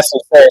 Your ass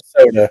in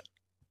Sarasota.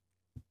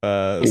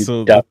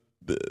 So the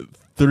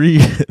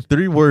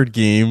three word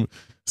game.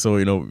 So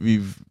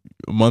we've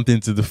a month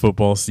into the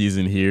football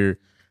season here.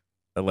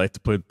 I like to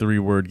put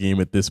 3-word game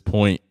at this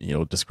point.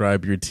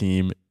 Describe your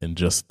team in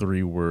just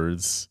 3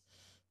 words.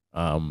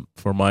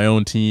 For my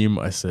own team,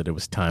 I said it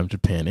was time to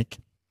panic.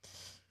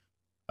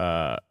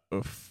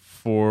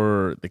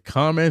 For the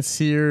comments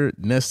here,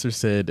 Nestor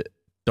said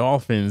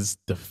Dolphins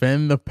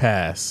defend the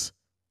pass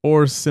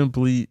or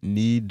simply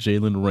need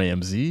Jalen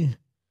Ramsey.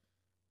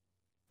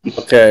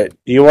 Okay,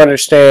 do you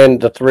understand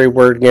the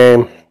 3-word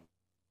game,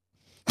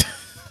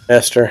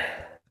 Nestor?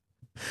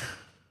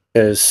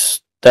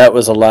 Because that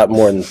was a lot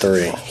more than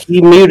 3.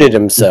 He muted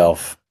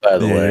himself, by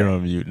the way. You're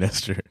on mute,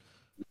 Nestor.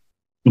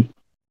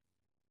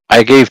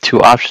 I gave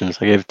 2 options.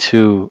 I gave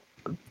 2,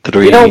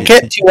 3. You don't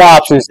get 2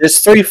 options.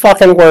 It's 3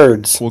 fucking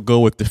words. We'll go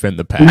with defend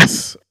the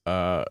pass.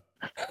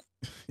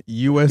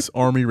 U.S.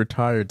 Army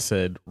retired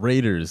said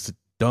Raiders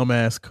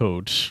dumbass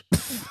coach.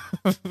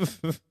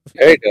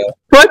 There you go.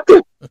 What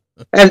the?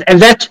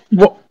 And that's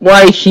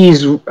why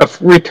he's a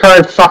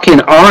retired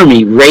fucking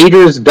Army.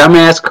 Raiders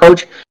dumbass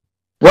coach.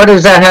 What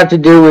does that have to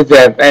do with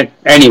that?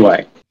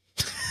 Anyway,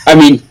 I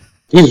mean,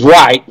 he's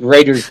right.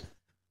 Raiders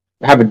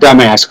have a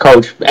dumbass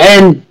coach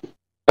and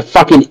a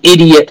fucking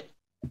idiot,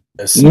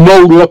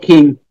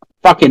 no-looking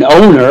fucking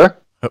owner.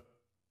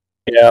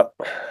 Yep.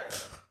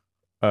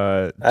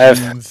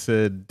 Gene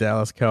said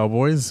Dallas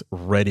Cowboys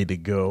ready to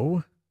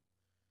go.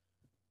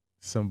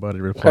 Somebody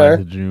replied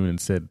to June and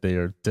said they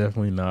are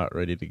definitely not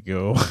ready to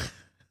go.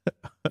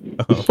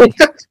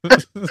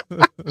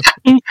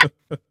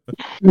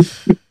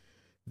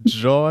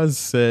 Jaws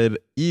said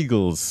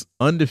Eagles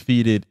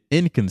undefeated,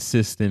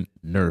 inconsistent,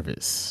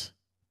 nervous.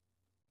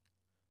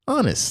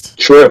 Honest.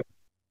 True.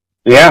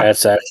 Yeah.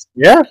 That's actually,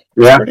 yeah.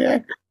 Pretty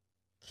accurate.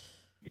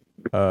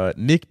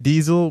 Nick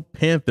Diesel,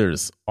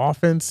 Panthers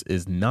offense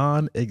is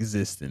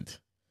non-existent.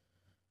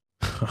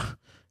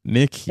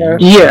 Nick,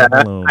 yeah.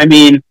 I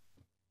mean,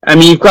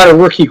 you've got a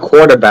rookie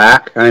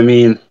quarterback. I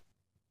mean,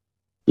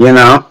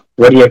 what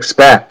do you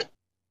expect?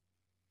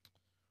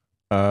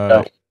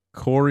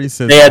 Corey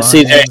says they had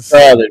CJ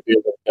Stroud, they'd be a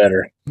little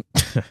better.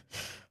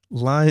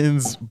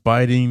 Lions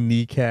biting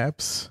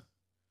kneecaps.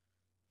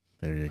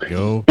 There you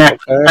go.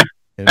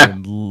 And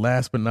then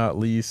last but not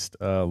least,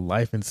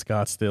 Life in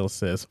Scottsdale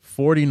says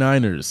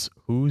 49ers,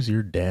 who's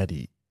your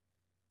daddy?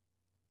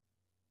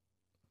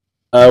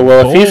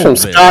 Well, if he's from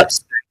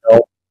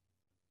Scottsdale,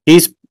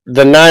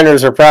 the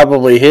Niners are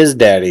probably his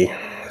daddy.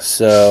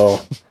 So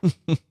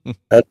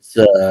that's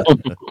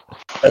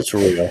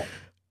real.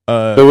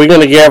 So we're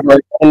gonna give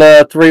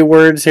our 3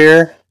 words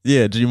here.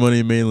 Yeah, G Money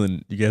and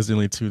Malin, you guys are the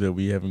only 2 that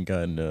we haven't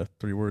gotten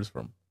 3 words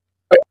from.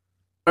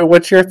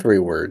 What's your 3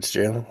 words,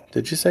 Jim?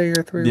 Did you say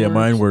your 3 words? Yeah,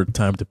 mine were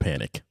time to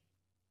panic.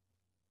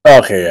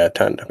 Okay, yeah,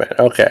 time to panic.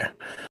 Okay.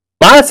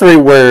 My 3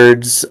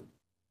 words are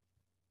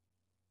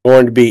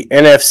going to be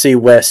NFC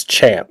West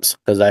champs,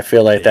 because I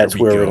feel like that's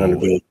where we're going to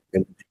be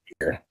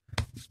here.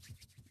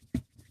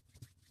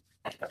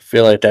 I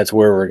feel like that's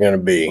where we're going to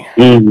be.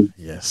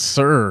 Yes,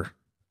 sir.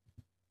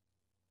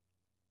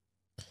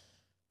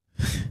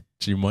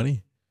 G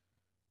Money?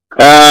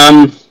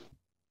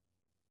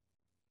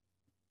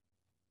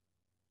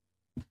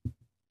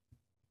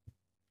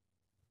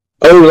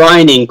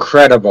 O-line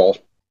incredible,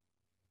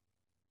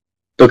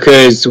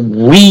 because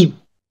we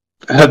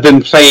have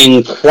been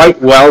playing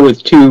quite well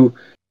with 2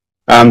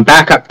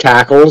 backup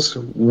tackles.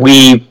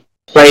 We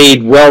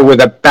played well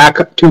with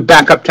 2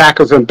 backup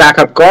tackles and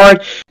backup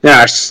guard. Then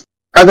our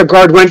other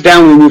guard went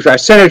down. We moved our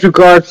center to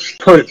guard,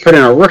 put in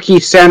a rookie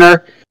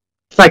center.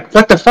 It's like,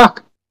 what the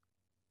fuck?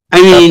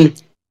 I mean,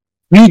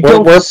 we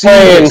don't see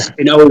this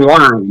in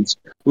O-lines.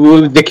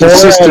 The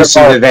consistency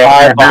that they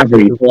are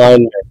having.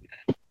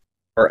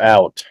 Are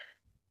out.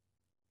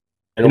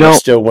 And we're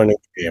still winning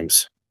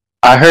games.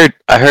 I heard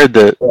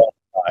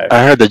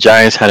the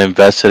Giants had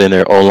invested in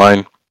their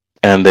O-line,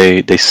 and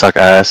they suck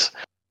ass.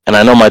 And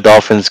I know my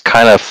Dolphins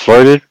kind of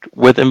flirted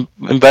with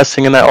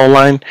investing in that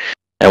O-line.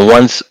 And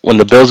when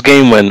the Bills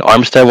game, when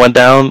Armstead went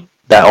down,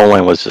 that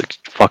O-line was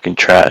fucking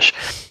trash.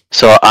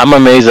 So I'm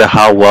amazed at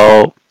how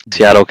well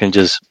Seattle can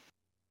just,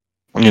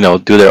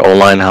 do their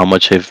O-line. How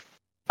much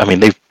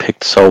they've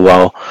picked so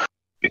well.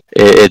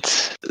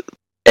 It's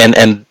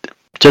and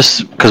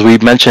just because we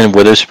mentioned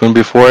Witherspoon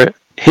before,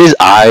 his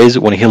eyes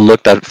when he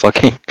looked at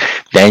fucking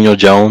Daniel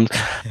Jones,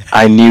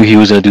 I knew he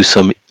was gonna do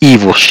some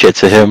evil shit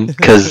to him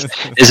because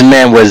this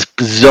man was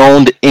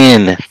zoned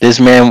in. This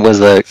man was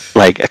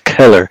like a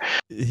killer.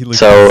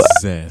 So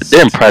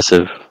they're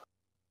impressive.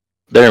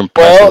 They're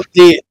impressive.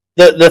 Well,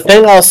 the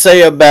thing I'll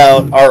say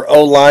about our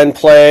O-line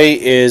play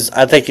is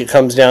I think it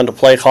comes down to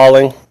play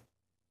calling.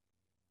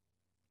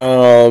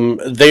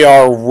 They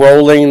are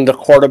rolling the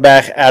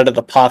quarterback out of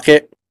the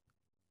pocket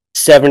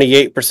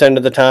 78%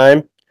 of the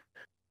time,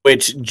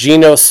 which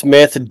Geno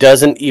Smith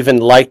doesn't even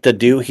like to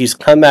do. He's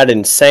come out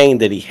and saying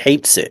that he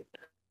hates it.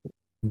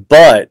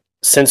 But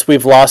since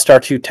we've lost our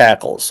 2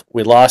 tackles,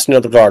 we lost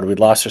another guard, we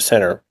lost our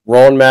center,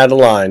 rolling him out of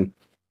the line,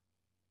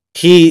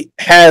 he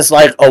has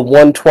like a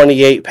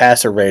 128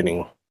 passer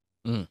rating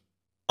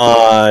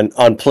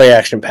on play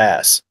action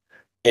pass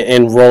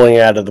and rolling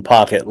out of the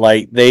pocket.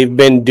 Like they've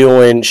been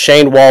doing,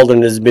 Shane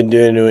Walden has been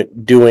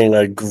doing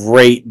a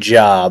great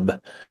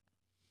job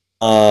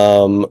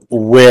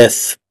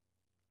with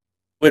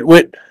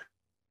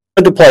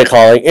the play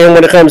calling. And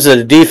when it comes to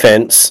the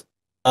defense,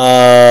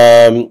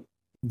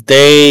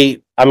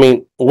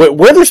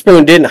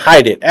 Witherspoon didn't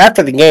hide it.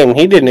 After the game,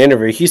 he did an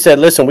interview. He said,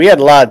 listen, we had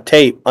a lot of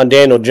tape on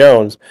Daniel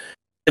Jones.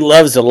 He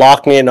loves to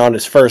lock in on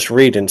his first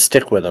read and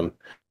stick with him.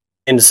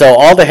 And so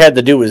all they had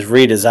to do was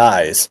read his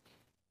eyes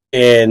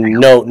and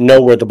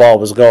know where the ball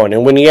was going.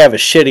 And when you have a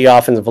shitty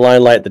offensive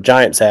line like the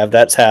Giants have,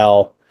 that's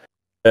how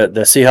the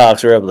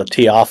Seahawks are able to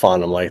tee off on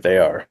them like they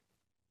are.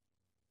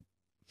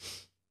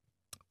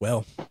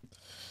 Well,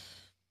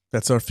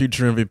 that's our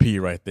future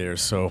MVP right there.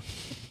 So,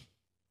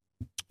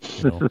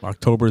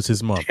 October is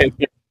his month.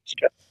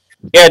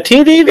 Yeah,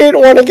 TD didn't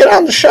want to get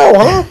on the show,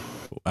 huh?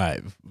 I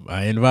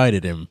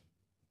invited him.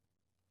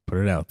 Put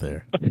it out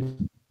there.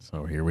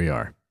 So here we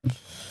are.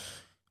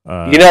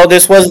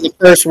 This wasn't the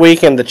first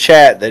week in the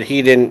chat that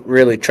he didn't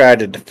really try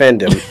to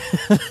defend him.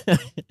 I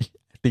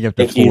think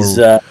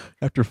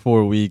after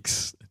 4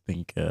 weeks, I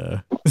think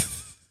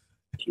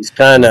he's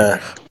kind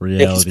of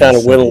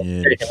willing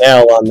to take an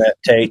L on that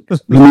take.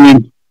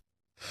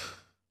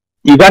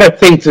 You got to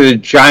think that the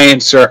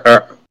Giants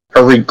are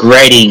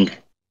regretting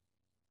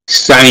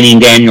signing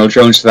Daniel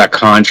Jones to that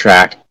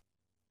contract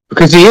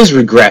because he is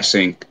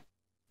regressing,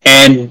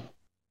 and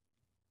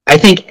I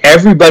think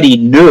everybody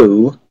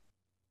knew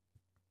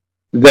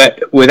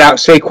that without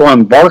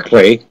Saquon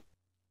Barkley,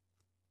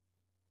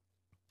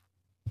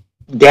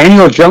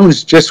 Daniel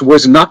Jones just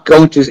was not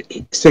going to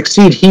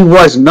succeed. He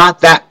was not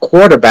that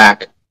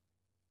quarterback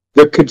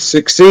that could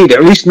succeed,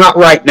 at least not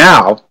right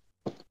now,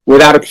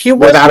 without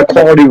a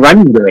quality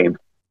running game.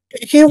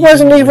 He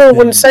wasn't even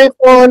when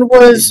Saquon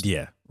was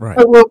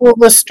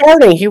was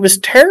starting. He was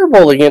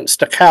terrible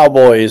against the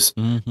Cowboys.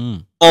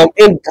 Mm-hmm.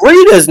 And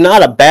Breida's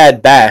not a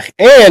bad back.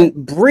 And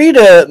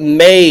Breida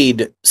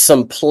made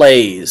some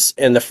plays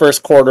in the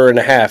first quarter and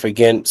a half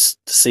against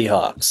the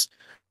Seahawks.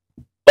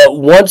 But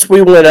once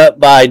we went up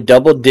by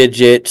double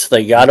digits,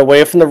 they got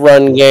away from the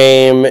run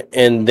game,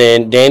 and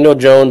then Daniel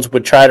Jones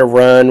would try to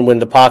run when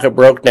the pocket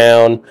broke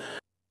down.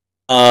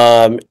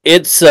 I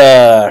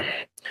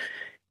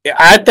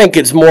think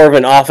it's more of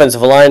an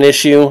offensive line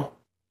issue.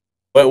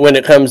 But when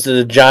it comes to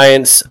the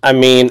Giants, I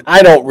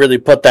don't really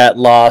put that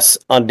loss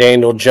on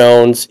Daniel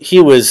Jones.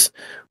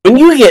 When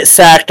you get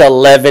sacked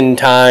 11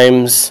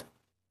 times,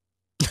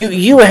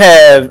 you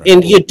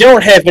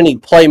don't have any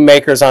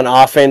playmakers on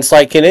offense.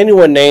 Like, can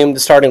anyone name the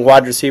starting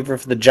wide receiver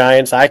for the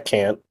Giants? I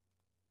can't.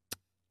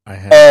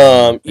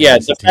 The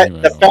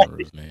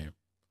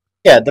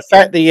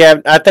fact that you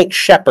have, I think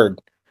Shepard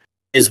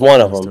is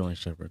one of them.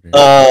 Shepard,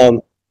 yeah.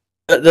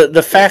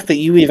 The fact that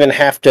you even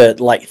have to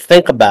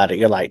think about it,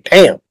 you're like,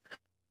 damn.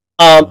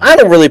 I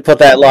don't really put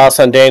that loss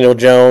on Daniel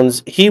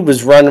Jones. He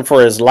was running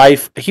for his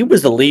life. He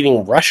was the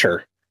leading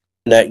rusher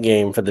in that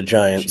game for the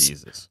Giants.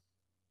 Jesus.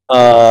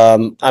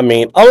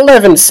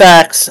 11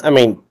 sacks.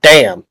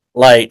 Damn.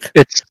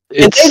 It's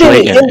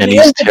Slayton, and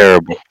he's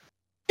terrible.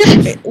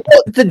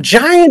 The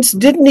Giants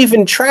didn't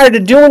even try to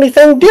do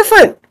anything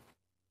different.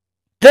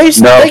 They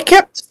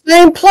kept the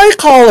same play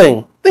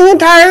calling the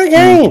entire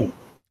game.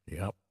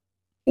 Yep.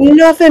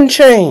 Nothing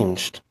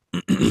changed.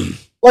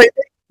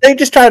 They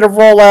just tried to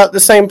roll out the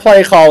same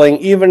play calling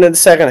even in the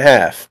second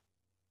half.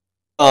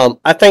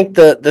 I think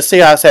the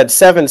Seahawks had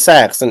 7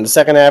 sacks in the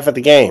second half of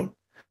the game,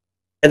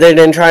 and they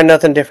didn't try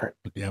nothing different.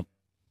 Yep.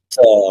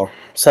 So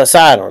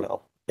I don't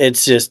know.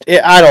 It's just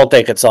I don't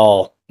think it's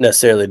all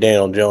necessarily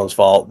Daniel Jones'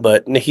 fault,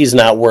 but he's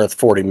not worth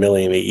 $40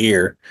 million a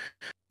year.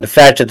 The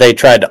fact that they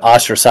tried to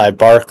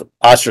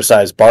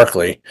ostracize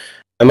Barkley.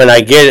 I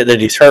get it that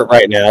he's hurt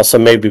right now, so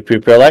maybe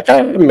people are like,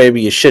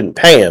 maybe you shouldn't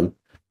pay him,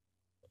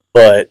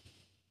 but.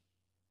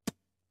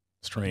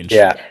 Strange.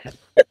 Yeah.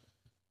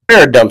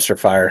 They're a dumpster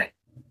fire.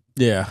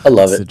 Yeah. I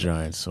love it. The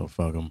Giants, so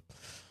fuck them.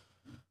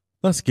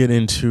 Let's get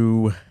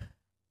into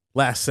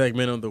last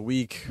segment of the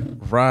week.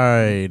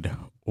 Ride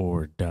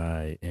or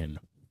die in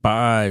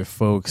 5,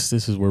 folks.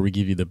 This is where we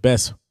give you the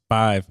best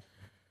 5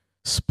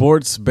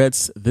 sports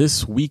bets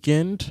this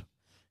weekend.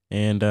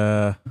 And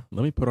let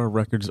me put our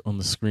records on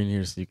the screen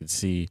here so you can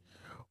see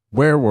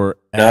where we're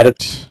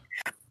at.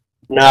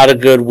 Not a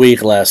good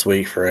week last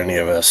week for any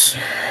of us.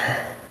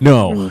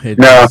 No, it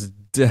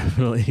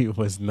definitely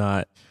was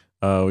not.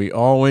 We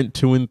all went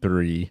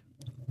 2-3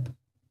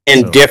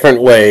 in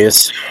different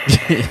ways.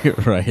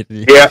 Right.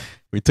 Yeah.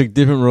 We took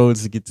different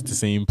roads to get to the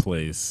same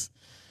place.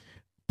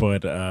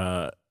 But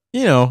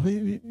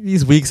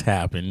these weeks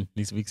happen.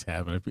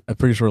 I'm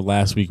pretty sure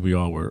last week we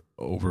all were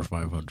over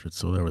 500,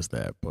 so there was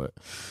that. But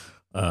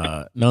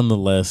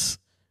nonetheless,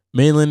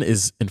 Malin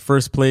is in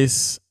first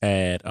place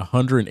at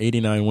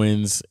 189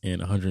 wins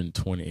and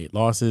 128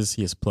 losses.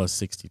 He is plus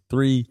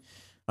 63.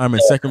 I'm in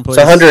second place.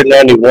 It's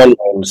 191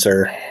 wins,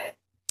 sir.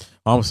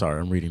 Oh, I'm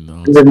sorry. I'm reading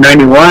those.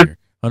 191?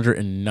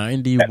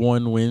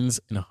 191 wins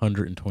and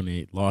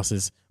 128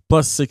 losses,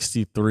 plus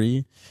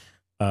 63.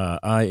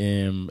 I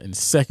am in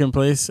second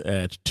place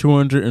at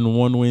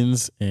 201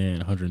 wins and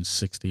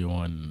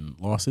 161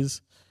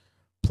 losses,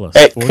 plus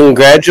 40.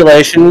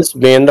 Congratulations,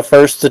 being the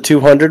first to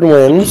 200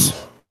 wins.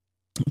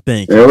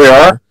 Thank you. There we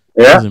are.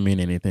 Yeah. Doesn't mean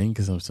anything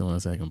because I'm still in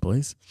second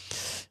place.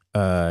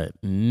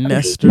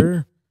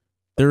 Nestor,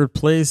 third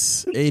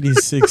place,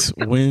 86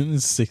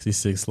 wins,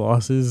 66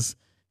 losses.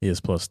 He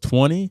is plus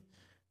 20.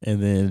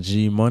 And then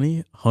G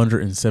Money,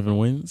 107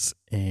 wins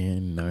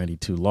and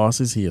 92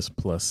 losses. He is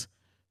plus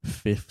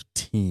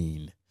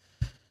 15.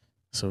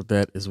 So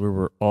that is where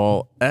we're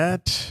all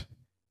at.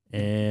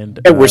 And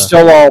we're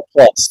still all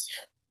plus.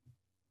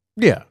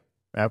 Yeah,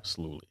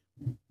 absolutely.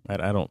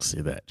 I don't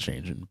see that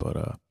changing,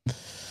 but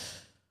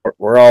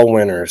we're all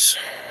winners.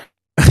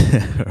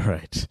 All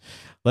right.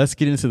 Let's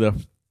get into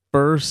the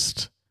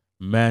first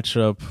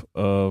matchup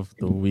of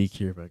the week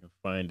here, if I can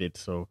find it.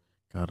 So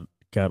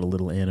got a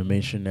little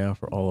animation now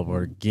for all of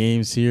our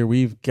games here.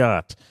 We've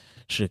got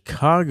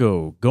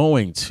Chicago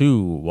going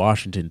to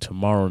Washington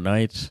tomorrow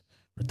night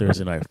for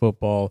Thursday Night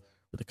Football.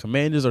 The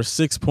Commanders are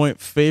 6-point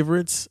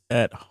favorites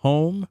at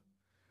home.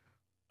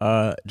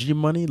 G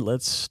Money,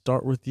 let's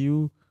start with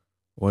you.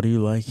 What do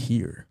you like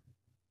here?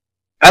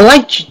 I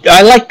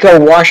like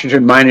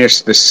Washington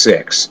minus the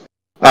 6.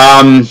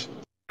 I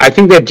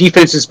think their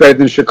defense is better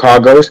than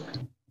Chicago's.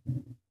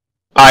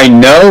 I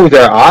know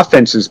their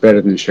offense is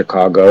better than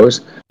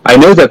Chicago's. I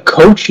know their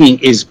coaching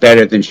is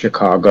better than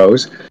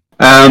Chicago's.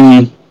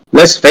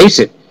 Let's face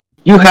it,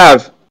 you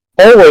have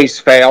always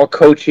fail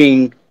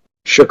coaching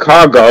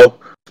Chicago,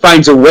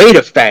 finds a way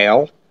to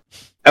fail,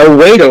 a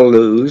way to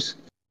lose.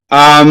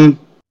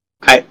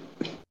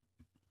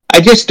 I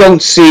just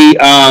don't see.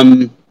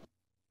 I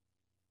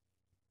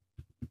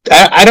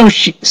don't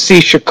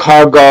see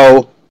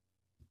Chicago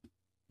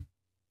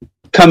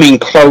coming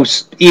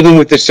close, even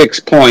with the 6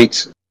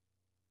 points.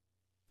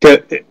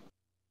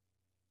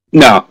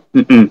 No,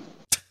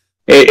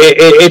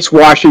 it's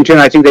Washington.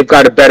 I think they've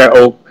got a better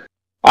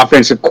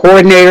offensive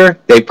coordinator.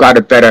 They've got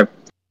a better,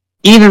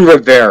 even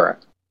Rivera.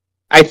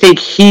 I think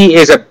he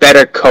is a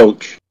better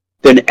coach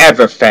than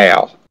ever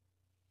fail.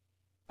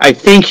 I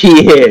think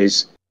he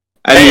is.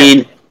 I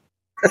mean,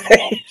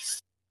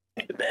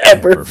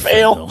 ever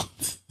fail.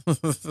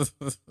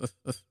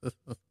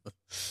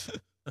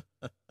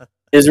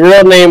 His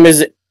real name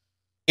is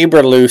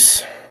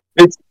Eberflus.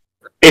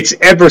 It's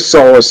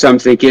Ebersol or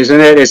something, isn't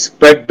it?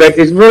 But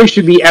it really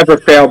should be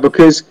Everfail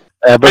because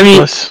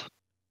Eberflus.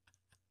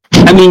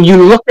 I mean, you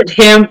look at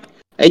him,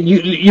 and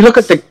you look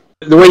at the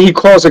way he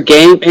calls a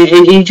game,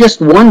 and you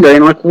just wonder,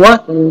 and like,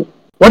 what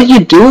are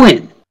you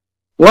doing?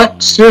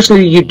 What seriously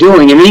are you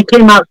doing? And he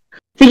came out. I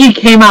think he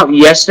came out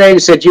yesterday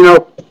and said,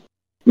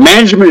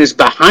 management is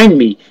behind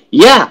me.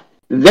 Yeah,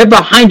 they're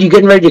behind you,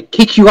 getting ready to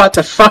kick you out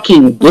the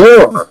fucking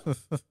door.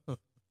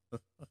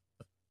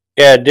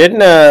 Yeah,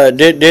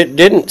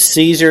 didn't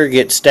Caesar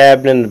get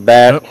stabbed in the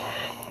back?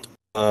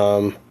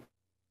 I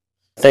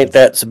think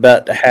that's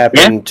about to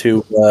happen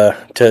to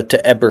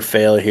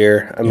Eberfail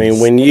here. I mean,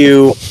 when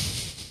you,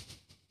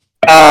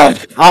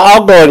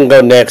 I'll go ahead and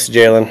go next,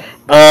 Jalen.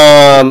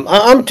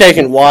 I'm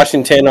taking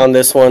Washington on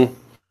this one.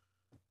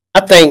 I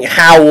think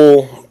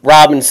Howell,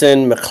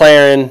 Robinson,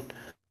 McLaren,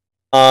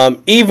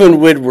 even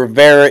with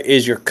Rivera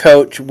is your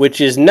coach, which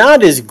is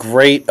not as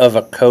great of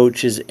a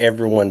coach as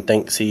everyone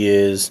thinks he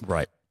is.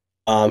 Right.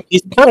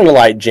 He's kind of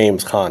like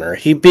James Conner.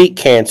 He beat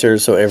cancer,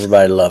 so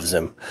everybody loves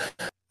him.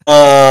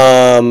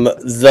 But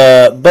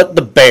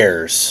the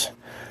Bears,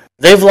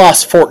 they've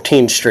lost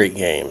 14 straight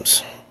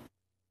games,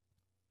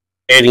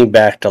 dating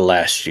back to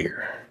last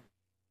year.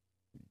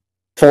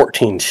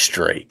 14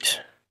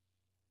 straight.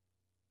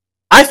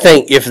 I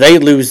think if they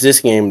lose this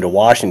game to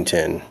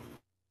Washington,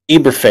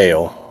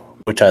 Eberfail,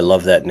 which I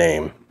love that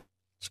name,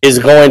 is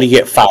going to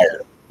get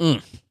fired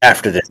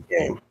after this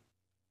game.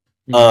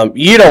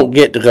 You don't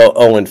get to go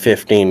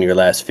 0-15 your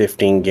last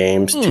 15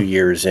 games 2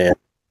 years in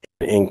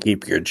and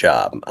keep your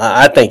job.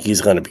 I think he's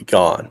going to be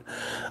gone.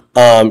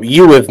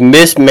 You have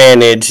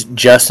mismanaged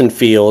Justin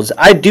Fields.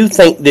 I do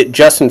think that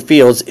Justin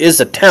Fields is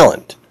a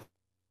talent.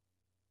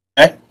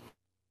 Okay?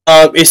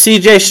 Is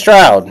CJ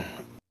Stroud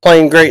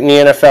playing great in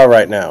the NFL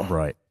right now?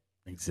 Right.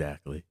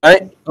 Exactly.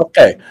 Right?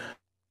 Okay.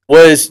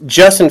 Was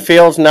Justin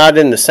Fields not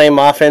in the same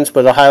offense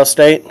with Ohio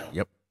State?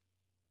 Yep.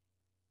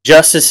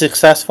 Just as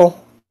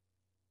successful?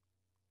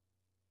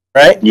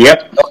 Right?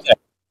 Yep. Okay.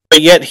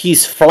 But yet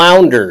he's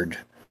floundered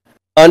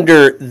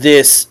under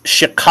this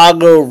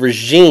Chicago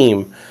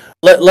regime.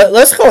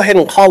 Let's go ahead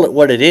and call it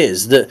what it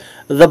is. The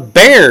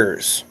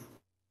Bears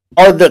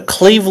are the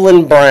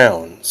Cleveland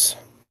Browns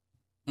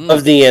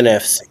of the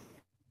NFC.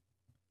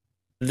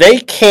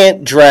 They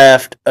can't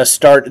draft a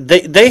start.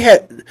 They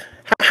had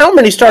how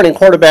many starting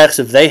quarterbacks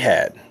have they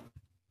had?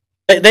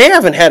 They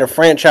haven't had a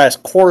franchise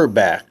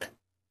quarterback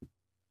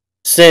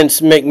since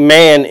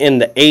McMahon in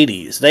the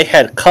 80s. They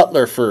had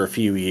Cutler for a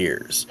few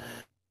years.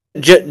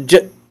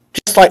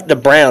 Just like the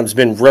Browns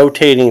been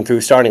rotating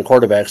through starting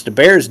quarterbacks, the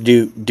Bears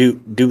do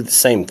the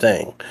same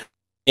thing.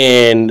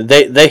 And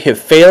they have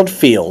failed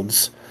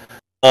Fields.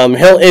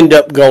 He'll end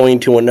up going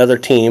to another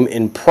team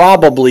and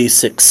probably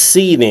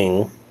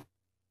succeeding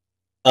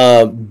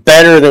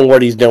better than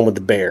what he's done with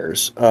the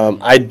Bears.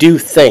 I do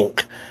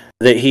think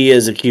that he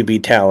is a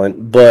QB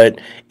talent,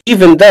 but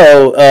even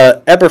though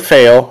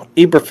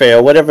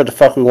Eberflus, whatever the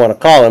fuck we want to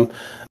call him,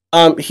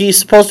 he's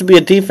supposed to be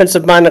a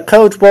defensive-minded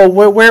coach. Well,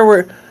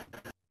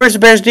 where's the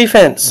Bears'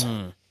 defense?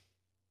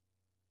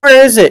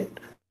 Where is it?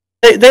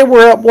 They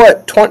were up,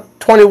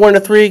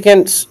 21-3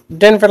 against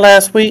Denver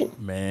last week?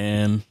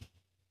 Man.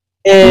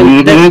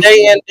 And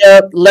they end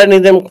up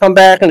letting them come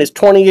back, and it's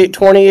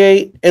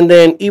 28-28. And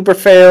then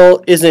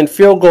Eberflus is in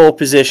field goal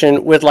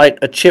position with like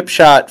a chip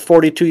shot,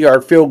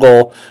 42-yard field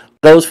goal,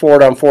 goes for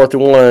it on 4th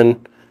and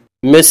 1,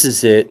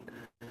 misses it,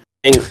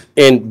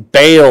 and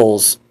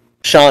bails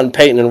Sean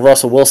Payton and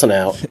Russell Wilson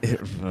out.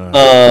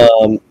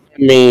 I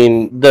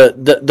mean,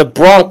 the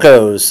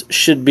Broncos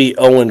should be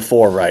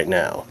 0-4 right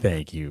now.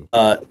 Thank you.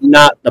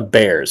 Not the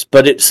Bears,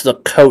 but it's the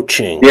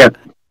coaching. Yeah.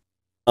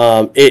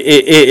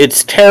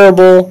 It's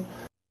terrible.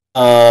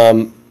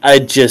 I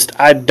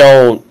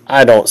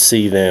don't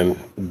see them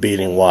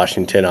beating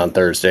Washington on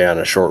Thursday on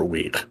a short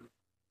week.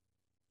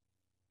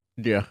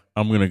 Yeah,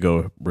 I'm gonna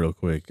go real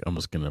quick. I'm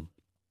just gonna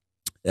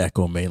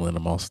echo Malin.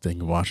 I'm also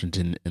taking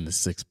Washington in the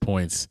 6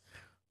 points.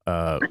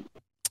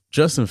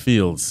 Justin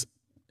Fields,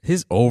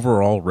 his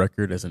overall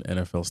record as an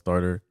NFL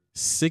starter,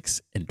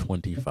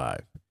 6-25.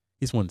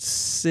 He's won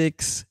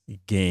 6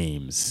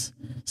 games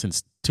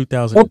since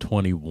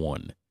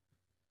 2021.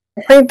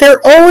 I mean, they're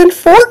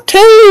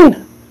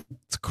 0-14.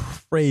 It's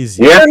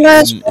crazy. Yeah,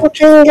 last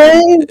 14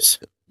 games.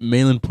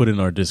 Malin put in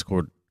our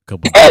Discord a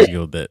couple of days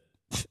ago that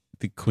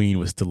the Queen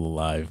was still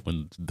alive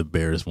when the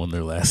Bears won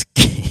their last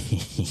game.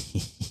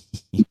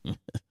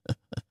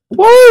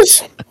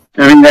 What?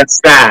 I mean,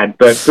 that's sad,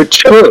 but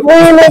true.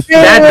 That's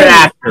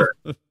after.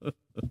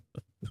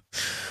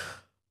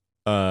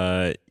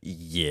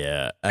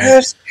 Yeah.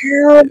 That's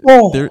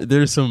terrible.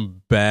 There's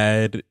some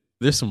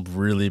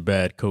really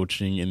bad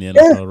coaching in the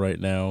NFL right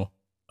now.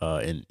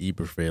 And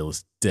Eberflus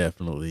is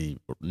definitely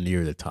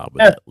near the top of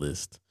that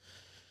list.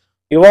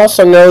 You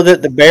also know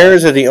that the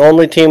Bears are the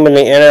only team in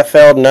the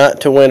NFL not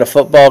to win a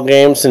football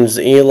game since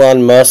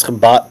Elon Musk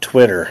bought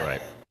Twitter.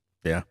 Right.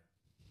 Yeah.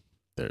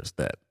 There's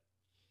that.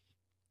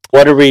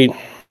 What are we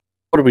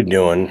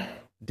doing?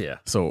 Yeah.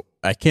 So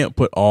I can't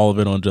put all of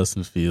it on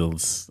Justin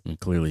Fields. I mean,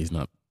 clearly he's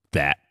not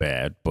that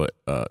bad, but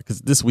because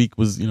this week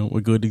was,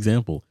 a good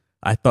example.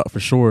 I thought for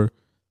sure,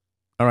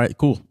 all right,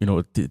 cool.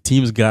 The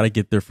team's got to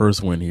get their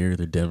first win here.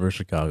 They're Denver,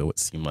 Chicago. It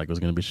seemed like it was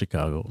going to be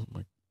Chicago. I'm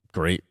like,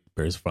 great.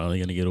 Bears finally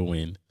going to get a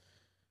win.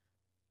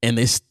 And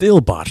they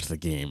still botched the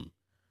game.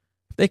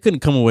 If they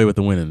couldn't come away with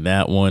a win in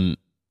that one,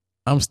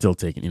 I'm still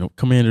taking,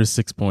 Commanders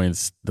 6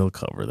 points. They'll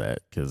cover that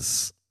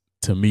because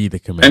to me, the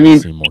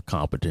Commanders seem more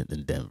competent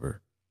than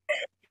Denver.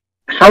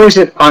 How is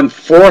it on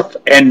 4th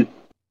and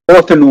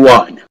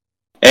 1,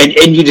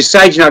 and you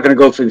decide you're not going to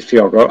go for the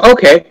field goal?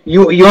 Okay,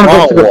 you want to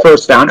go for the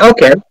first down?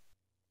 Okay,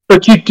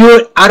 but you do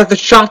it out of the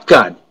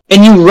shotgun,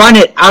 and you run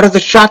it out of the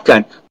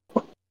shotgun.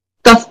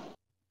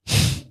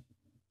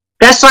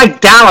 That's like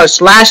Dallas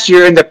last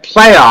year in the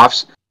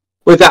playoffs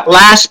with that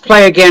last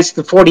play against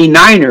the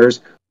 49ers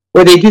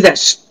where they do that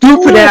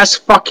stupid-ass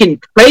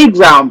fucking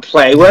playground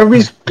play where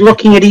everybody's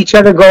looking at each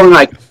other going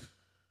like,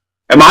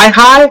 am I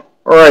high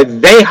or are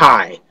they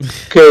high?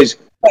 Because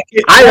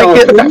I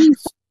don't know what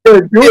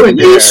they're doing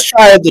there. At least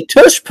try the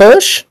tush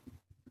push.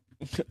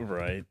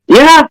 Right.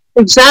 Yeah,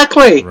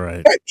 exactly.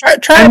 Right.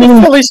 Try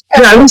at least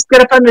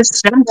get up on the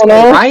center,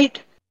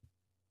 right?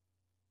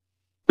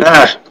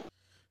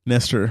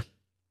 Nestor.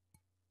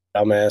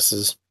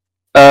 Dumbasses.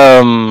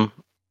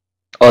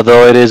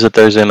 Although it is a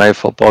Thursday night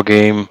football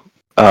game,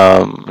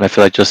 and I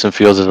feel like Justin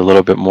Fields is a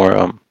little bit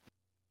more,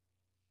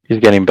 he's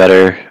getting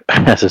better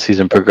as the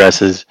season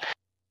progresses.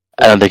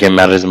 I don't think it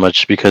matters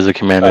much because the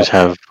Commanders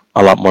have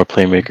a lot more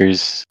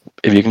playmakers,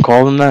 if you can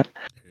call them that.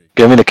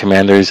 Give me the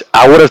Commanders.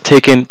 I would have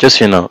taken,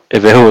 just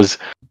if it was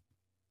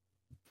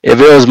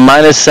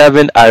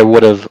 -7, I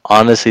would have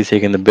honestly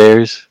taken the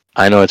Bears.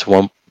 I know it's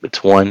one,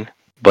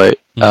 but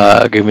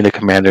give me the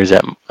Commanders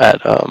at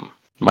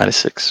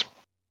 -6.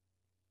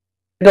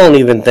 I don't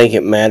even think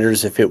it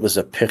matters if it was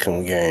a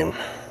pick'em game.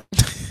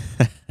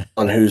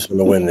 on who's going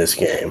to win this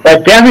game.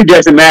 But definitely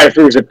doesn't matter if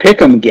it was a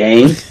pick'em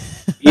game.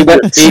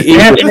 But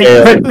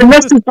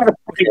unless there's not a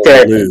point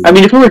there. I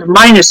mean, if it was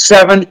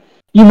 -7,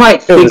 you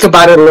might think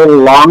about it a little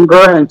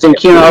longer and think,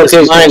 okay,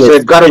 so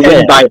they've got to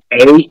win by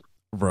 8.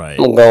 Right.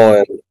 I'm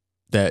going.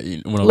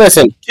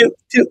 Listen,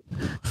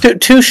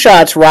 two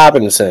shots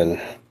Robinson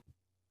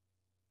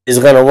is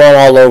going to run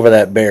all over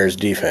that Bears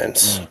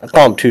defense. I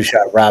call him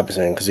 2-shot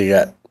Robinson because he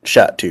got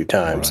shot 2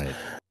 times.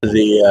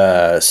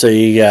 Right. So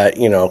you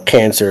got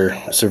cancer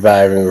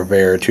surviving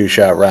Rivera,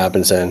 2-shot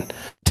Robinson.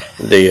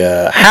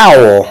 The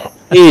Howell,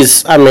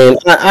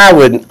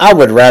 I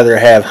would rather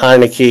have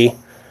Heineke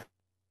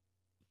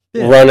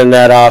running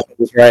that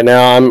offense right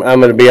now. I'm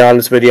going to be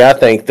honest with you. I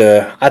think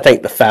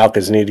the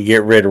Falcons need to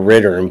get rid of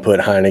Ritter and put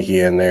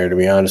Heineke in there. To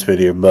be honest with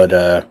you, but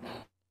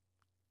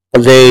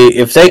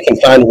if they can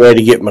find a way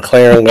to get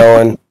McLaren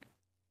going,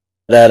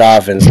 that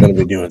offense is going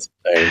to be doing some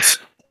things.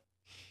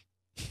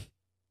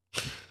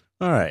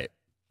 All right.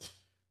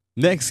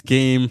 Next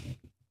game,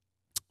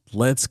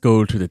 let's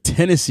go to the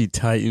Tennessee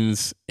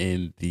Titans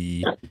and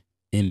the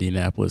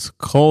Indianapolis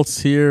Colts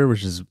here,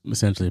 which is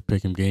essentially a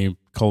pick 'em game.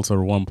 Colts are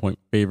 1-point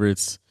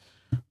favorites.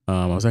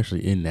 I was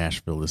actually in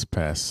Nashville this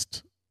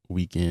past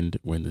weekend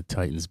when the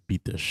Titans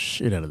beat the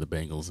shit out of the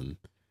Bengals, and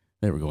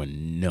they were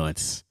going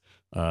nuts.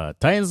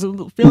 Titans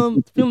are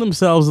feeling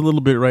themselves a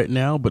little bit right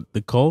now, but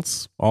the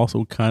Colts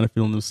also kind of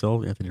feeling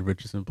themselves. Anthony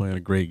Richardson playing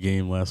a great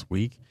game last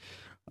week.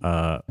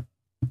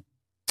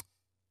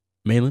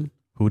 Malin,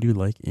 who do you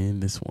like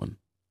in this one?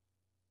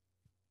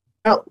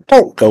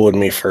 Don't go with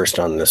me first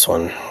on this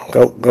one.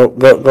 Go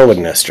with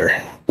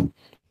Nestor.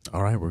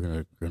 All right, we're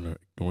gonna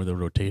go with the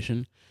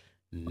rotation.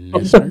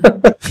 Nestor.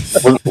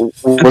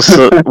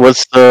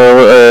 what's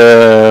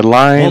the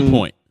line? 1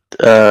 point.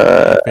 In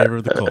favor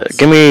of the Colts.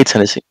 Give me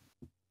Tennessee.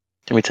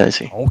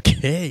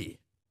 Okay.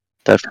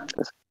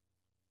 Definitely.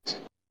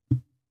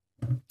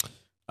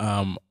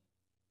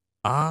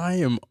 I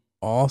am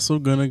also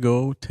gonna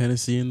go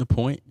Tennessee in the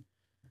point.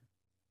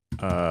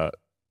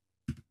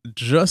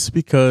 Just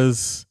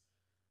because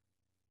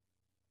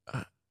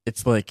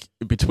it's like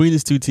between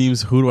these two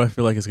teams, who do I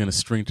feel like is going to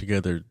string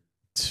together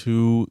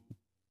 2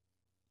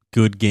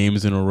 good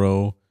games in a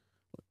row?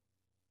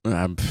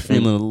 I'm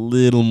feeling a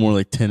little more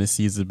like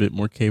Tennessee is a bit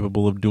more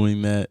capable of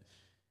doing that.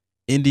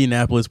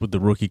 Indianapolis with the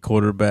rookie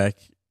quarterback,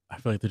 I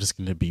feel like they're just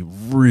going to be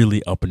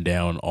really up and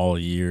down all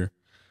year.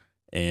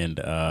 And,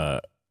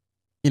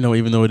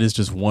 even though it is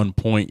just 1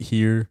 point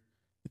here,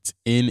 it's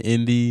in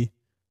Indy.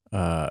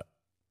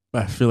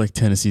 I feel like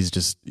Tennessee's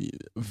just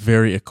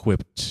very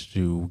equipped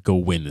to go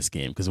win this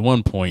game because at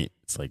 1 point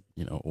it's like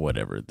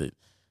whatever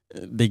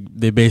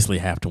they basically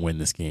have to win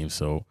this game.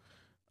 So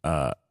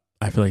I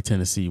feel like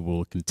Tennessee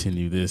will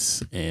continue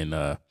this,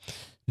 and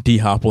D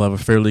Hop will have a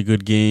fairly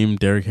good game.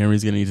 Derrick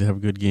Henry's gonna need to have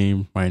a good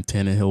game. Ryan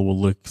Tannehill will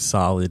look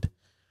solid,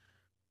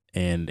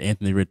 and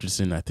Anthony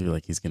Richardson, I feel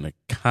like he's gonna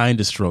kind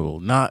of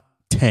struggle, not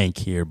tank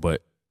here,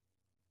 but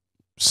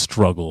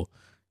struggle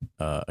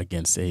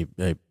against a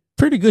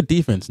pretty good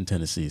defense in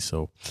Tennessee.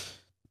 So,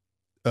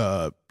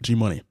 G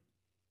Money.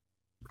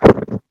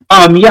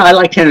 Yeah, I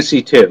like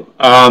Tennessee too.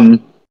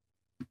 I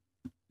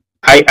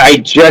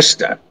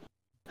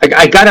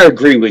gotta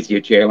agree with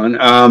you, Jalen.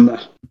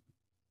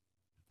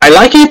 I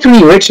like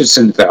Anthony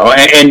Richardson though,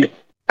 and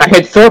I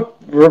had thought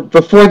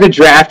before the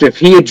draft if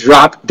he had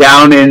dropped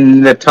down in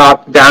the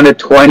top, down to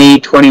 20,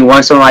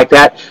 21, something like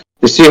that,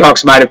 the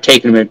Seahawks might have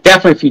taken him.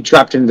 Definitely, if he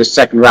dropped into the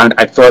second round,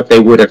 I thought they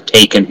would have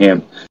taken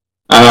him.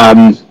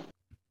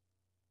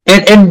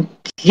 And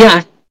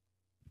yeah,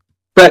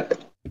 but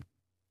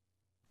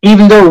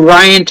even though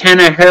Ryan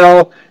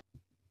Tannehill,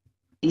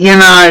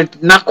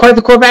 not quite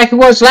the quarterback he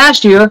was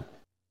last year,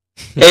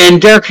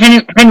 and Derrick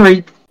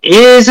Henry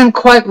isn't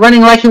quite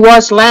running like he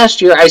was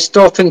last year, I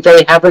still think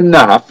they have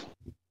enough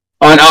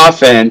on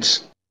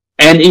offense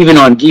and even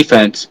on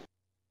defense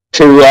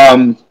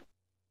to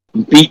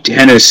beat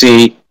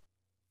Tennessee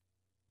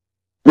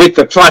with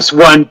the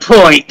 +1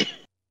 point.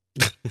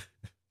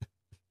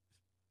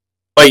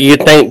 But you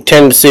think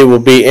Tennessee will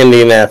beat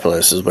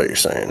Indianapolis, is what you're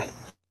saying?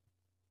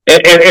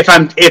 With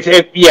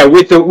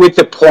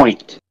the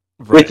point,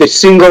 right. With the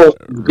single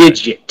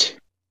digit.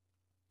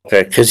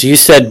 Okay, because you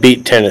said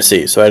beat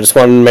Tennessee, so I just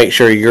wanted to make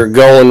sure you're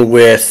going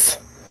with.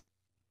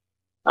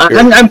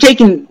 I'm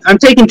taking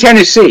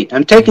Tennessee.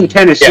 I'm taking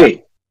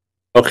Tennessee.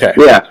 Yeah. Okay.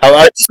 Yeah.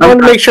 I just wanted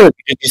to make sure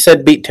because you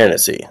said beat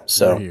Tennessee.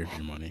 So we're here,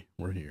 money.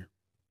 We're here.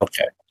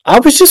 Okay. I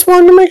was just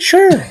wanting to make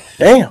sure.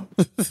 Damn.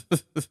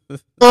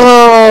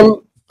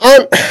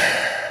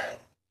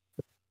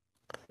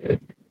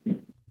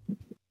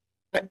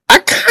 I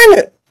kind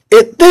of,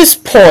 at this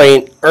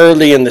point,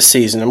 early in the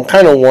season, I'm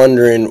kind of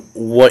wondering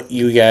what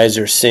you guys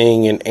are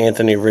seeing in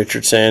Anthony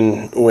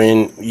Richardson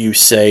when you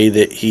say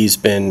that he's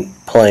been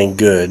playing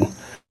good.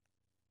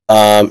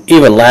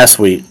 Even last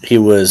week, he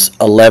was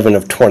 11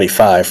 of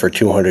 25 for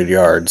 200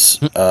 yards.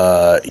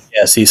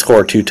 Yes, he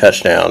scored 2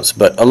 touchdowns,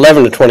 but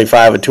 11 of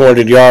 25 with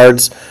 200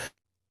 yards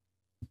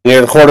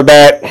near the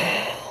quarterback.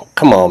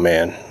 Come on,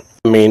 man.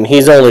 I mean,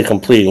 he's only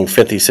completing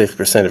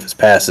 56% of his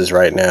passes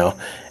right now,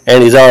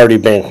 and he's already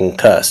been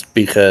concussed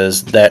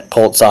because that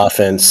Colts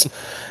offense,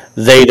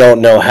 they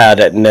don't know how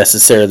to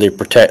necessarily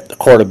protect the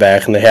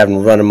quarterback, and they have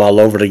him run him all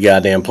over the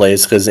goddamn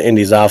place because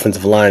Indy's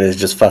offensive line is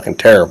just fucking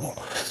terrible.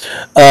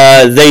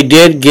 They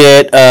did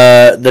get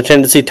the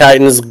Tennessee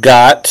Titans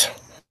got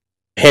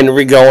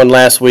Henry going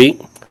last week,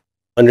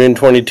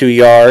 122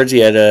 yards. He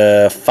had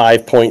a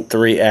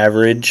 5.3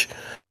 average.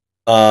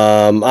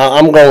 I'm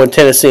going with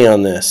Tennessee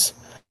on this.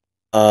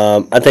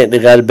 I think they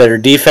got a better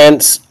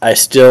defense. I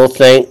still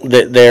think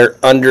that they're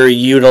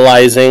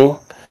underutilizing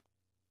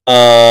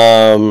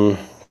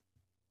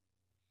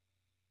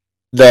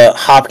the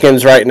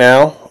Hopkins right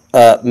now.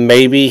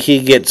 Maybe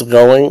he gets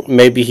going,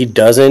 maybe he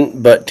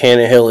doesn't, but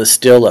Tannehill is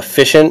still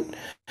efficient,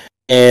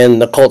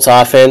 and the Colts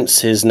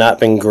offense has not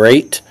been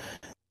great.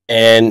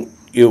 And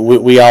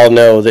we all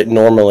know that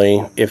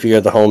normally, if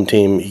you're the home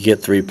team, you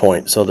get 3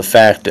 points. So the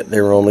fact that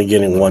they're only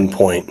getting 1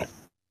 point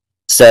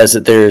says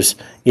that there's,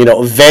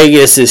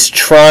 Vegas is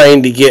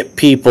trying to get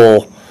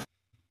people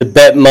to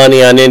bet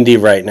money on Indy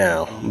right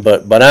now.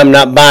 But I'm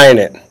not buying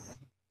it.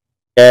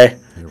 Okay?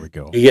 Here we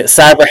go. You get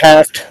cyber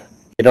hacked,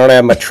 you don't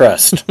have my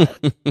trust. So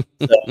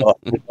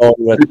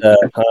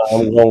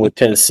I'm going with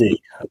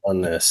Tennessee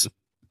on this.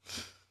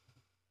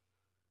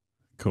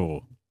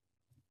 Cool.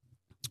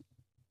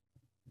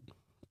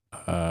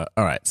 All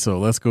right, so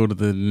let's go to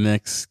the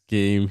next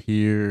game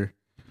here,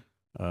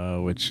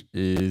 which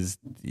is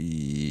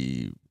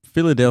the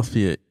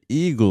Philadelphia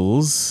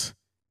Eagles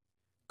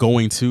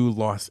going to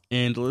Los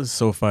Angeles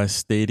SoFi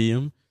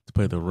Stadium to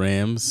play the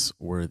Rams,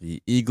 where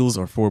the Eagles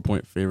are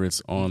 4-point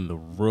favorites on the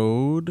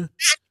road.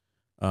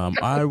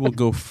 I will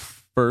go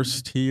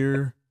first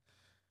here.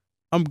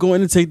 I'm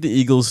going to take the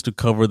Eagles to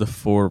cover the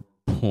 4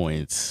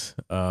 points.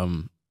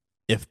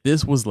 If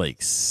this was like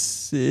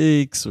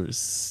 6 or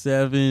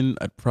 7,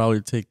 I'd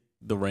probably take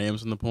the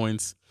Rams on the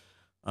points.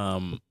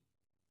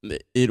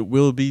 It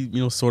will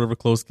be, sort of a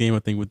close game, I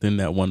think, within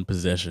that one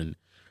possession.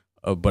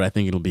 But I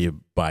think it'll be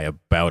by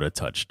about a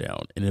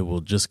touchdown, and it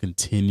will just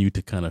continue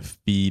to kind of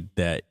feed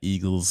the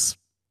Eagles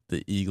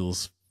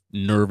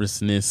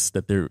nervousness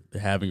that they're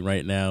having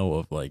right now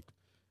of like,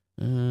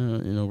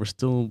 we're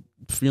still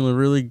feeling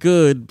really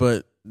good,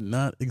 but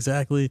not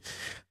exactly.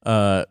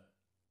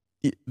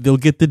 They'll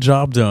get the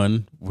job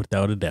done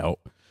without a doubt,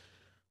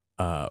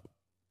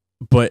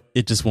 but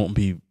it just won't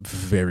be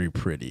very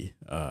pretty.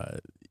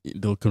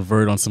 They'll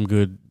convert on some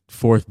good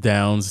fourth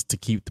downs to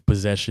keep the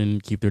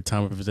possession, keep their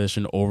time of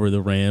possession over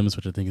the Rams,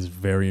 which I think is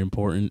very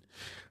important.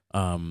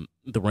 The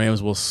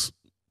Rams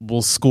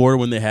will score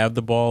when they have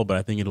the ball, but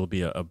I think it'll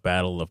be a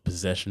battle of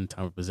possession,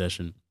 time of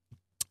possession,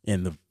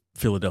 and the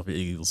Philadelphia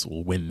Eagles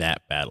will win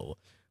that battle,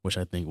 which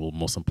I think will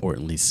most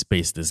importantly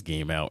space this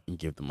game out and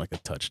give them like a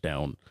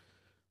touchdown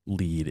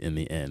lead in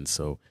the end.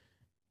 So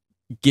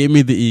give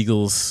me the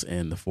Eagles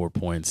and the 4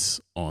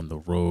 points on the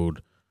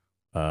road.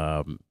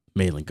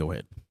 Malin, go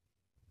ahead.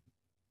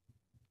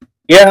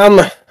 Yeah,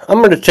 I'm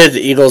going to take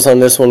the Eagles on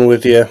this one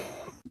with you.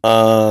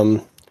 I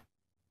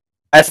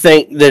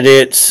think that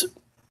it's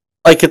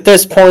like at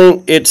this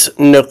point it's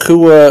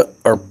Nacua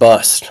or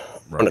bust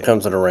when it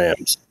comes to the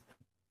Rams.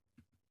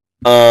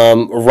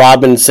 Kyron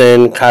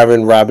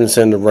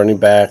Robinson, the running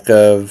back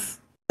of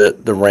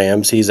the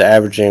Rams, he's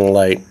averaging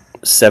like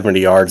 70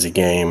 yards a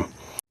game.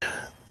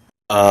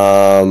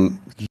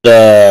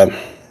 The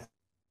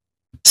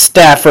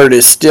Stafford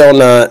is still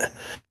not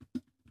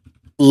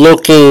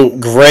looking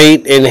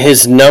great, and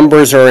his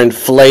numbers are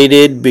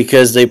inflated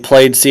because they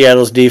played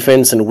Seattle's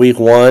defense in week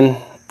 1.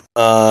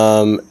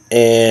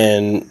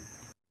 And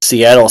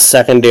Seattle's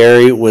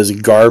secondary was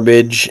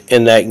garbage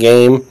in that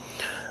game.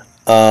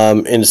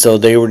 And so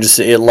they were just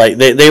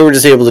they were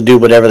just able to do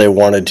whatever they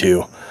wanted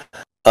to.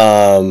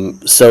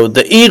 So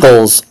the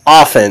Eagles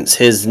offense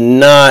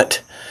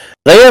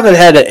they haven't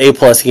had an A+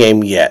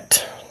 game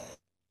yet.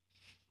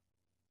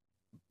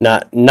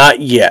 Not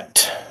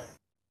yet.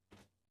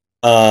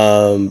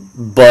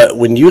 But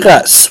when you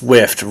got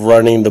Swift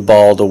running the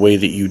ball the way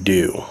that you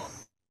do,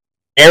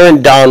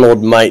 Aaron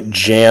Donald might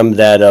jam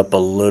that up a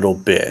little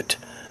bit.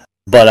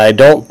 But I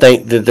don't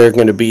think that they're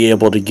going to be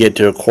able to get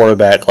to a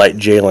quarterback like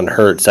Jalen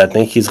Hurts. I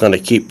think he's going to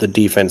keep the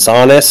defense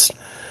honest.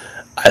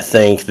 I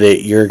think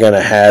that you're going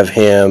to have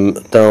him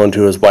thrown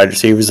to his wide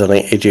receivers. I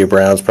think A.J.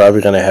 Brown's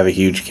probably going to have a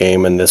huge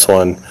game in this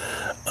one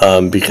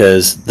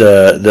because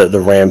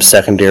the Rams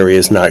secondary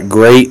is not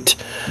great.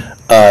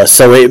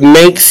 So it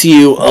makes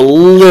you a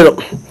little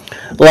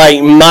like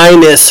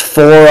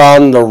 -4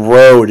 on the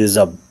road is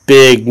a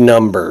big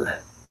number.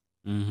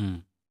 Mm-hmm.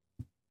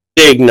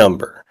 Big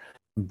number.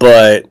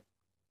 But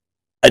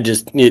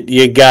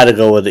you got to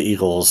go with the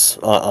Eagles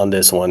on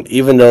this one.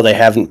 Even though they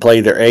haven't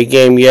played their A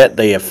game yet,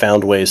 they have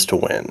found ways to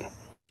win.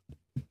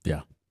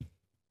 Yeah.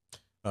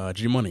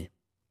 G-Money.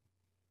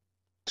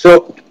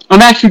 So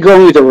I'm actually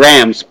going with the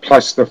Rams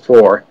plus the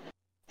 4.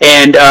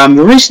 And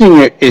the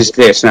reasoning is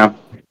this. Now,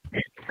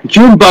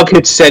 June Bug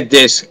had said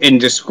this in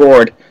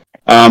Discord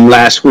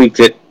last week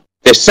that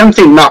there's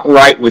something not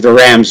right with the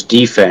Rams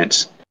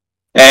defense.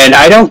 And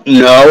I don't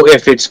know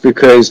if it's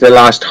because they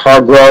lost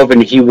Hargrove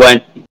and he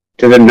went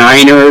to the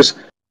Niners,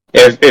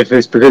 if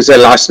it's because they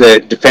lost the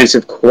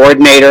defensive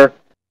coordinator,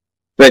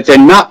 but they're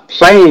not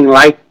playing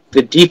like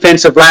the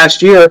defense of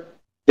last year.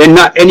 They're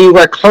not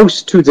anywhere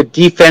close to the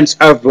defense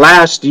of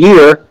last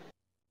year,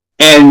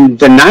 and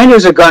the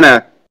Niners are going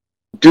to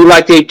do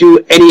like they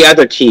do any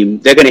other team.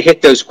 They're going to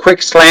hit those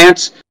quick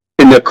slants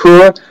in the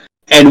Nakua,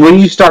 and when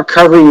you start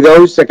covering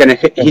those, they're going to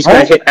hit. He's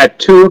going to hit at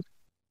 2.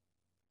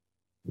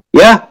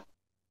 Yeah.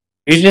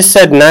 You just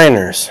said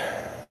Niners.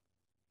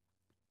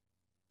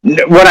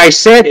 What I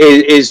said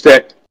is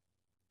that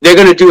they're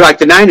going to do like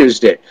the Niners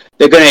did.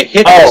 They're going to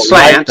hit the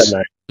slants.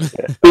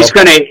 He's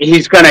going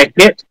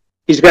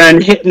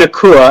to hit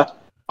Nakua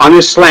on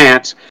the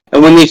slants,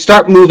 and when they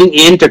start moving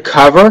into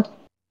cover,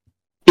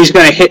 he's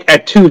going to hit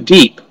at 2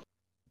 deep.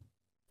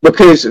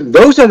 Because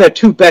those are the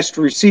 2 best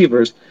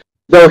receivers.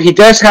 Though he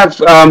does have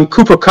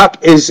Cooper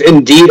Kupp is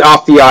indeed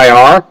off the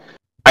IR.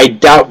 I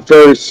doubt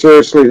very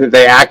seriously that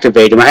they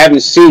activate him. I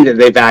haven't seen that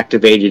they've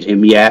activated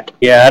him yet.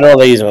 Yeah, I don't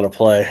think he's going to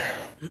play.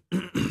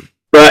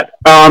 But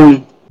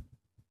and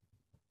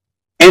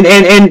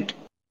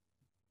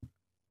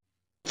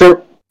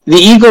for the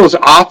Eagles'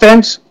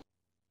 offense,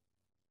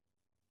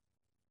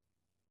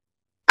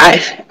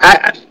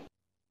 I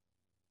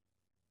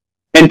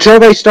until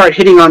they start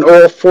hitting on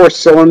all 4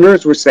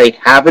 cylinders, which they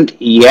haven't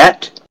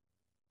yet,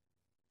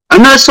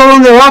 I'm not sold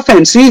on their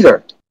offense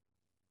either.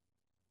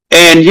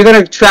 And you're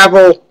going to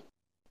travel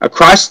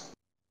across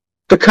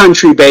the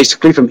country,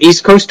 basically, from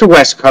East Coast to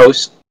West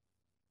Coast,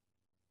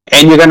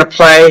 and you're going to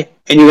play,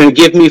 and you're going to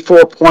give me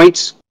 4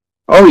 points?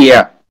 Oh,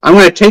 yeah. I'm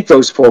going to take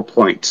those 4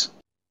 points.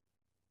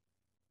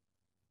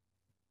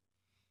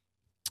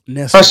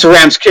 Plus, the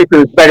Rams' kicker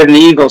is better than the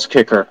Eagles'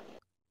 kicker.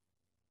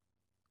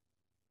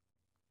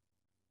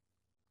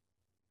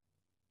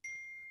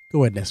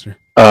 Go ahead, Nestor.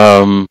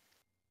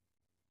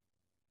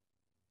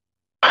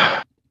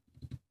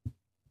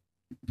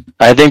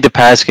 I think the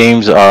past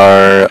games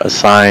are a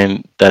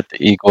sign that the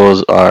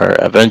Eagles are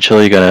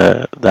eventually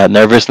that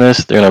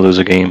nervousness, they're going to lose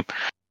a game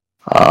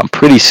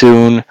pretty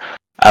soon.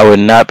 I would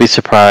not be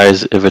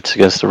surprised if it's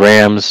against the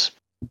Rams.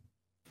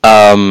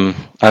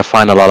 I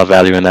find a lot of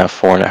value in that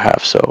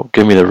 4.5, so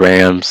give me the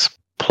Rams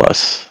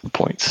plus the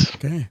points.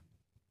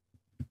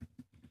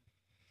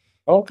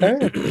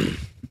 Okay.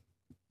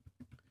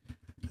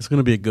 It's going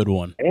to be a good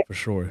one for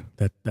sure.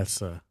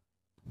 That's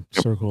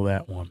circle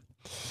that one.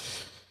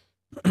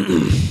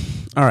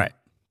 All right.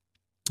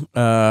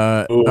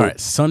 All right.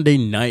 Sunday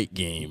night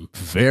game.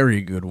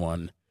 Very good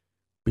one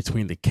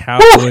between the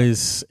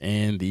Cowboys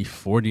and the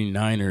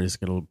 49ers.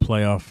 Got a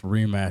playoff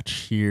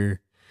rematch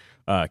here.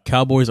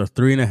 Cowboys are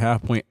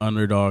 3.5-point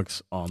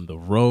underdogs on the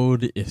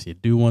road. If you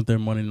do want their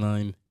money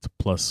line, it's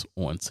plus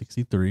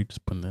 163.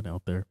 Just putting that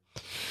out there.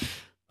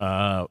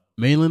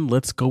 Malin,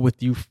 let's go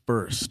with you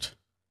first.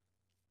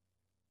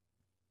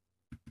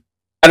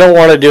 I don't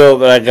want to do it,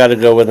 but I got to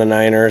go with the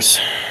Niners.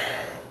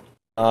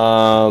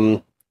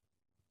 I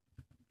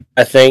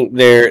think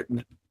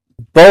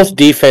both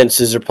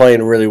defenses are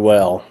playing really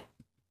well,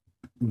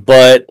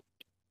 but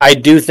I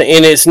do think,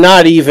 and it's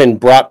not even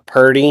Brock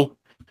Purdy,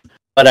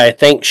 but I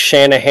think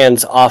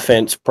Shanahan's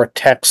offense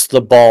protects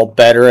the ball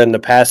better in the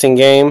passing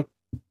game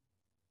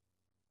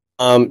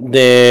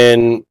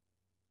than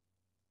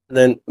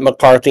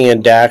McCarthy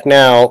and Dak.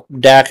 Now,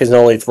 Dak has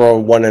only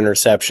thrown 1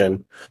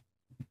 interception,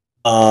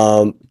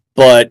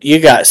 but you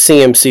got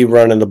CMC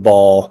running the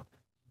ball.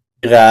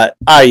 You got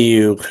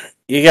Ayuk,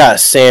 you got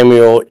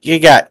Samuel, you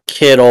got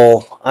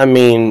Kittle. I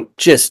mean,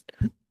 just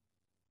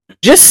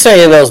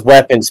saying those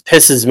weapons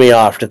pisses me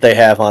off that they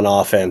have on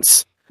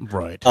offense.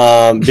 Right.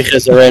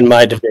 Because they're in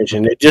my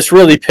division. It just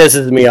really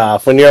pisses me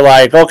off when you're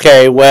like,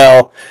 okay,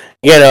 well,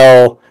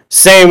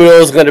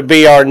 Samuel's going to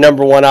be our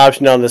number 1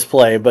 option on this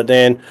play, but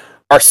then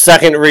our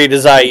second read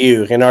is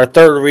Ayuk, and our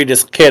third read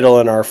is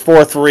Kittle, and our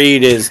fourth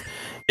read is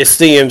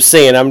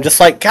CMC, and I'm just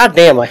like, God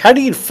damn, like, how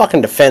do you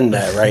fucking defend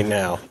that right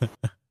now?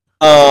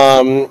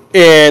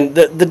 And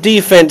the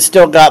defense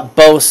still got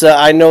Bosa.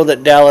 I know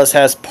that Dallas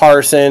has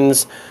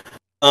Parsons.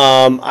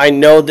 I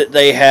know that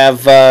they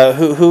have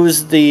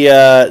who's the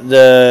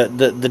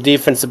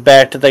defensive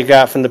back that they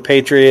got from the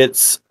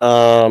Patriots?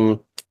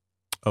 Gilmore.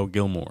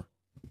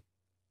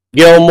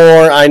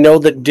 Gilmore. I know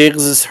that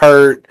Diggs is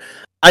hurt.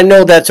 I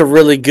know that's a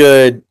really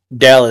good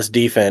Dallas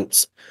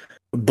defense,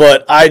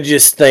 but I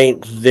just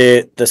think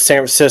that the San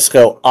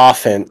Francisco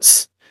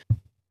offense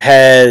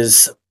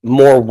has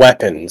more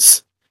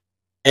weapons.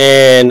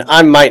 And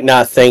I might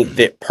not think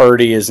that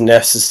Purdy is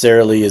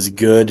necessarily as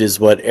good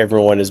as what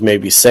everyone is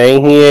maybe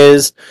saying he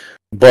is,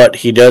 but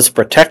he does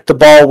protect the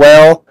ball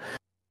well,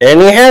 and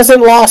he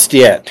hasn't lost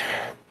yet.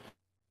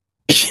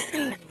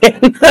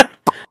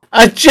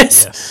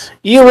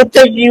 You would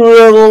think he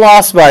would have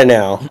lost by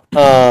now.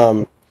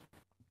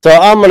 So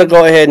I'm going to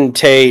go ahead and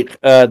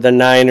take the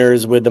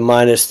Niners with the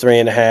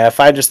 -3.5.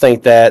 I just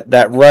think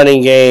that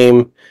running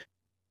game,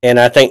 and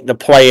I think the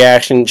play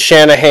action,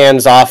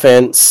 Shanahan's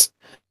offense,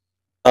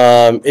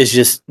 is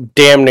just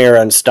damn near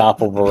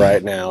unstoppable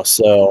right now.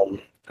 So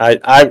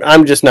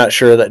I'm just not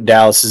sure that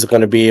Dallas is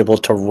going to be able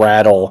to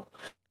rattle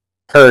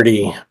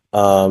Purdy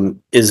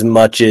as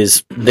much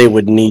as they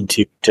would need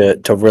to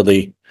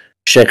really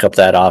shake up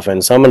that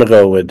offense. So I'm going to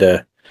go with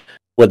the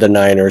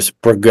Niners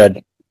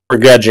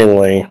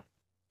begrudgingly.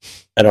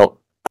 I don't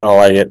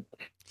like it.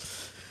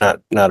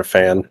 Not a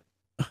fan.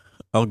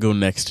 I'll go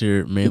next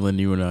here. Malin,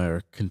 you and I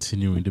are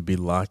continuing to be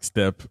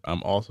lockstep.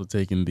 I'm also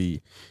taking the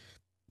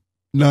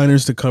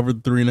Niners to cover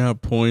 3.5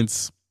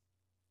 points.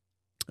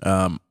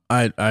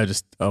 I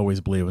just always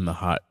believe in the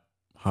hot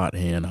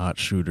hand, hot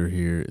shooter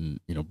here,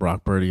 and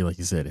Brock Purdy, like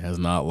you said, has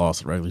not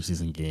lost a regular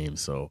season game,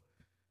 so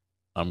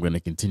I'm going to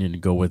continue to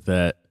go with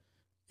that.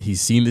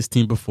 He's seen this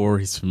team before.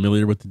 He's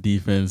familiar with the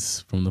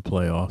defense from the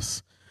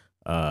playoffs.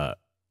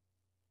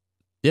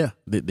 Yeah,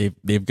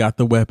 they've got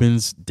the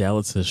weapons.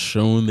 Dallas has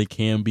shown they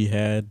can be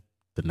had.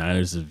 The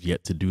Niners have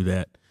yet to do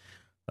that.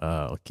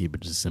 I'll keep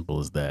it as simple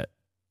as that.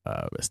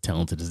 As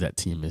talented as that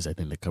team is, I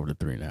think they covered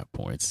the 3.5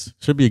 points.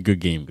 Should be a good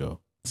game, though.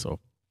 So,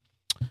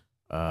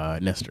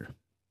 Nestor.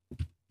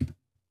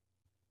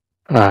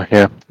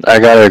 Yeah, I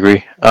gotta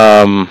agree.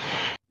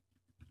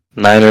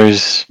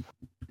 Niners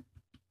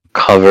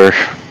cover.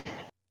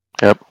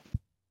 Yep.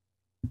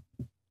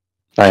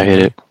 I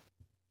hate it.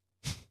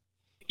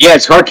 Yeah,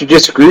 it's hard to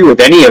disagree with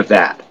any of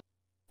that.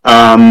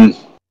 I'm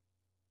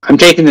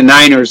taking the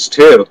Niners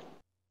too.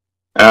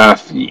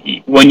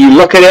 When you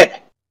look at it,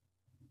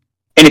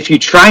 and if you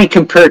try and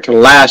compare it to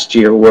last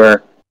year,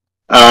 where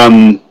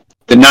the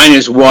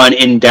Niners won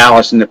in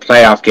Dallas in the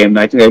playoff game,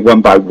 I think they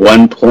won by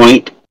 1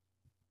 point.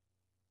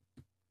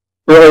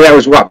 Really, that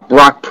was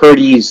Brock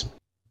Purdy's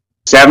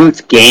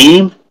 7th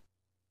game?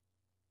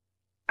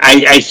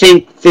 I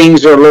think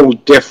things are a little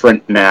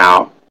different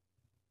now.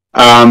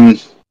 And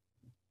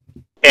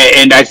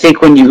I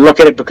think when you look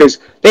at it, because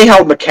they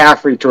held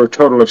McCaffrey to a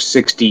total of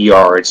 60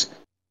 yards,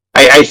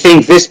 I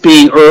think this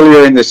being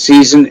earlier in the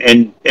season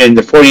and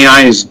the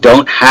 49ers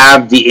don't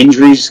have the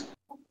injuries,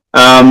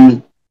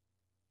 and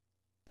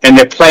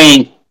they're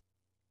playing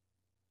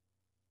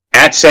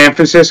at San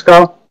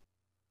Francisco,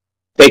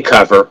 they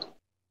cover.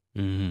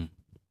 Mm-hmm.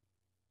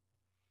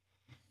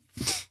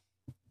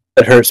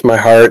 It hurts my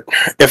heart.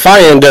 If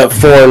I end up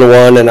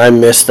 4-1 and I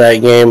miss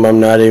that game, I'm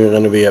not even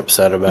going to be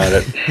upset about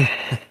it.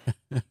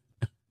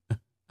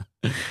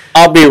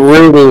 I'll be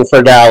rooting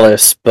for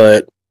Dallas,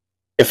 but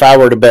if I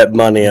were to bet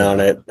money on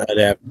it, I'd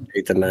have to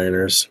take the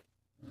Niners.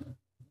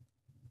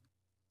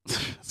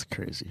 That's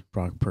crazy.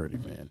 Brock Purdy,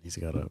 man. He's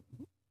got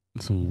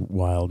some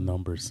wild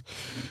numbers.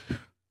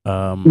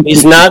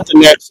 He's not the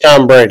next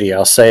Tom Brady,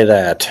 I'll say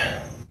that.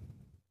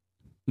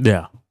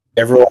 Yeah.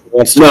 Everyone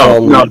wants to call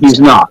him. No, he's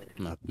not.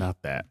 Not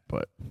that,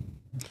 but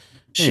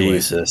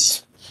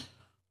Jesus.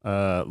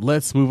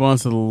 Let's move on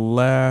to the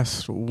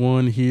last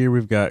one here.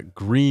 We've got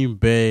Green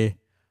Bay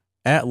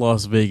at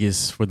Las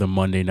Vegas for the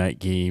Monday night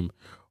game,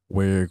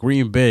 where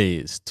Green Bay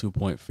is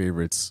 2-point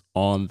favorites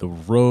on the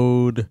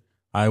road.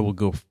 I will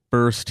go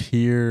first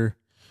here.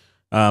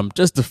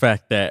 Just the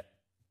fact that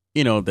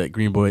that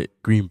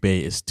Green Bay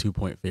is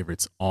 2-point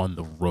favorites on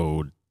the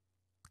road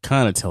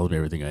kind of tells me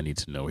everything I need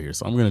to know here.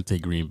 So I'm going to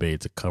take Green Bay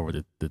to cover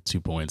the 2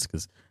 points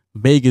because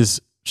Vegas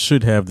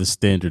should have the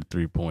standard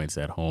 3 points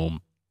at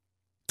home.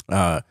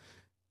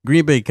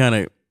 Green Bay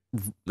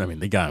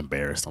they got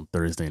embarrassed on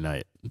Thursday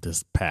night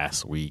this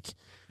past week.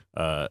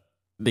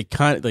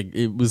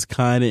 It was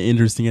kind of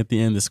interesting at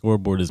the end. The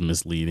scoreboard is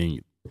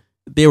misleading.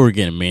 They were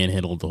getting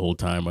manhandled the whole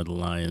time by the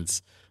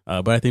Lions.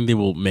 But I think they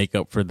will make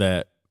up for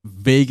that.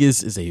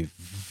 Vegas is a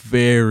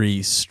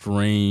very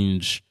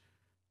strange,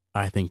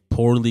 I think,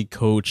 poorly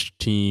coached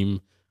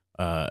team.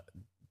 That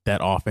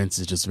offense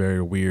is just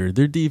very weird.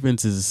 Their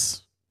defense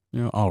is,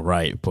 all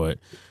right, but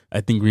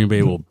I think Green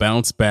Bay will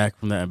bounce back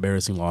from that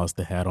embarrassing loss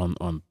they had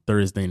on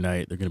Thursday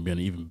night. They're going to be on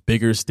an even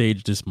bigger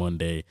stage this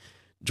Monday.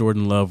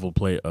 Jordan Love will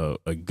play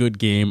a good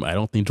game. I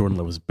don't think Jordan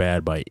Love was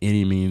bad by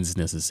any means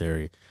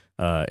necessary.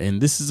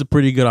 And this is a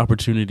pretty good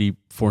opportunity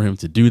for him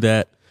to do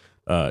that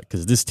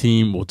because this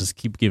team will just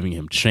keep giving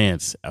him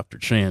chance after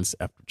chance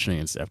after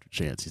chance after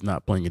chance. He's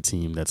not playing a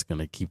team that's going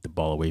to keep the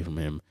ball away from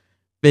him.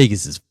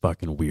 Vegas is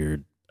fucking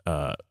weird.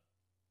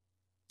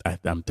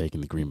 I'm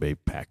taking the Green Bay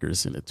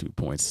Packers in the 2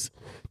 points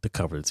to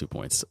cover the 2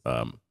 points.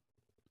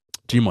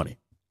 G-Money.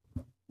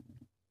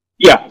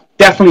 Yeah,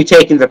 definitely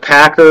taking the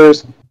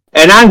Packers.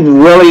 And I'm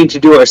willing to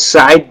do a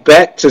side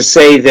bet to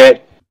say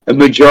that a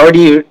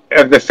majority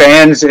of the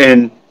fans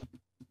in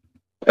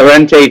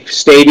Arente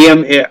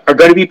Stadium are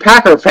going to be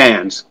Packer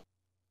fans.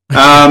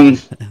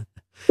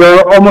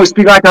 It'll almost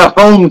be like a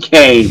home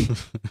game.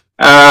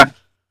 Yeah.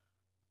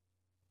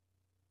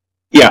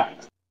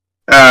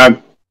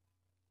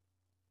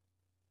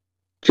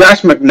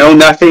 Josh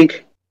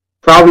McKnow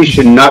probably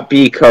should not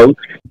be coach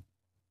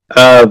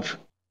of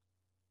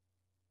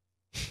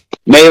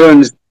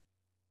Malin's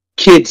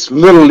kids'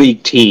 little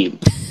league team.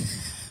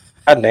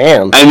 God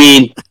damn. I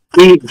mean,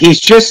 he's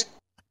just.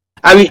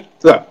 I mean,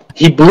 look,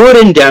 he blew it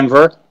in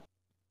Denver.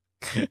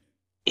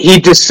 He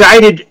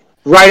decided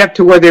right up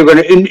to where they were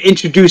going to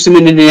introduce him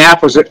in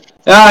Indianapolis. No,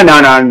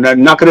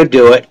 I'm not going to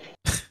do it.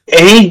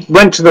 And he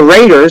went to the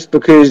Raiders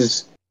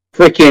because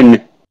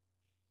freaking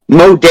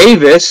Mo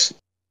Davis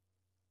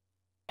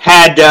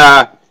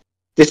had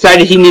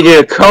decided he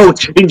needed a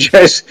coach and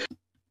just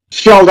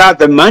shelled out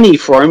the money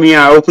for him,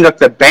 opened up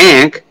the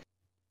bank.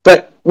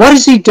 But what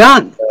has he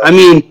done? I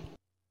mean,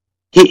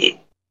 he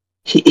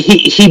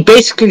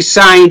basically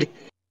signed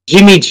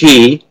Jimmy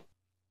G,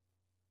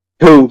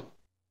 who,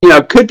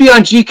 could be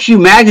on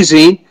GQ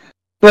magazine,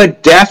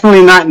 but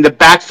definitely not in the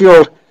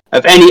backfield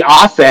of any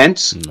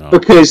offense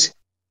because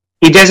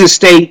he doesn't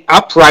stay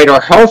upright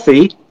or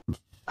healthy.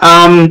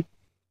 And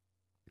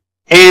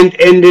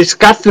it's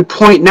got to the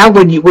point now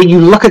when you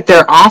look at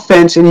their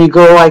offense and you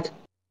go like,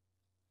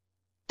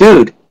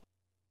 dude,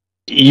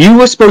 you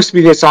were supposed to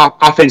be this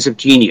offensive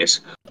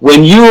genius.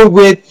 When you were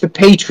with the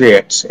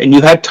Patriots and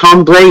you had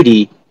Tom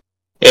Brady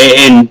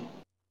and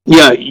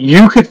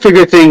you could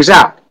figure things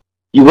out.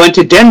 You went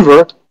to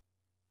Denver,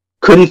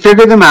 couldn't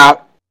figure them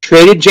out,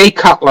 traded Jay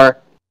Cutler,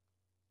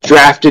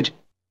 drafted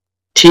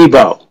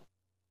Tebow.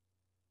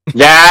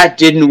 That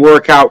didn't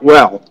work out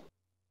well.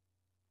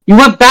 You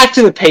went back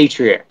to the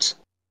Patriots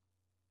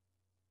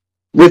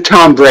with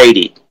Tom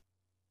Brady,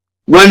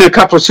 won a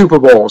couple of Super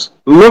Bowls,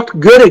 looked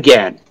good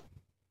again.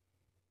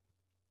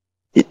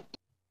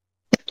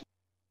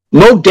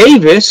 Mo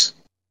Davis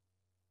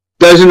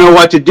doesn't know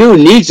what to do,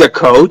 needs a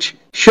coach,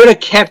 should have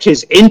kept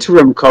his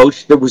interim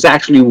coach that was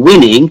actually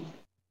winning,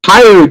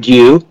 hired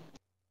you.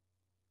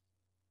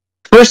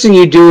 First thing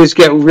you do is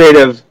get rid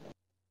of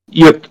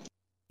your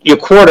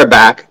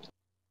quarterback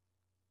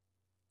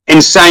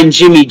and sign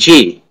Jimmy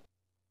G.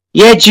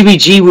 Yeah, Jimmy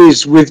G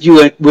was with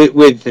you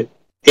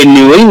in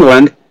New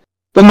England,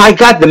 but my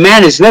God, the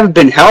man has never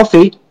been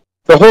healthy.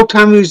 The whole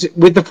time he was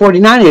with the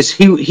 49ers,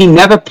 he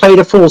never played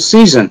a full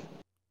season.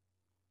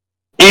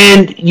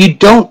 And you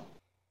got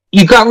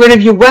rid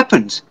of your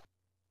weapons.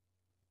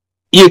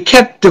 You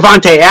kept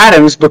Devontae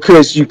Adams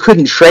because you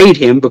couldn't trade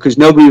him because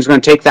nobody was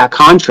going to take that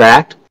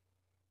contract.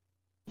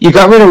 You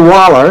got rid of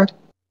Waller.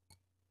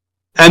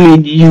 I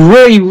mean, you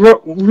really,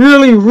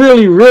 really,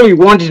 really, really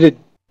wanted to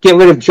get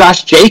rid of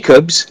Josh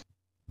Jacobs.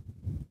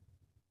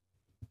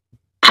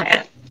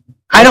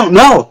 I don't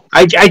know.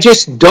 I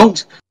just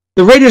don't.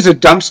 The Raiders are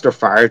dumpster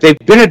fire. They've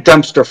been a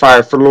dumpster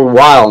fire for a little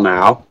while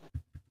now.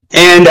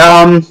 And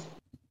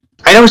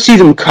I don't see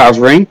them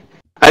covering.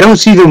 I don't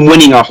see them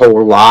winning a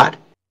whole lot.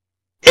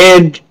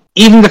 And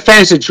even the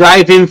fans that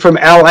drive in from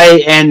LA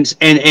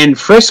and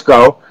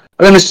Frisco are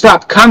going to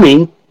stop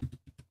coming.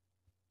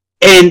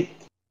 And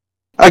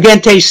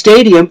Agente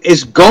Stadium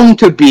is going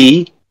to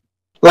be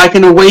like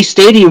an away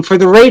stadium for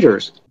the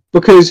Raiders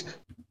because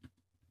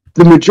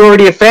the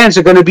majority of fans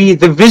are going to be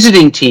the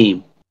visiting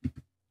team.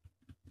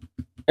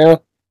 Yeah.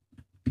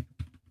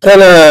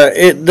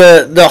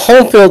 The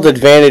home field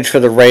advantage for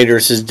the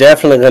Raiders is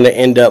definitely going to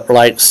end up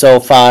like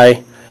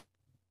SoFi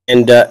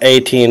and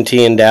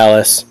AT&T in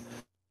Dallas,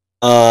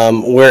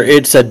 where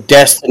it's a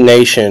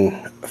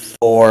destination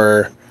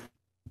for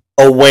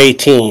away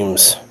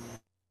teams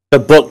to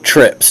book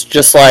trips.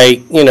 Just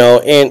like, in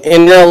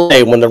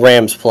LA when the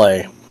Rams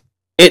play,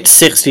 it's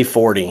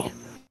 60-40,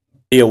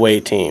 the away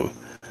team.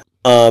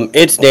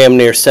 It's damn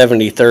near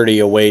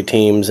 70-30 away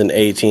teams in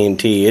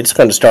AT&T. It's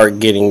going to start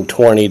getting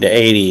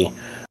 20-80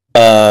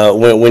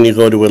 when you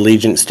go to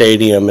Allegiant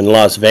Stadium in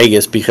Las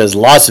Vegas, because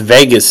Las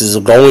Vegas is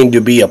going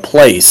to be a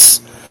place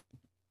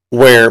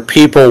where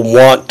people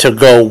want to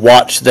go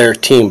watch their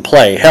team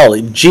play. Hell,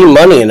 G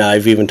Money and I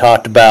have even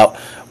talked about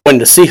when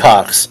the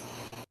Seahawks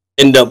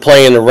end up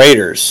playing the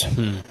Raiders.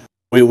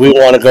 We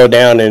want to go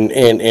down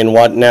and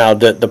what now.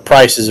 The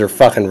prices are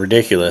fucking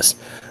ridiculous.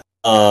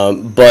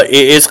 But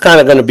it's kind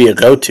of going to be a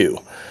go-to.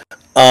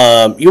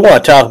 You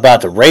want to talk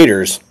about the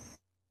Raiders.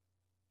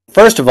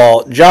 First of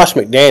all, Josh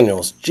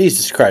McDaniels,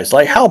 Jesus Christ,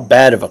 like how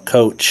bad of a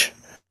coach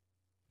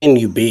can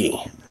you be?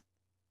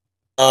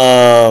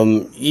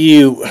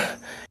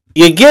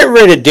 You get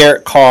rid of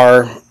Derek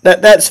Carr.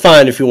 That's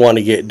fine if you want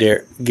to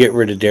get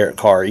rid of Derek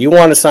Carr. You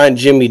want to sign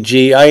Jimmy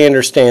G. I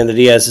understand that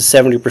he has a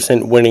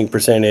 70% winning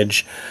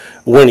percentage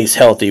when he's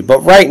healthy. But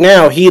right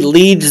now, he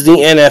leads the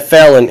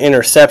NFL in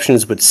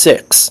interceptions with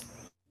 6.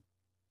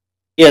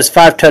 He has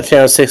 5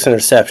 touchdowns, 6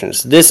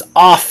 interceptions. This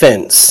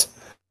offense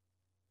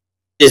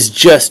is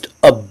just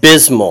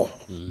abysmal.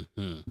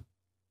 Mm-hmm.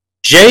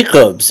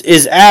 Jacobs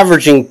is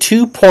averaging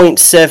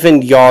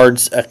 2.7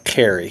 yards a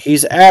carry.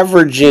 He's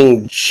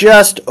averaging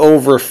just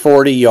over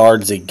 40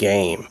 yards a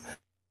game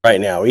right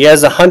now. He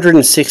has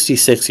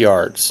 166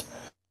 yards.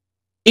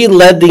 He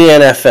led the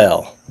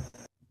NFL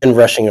in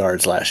rushing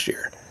yards last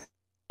year.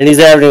 And he's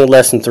averaging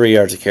less than 3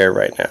 yards a carry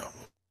right now.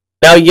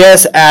 Now,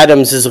 yes,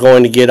 Adams is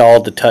going to get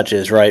all the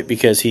touches, right?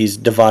 Because he's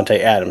Devontae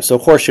Adams. So,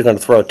 of course, you're going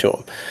to throw it to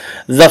him.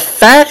 The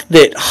fact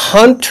that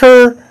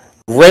Hunter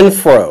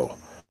Renfrow,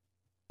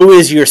 who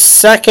is your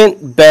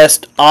second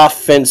best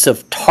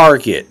offensive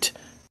target,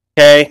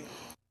 okay,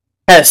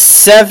 has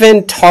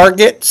 7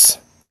 targets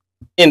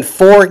in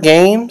 4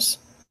 games.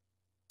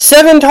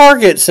 7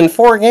 targets in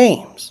 4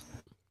 games.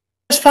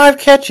 That's 5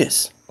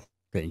 catches.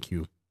 Thank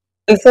you.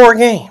 In 4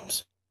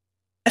 games.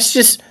 That's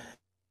just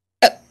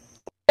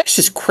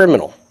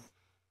criminal.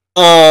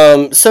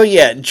 So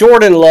yeah,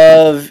 Jordan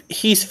Love,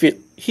 he's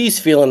he's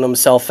feeling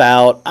himself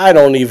out. I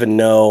don't even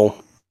know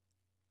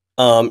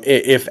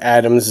if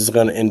Adams is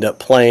going to end up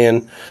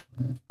playing.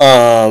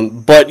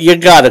 But you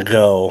got to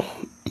go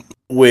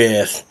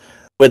with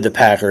the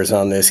Packers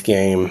on this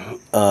game.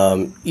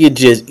 You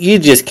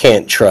just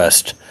can't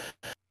trust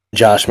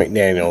Josh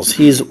McDaniels.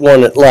 He's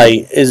one that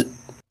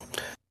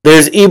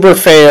there's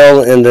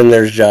Eberflus and then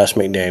there's Josh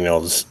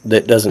McDaniels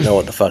that doesn't know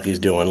what the fuck he's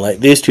doing. Like,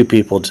 these two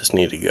people just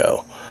need to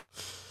go.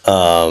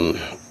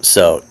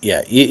 So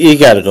yeah, you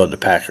got to go to the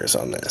Packers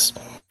on this.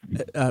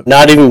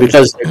 Not even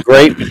because they're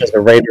great, because the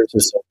Raiders are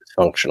so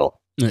dysfunctional.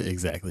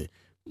 Exactly.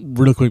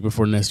 Real quick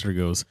before Nestor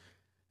goes,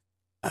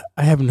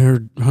 I haven't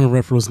heard Hunter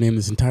Renfro's name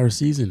this entire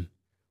season.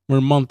 We're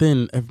a month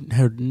in. I've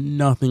heard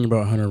nothing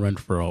about Hunter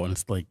Renfro, and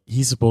it's like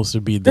he's supposed to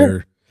be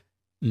their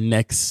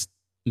next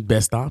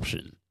best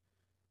option.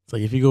 It's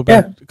like if you go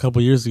back a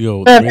couple years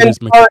ago, the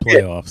Raiders make the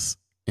playoffs,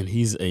 and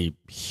he's a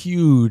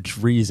huge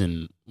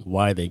reason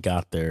why they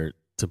got there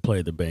to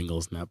play the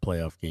Bengals in that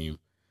playoff game.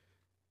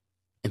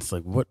 It's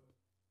like, what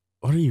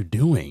are you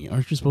doing?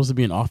 Aren't you supposed to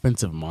be an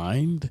offensive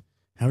mind?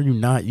 How are you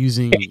not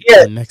using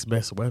the next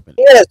best weapon?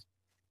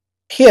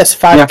 He has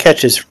 5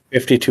 catches for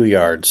 52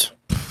 yards.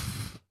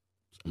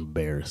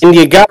 Embarrassing. And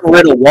you got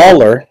rid of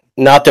Waller.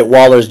 Not that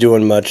Waller's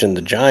doing much in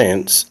the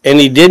Giants. And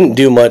he didn't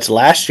do much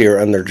last year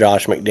under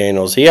Josh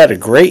McDaniels. He had a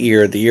great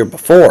year the year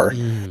before.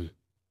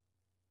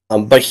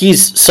 But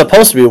he's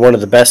supposed to be one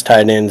of the best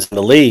tight ends in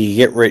the league.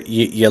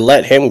 You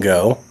let him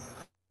go.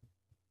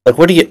 Like,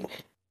 what do you...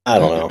 I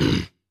don't know.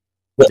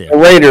 The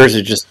Raiders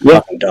are just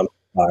fucking dumb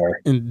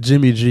fire. And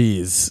Jimmy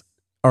G's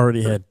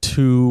already had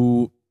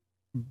 2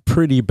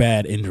 pretty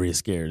bad injury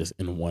scares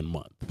in 1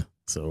 month.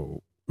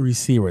 So we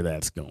see where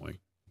that's going.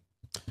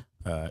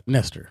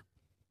 Nestor.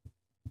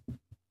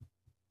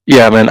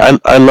 Yeah, man,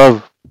 I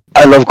love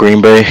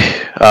Green Bay.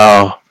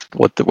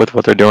 With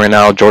what they're doing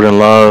now, Jordan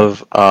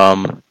Love.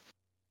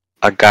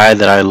 A guy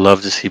that I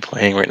love to see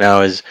playing right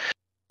now is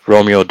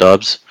Romeo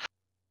Doubs.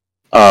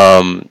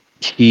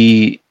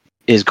 He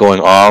is going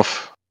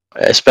off,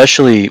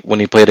 especially when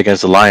he played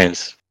against the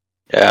Lions.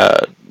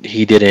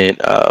 He didn't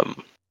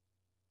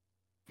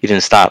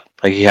stop.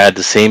 Like, he had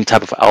the same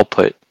type of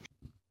output.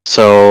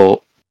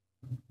 So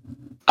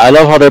I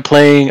love how they're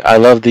playing. I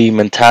love the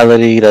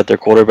mentality that their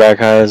quarterback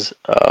has.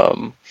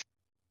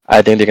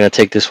 I think they're going to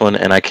take this one,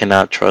 and I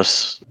cannot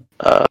trust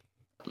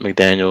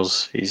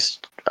McDaniels. He's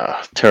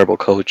a terrible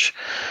coach.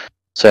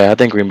 So yeah, I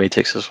think Green Bay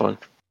takes this one.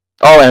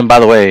 Oh, and by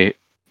the way,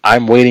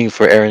 I'm waiting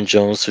for Aaron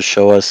Jones to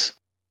show us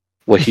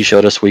what he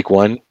showed us week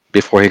 1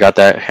 before he got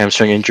that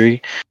hamstring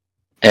injury.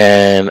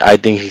 And I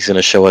think he's going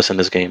to show us in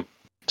this game.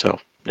 So,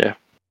 yeah.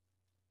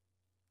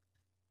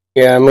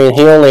 Yeah, I mean,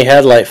 he only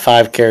had like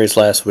 5 carries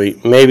last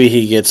week. Maybe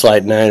he gets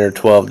like 9 or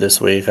 12 this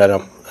week. I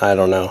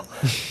don't know.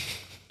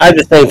 I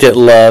just think that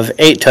Love,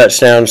 8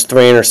 touchdowns,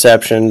 3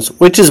 interceptions,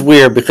 which is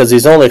weird because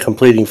he's only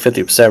completing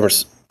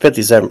 57%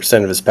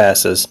 of his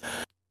passes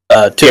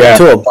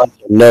to a bunch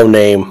of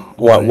no-name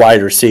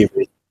wide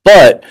receivers.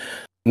 But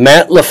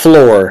Matt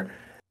LaFleur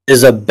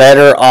is a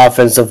better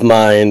offensive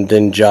mind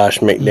than Josh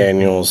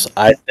McDaniels.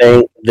 I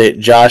think that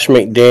Josh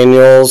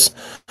McDaniels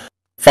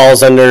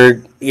falls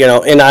under,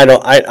 and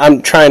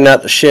I'm trying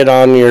not to shit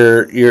on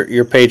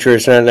your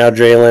Patriots right now,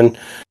 Jalen,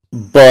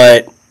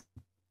 but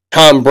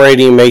Tom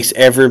Brady makes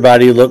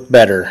everybody look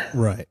better.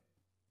 Right.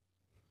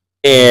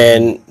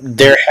 And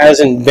there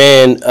hasn't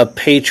been a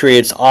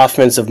Patriots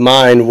offensive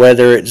mind,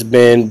 whether it's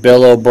been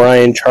Bill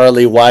O'Brien,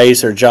 Charlie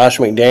Weiss, or Josh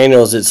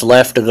McDaniels, that's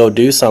left to go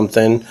do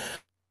something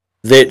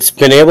that's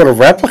been able to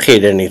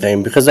replicate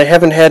anything because they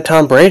haven't had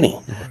Tom Brady.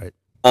 Right.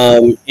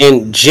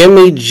 And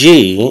Jimmy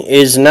G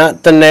is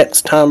not the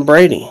next Tom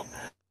Brady.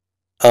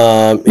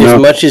 As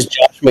much as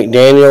Josh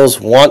McDaniels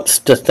wants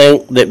to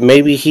think that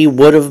maybe he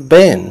would have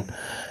been,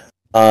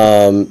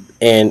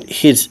 and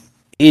he's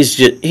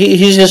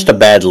just a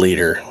bad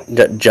leader,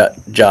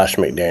 Josh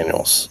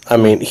McDaniels. I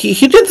mean,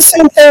 he did the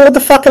same thing with the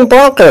fucking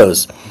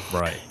Broncos.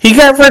 Right. He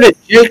got rid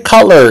of Jay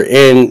Cutler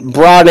and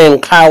brought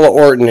in Kyle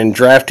Orton and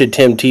drafted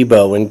Tim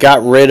Tebow and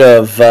got rid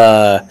of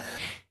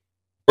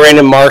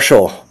Brandon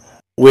Marshall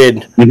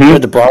with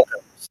the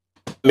Broncos.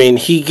 I mean,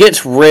 he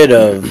gets rid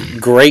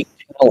of great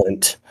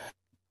talent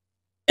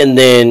and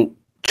then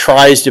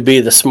tries to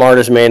be the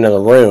smartest man in the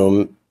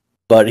room,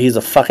 but he's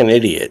a fucking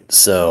idiot.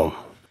 So,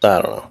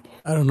 I don't know.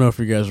 I don't know if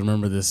you guys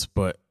remember this,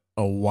 but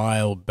a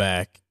while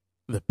back,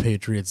 the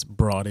Patriots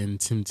brought in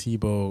Tim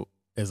Tebow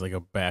as like a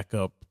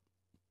backup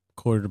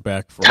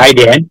quarterback for tight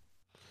end.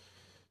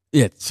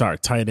 Yeah, sorry,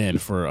 tight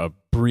end for a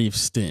brief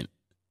stint.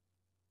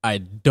 I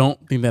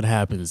don't think that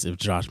happens if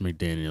Josh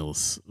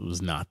McDaniels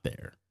was not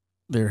there.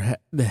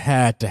 They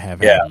had to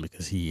have him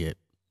because he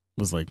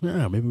was like,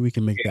 no, maybe we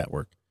can make that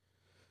work.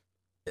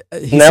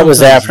 And that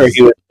was after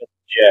he was with the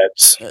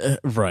Jets.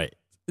 Right.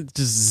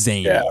 Just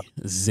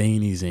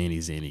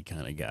zany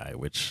kind of guy,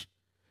 which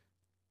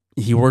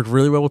he worked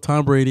really well with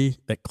Tom Brady.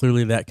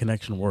 That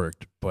connection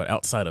worked, but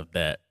outside of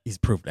that, he's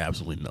proved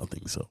absolutely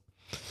nothing. So,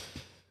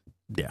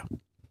 yeah.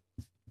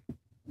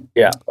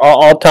 Yeah,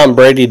 all Tom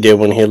Brady did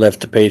when he left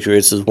the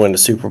Patriots is win the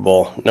Super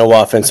Bowl.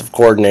 No offensive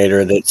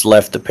coordinator that's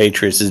left the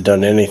Patriots has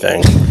done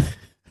anything.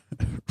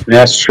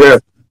 That's true.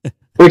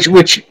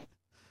 Which,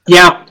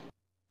 yeah,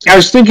 I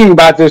was thinking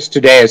about this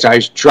today as I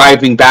was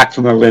driving back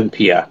from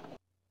Olympia.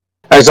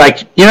 I was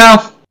like, 2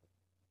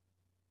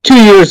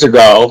 years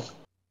ago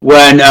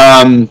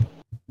when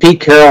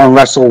Pete Carroll and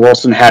Russell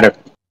Wilson had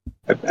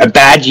a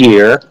bad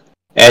year,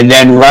 and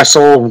then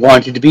Russell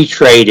wanted to be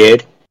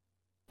traded,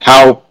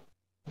 how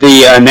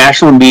the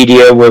national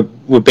media were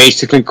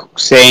basically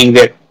saying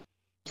that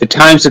the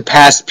times had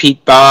passed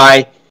Pete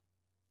by.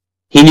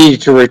 He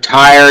needed to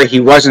retire. He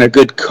wasn't a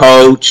good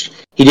coach.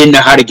 He didn't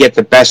know how to get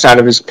the best out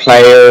of his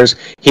players.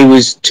 He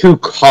was too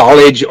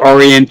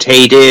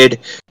college-orientated,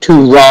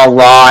 too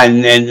rah-rah,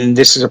 and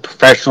this is a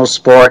professional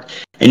sport.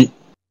 And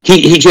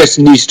he just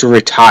needs to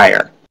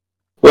retire.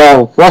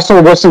 Well,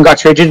 Russell Wilson got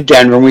traded to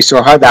Denver, and we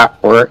saw how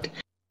that worked.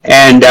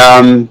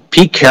 And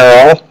Pete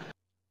Carroll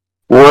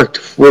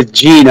worked with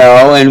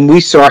Geno, and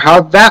we saw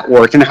how that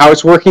worked and how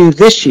it's working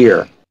this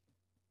year.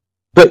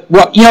 But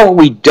what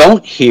we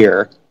don't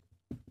hear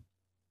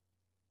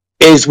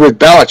is with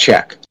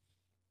Belichick.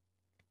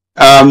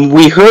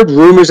 We heard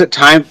rumors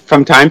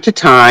from time to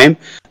time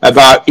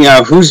about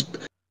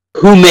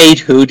who made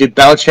who. Did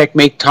Belichick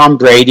make Tom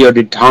Brady, or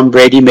did Tom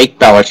Brady make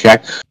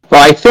Belichick?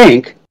 Well, I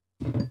think,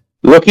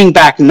 looking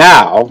back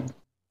now,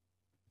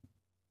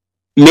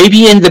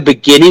 maybe in the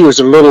beginning it was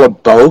a little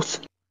of both.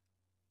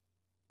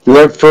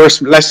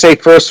 Let's say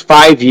first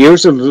 5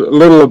 years, a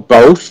little of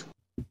both.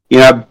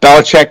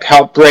 Belichick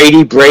helped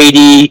Brady.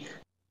 Brady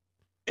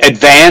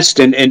advanced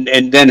and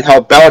then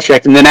helped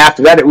Belichick, and then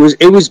after that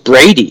it was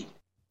Brady.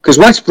 Because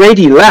once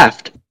Brady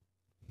left,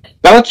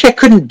 Belichick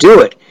couldn't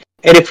do it.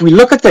 And if we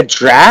look at the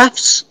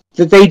drafts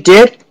that they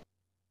did,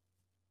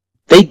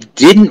 they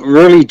didn't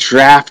really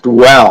draft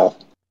well.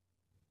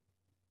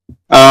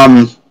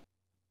 Maybe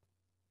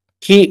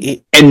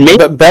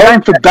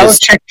time for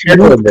Belichick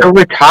to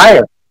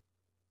retire.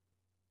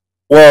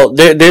 Well,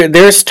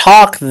 there's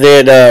talk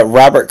that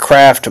Robert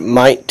Kraft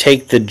might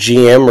take the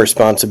GM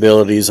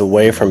responsibilities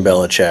away from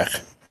Belichick.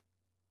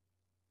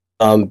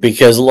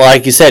 Because,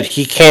 like you said,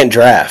 he can't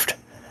draft.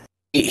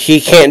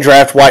 He can't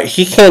draft wide.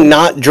 He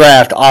cannot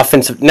draft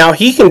offensive. Now,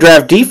 he can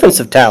draft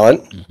defensive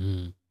talent,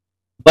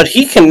 but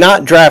he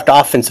cannot draft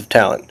offensive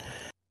talent.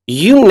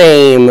 You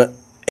name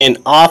an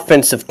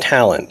offensive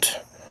talent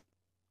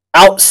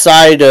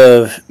outside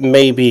of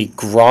maybe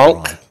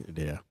Gronk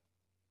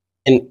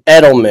and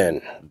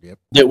Edelman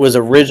that was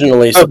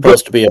originally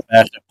supposed to be a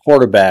backup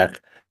quarterback,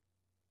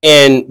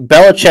 and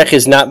Belichick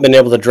has not been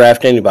able to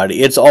draft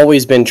anybody. It's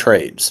always been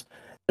trades.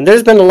 And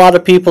there's been a lot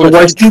of people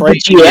that was the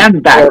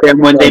GM back then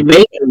when they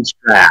made those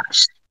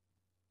drafts.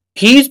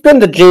 He's been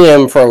the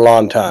GM for a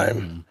long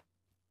time.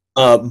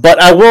 But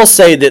I will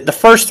say that the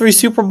first 3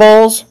 Super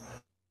Bowls,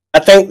 I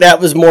think that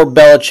was more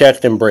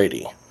Belichick than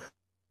Brady.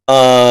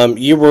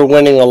 You were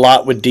winning a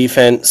lot with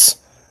defense.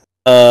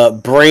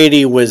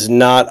 Brady was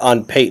not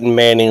on Peyton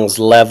Manning's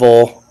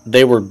level.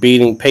 They were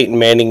beating Peyton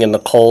Manning and the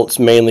Colts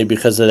mainly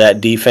because of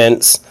that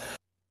defense.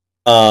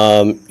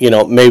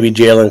 Maybe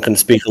Jalen can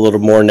speak a little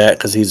more on that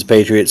because he's a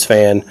Patriots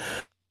fan.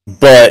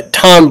 But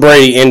Tom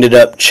Brady ended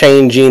up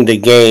changing the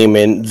game,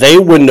 and they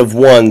wouldn't have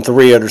won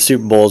 3 other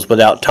Super Bowls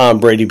without Tom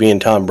Brady being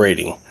Tom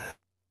Brady.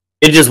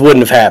 It just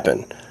wouldn't have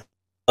happened.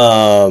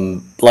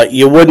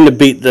 You wouldn't have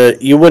beat the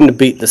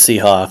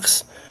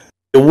Seahawks.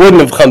 You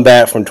wouldn't have come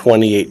back from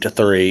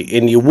 28-3,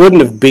 and you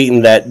wouldn't have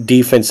beaten that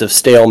defensive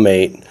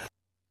stalemate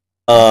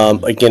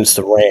against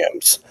the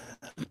Rams.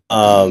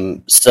 I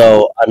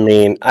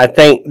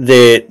think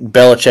that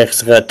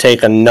Belichick's going to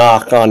take a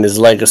knock on his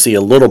legacy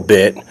a little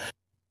bit,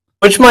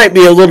 which might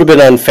be a little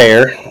bit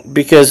unfair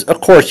because,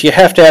 of course, you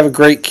have to have a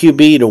great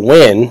QB to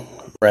win,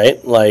 right?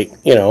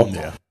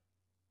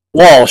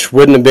 Walsh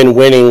wouldn't have been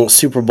winning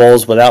Super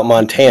Bowls without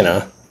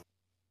Montana.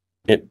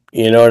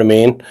 You know what I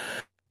mean?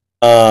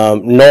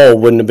 Noel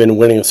wouldn't have been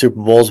winning Super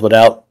Bowls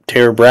without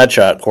Terry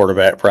Bradshaw at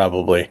quarterback,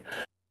 probably.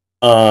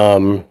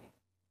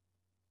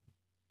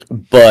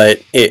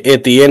 But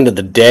at the end of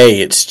the day,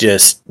 it's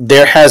just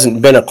there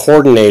hasn't been a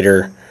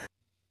coordinator,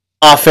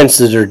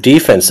 offensive or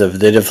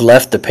defensive, that have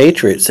left the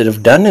Patriots that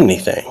have done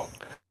anything.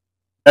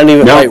 Not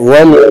even like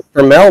Roman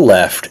Kermel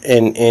left,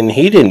 and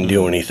he didn't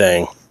do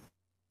anything.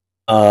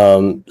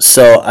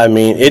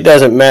 It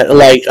doesn't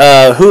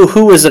matter.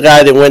 Who was the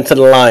guy that went to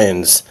the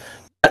Lions?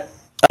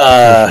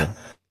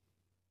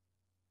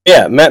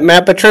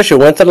 Matt Patricia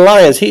went to the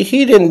Lions.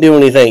 He didn't do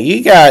anything.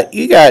 You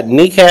got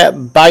kneecap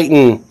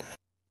biting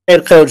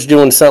head coach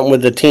doing something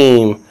with the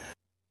team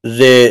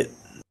that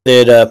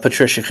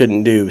Patricia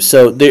couldn't do.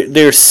 So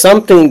there's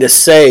something to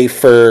say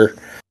for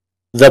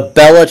the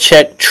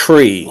Belichick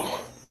tree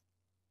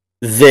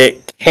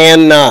that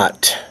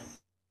cannot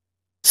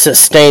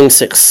sustain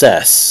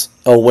success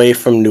away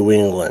from New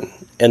England.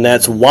 And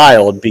that's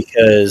wild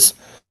because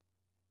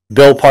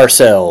Bill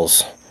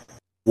Parcells,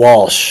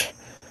 Walsh,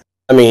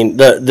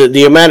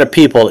 the amount of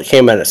people that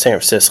came out of San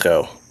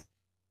Francisco.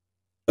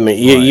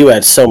 You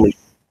had so many.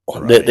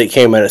 that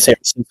came out of San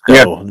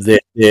Francisco.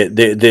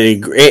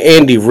 The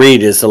Andy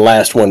Reid is the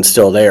last one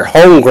still there.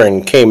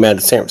 Holmgren came out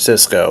of San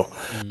Francisco.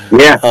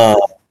 Yeah.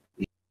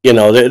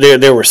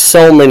 There were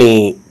so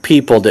many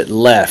people that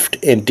left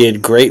and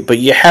did great, but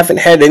you haven't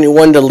had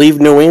anyone to leave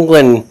New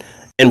England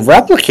and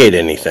replicate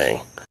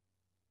anything.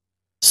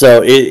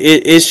 So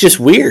it's just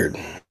weird.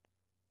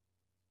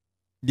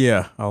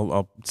 Yeah,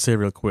 I'll say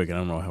real quick. I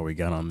don't know how we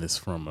got on this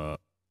from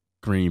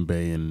Green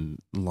Bay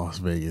and Las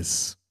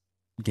Vegas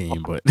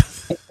game, but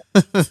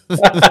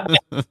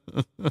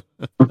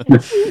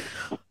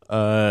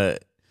I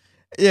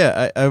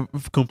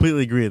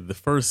completely agree. The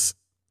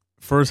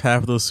first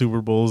half of those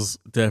Super Bowls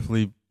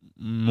definitely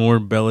more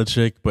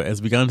Belichick, but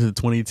as we got into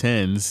the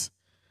 2010s,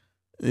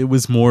 it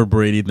was more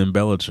Brady than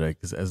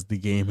Belichick as the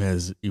game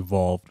has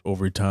evolved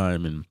over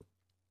time. And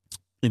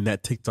in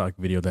that TikTok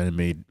video that I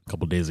made a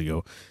couple days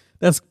ago,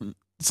 that's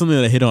something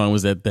that I hit on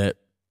was that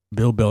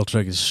Bill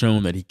Belichick has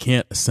shown that he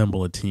can't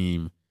assemble a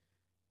team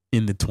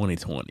in the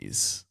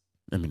 2020s.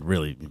 I mean,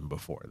 really, even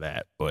before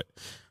that. But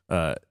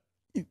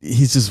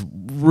he's just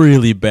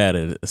really bad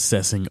at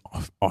assessing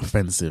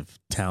offensive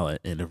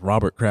talent. And if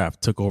Robert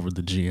Kraft took over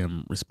the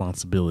GM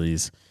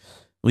responsibilities,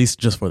 at least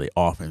just for the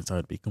offense,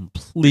 I'd be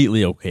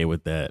completely okay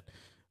with that.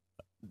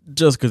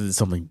 Just because it's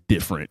something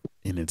different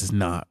and it's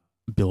not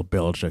Bill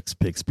Belichick's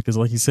picks. Because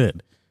like you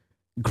said,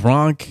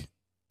 Gronk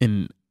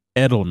and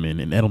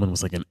Edelman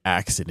was like an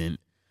accident,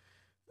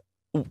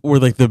 were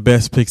like the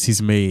best picks he's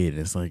made.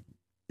 It's like,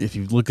 if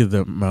you look at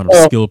the amount of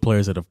skilled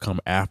players that have come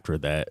after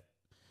that,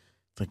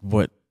 it's like,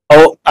 what?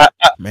 Oh,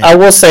 I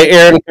will say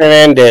Aaron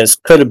Hernandez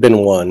could have been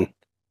one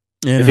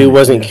if he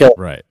wasn't killed.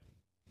 Right.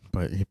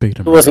 But he picked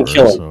him. He wasn't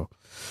killing. So,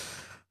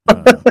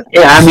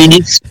 Yeah, I mean,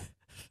 he's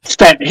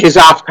spent his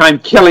off time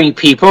killing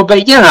people,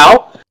 but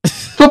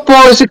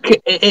football is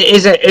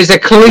a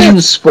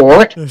collision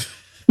sport.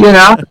 You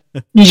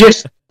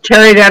just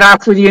carry that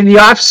off with you in the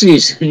off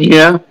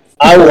season.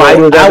 I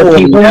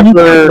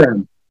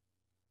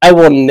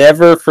will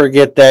never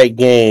forget that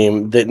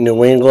game that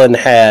New England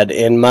had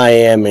in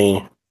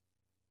Miami,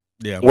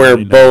 where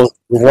both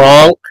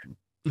Gronk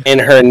and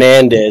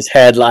Hernandez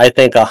had, I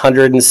think,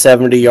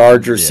 170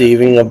 yards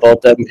receiving, and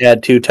both of them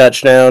had 2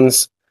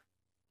 touchdowns.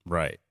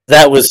 Right.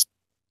 That was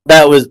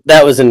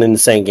an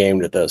insane game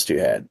that those two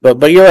had.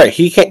 But you're right.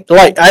 He can't.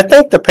 I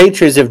think the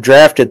Patriots have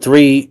drafted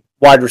 3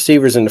 wide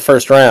receivers in the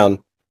first round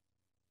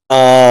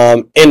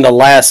in the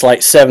last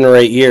 7 or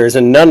 8 years,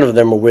 and none of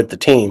them are with the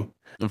team.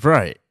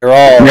 Right. They're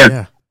all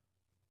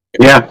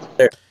Yeah.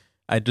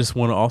 I just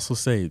want to also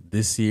say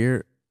this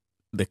year,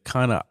 the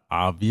kind of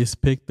obvious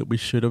pick that we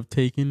should have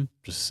taken,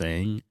 just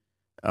saying,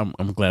 I'm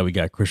glad we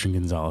got Christian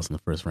Gonzalez in the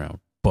first round,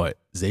 but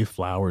Zay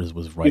Flowers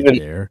was right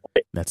there.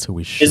 That's who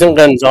we should. Isn't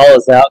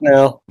Gonzalez out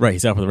now? Right,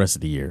 he's out for the rest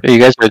of the year. You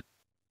guys are.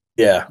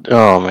 Yeah.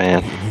 Oh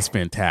man, he's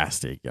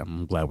fantastic.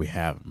 I'm glad we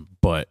have him,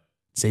 but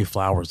Zay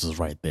Flowers is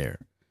right there,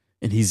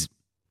 and he's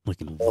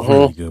looking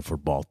really good for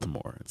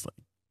Baltimore. It's like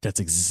that's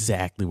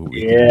exactly what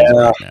we can do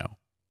right now.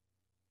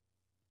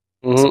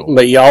 So,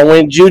 but y'all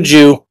went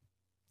Juju.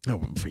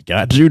 We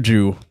got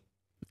Juju,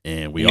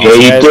 and we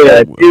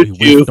also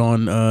whiffed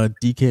on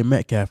DK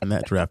Metcalf in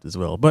that draft as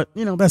well. But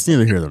that's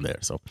neither here nor there.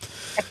 So,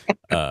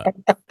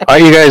 are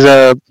you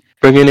guys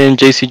bringing in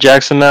J.C.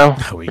 Jackson now?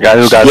 The guy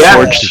who got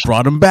torched.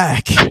 Brought him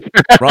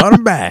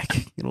back.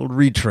 Old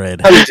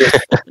retread.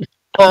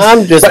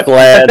 I'm just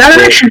glad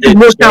that actually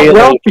worked out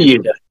well for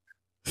you.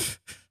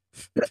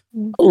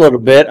 A little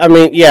bit. I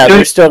mean,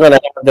 they're still going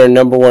to have their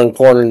number 1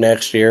 corner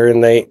next year,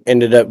 and they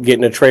ended up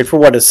getting a trade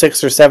for a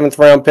 6th or 7th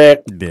round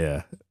pick.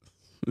 Yeah.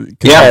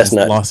 That's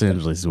nuts. Los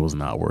Angeles was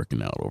not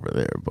working out over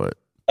there, but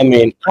I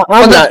mean,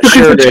 I'm not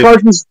sure the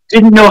Chargers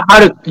didn't know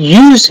how to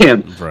use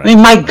him. Right. I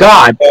mean, my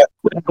God,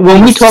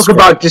 when we talk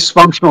about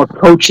dysfunctional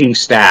coaching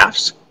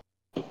staffs,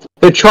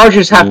 the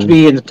Chargers have to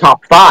be in the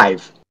top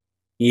 5.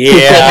 Yeah, they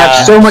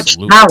have so much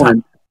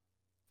talent.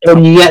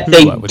 And yet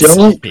they don't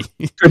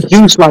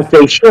produce like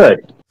they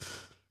should.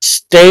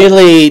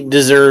 Staley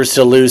deserves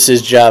to lose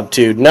his job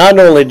too. Not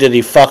only did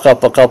he fuck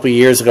up a couple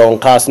years ago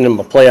and costing him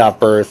a playoff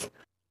berth,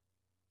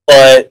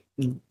 but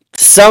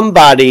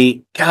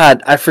somebody,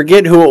 God, I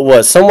forget who it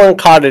was. Someone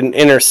caught an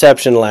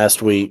interception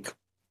last week.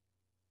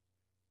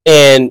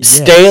 And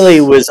Staley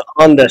was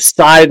on the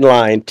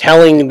sideline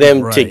telling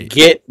them to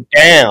get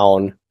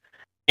down.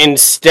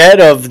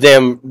 Instead of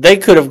them, they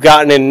could have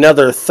gotten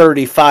another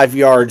 35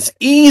 yards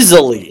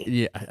easily.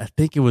 Yeah, I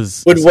think it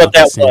was with what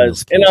that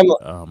was. And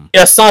I'm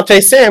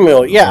Asante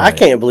Samuel. Yeah, right. I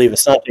can't believe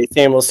Asante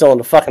Samuel's still in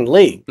the fucking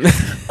league.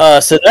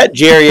 So that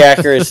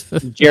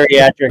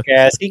geriatric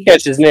ass, he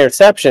catches an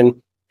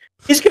interception.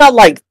 He's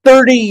got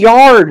 30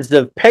 yards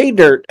of pay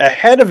dirt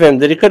ahead of him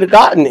that he could have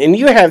gotten, and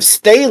you have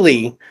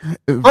Staley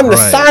on the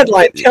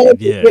sideline telling him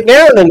to get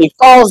down, and he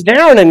falls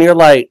down, and you're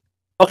like,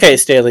 okay,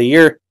 Staley,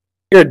 you're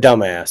a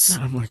dumbass.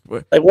 I'm like,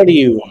 what? What are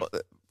you?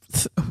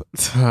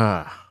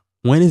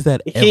 When is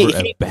that ever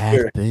a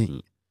bad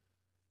thing?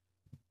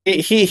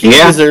 He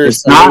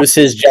deserves to lose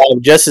his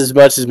job just as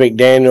much as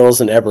McDaniels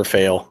and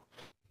Eberfale.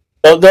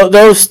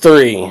 Those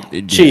three,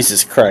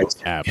 Jesus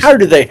Christ. Absolutely. How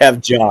do they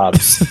have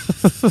jobs?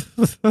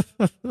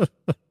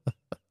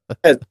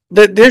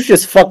 They're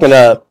just fucking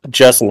up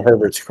Justin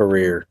Herbert's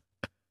career.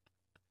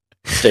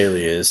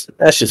 Staley is.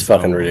 That's just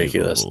fucking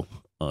ridiculous.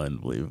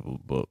 Unbelievable.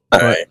 All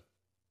But right.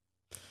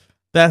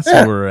 that's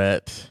where we're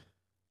at.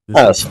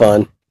 That was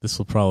fun. This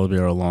will probably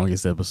be our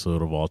longest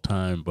episode of all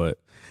time, but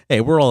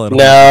hey, we're all at home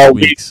No, this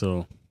week,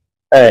 so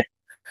Hey,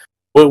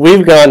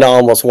 we've gone to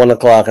almost 1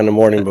 o'clock in the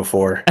morning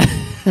before.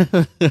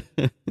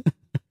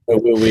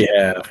 We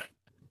have.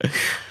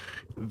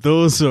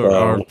 those are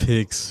our Wow.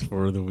 picks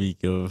for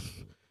the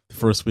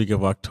first week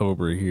of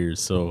October here.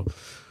 So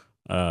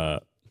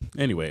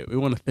anyway, we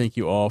want to thank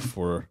you all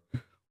for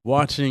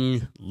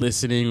watching,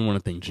 listening. We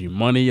want to thank G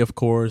Money, of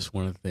course.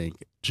 We want to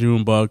thank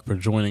Junebug for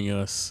joining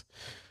us.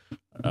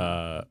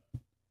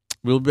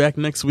 We'll be back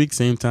next week,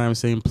 same time,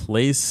 same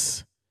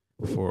place,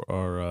 for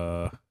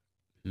our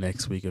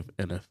next week of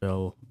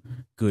NFL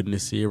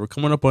goodness here. We're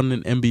coming up on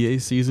an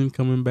NBA season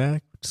coming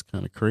back, which is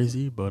kind of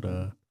crazy, but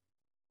it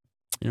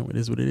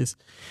is what it is.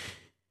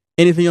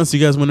 Anything else you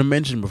guys want to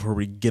mention before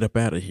we get up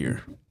out of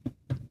here?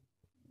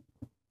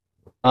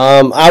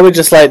 I would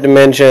just like to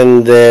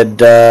mention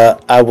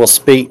that I will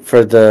speak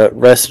for the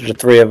rest of the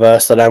three of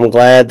us that I'm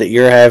glad that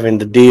you're having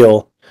to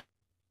deal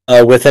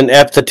with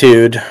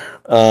ineptitude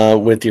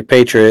with your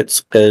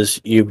Patriots,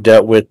 because you've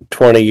dealt with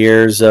 20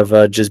 years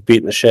of just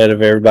beating the shit out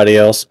of everybody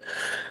else.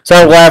 So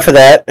I'm glad for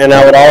that. And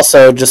I would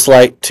also just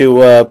like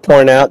to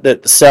point out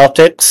that the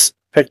Celtics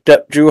picked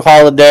up Drew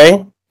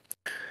Holiday.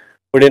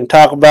 We didn't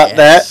talk about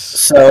that.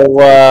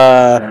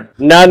 So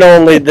not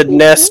only did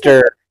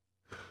Nestor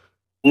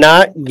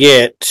not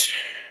get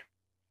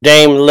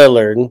Dame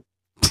Lillard,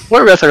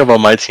 What are we talking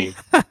about my team?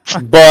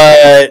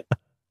 but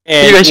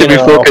You guys should be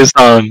focused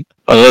on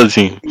another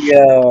team.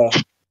 Yeah.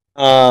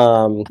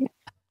 Muller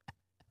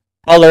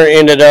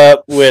ended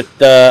up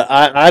with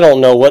I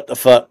don't know what the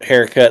fuck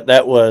haircut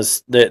that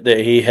was that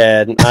he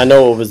had. I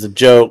know it was a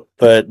joke,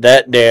 but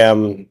that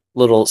damn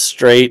little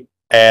straight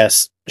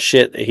ass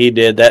shit that he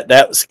did,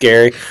 that was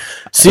scary.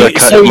 So the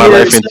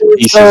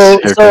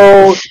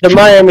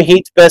Miami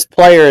Heat's best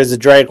player is a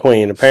drag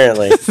queen,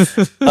 apparently.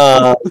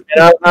 And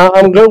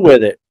I'm good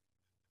with it.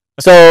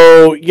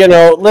 So,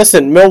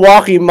 listen,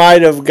 Milwaukee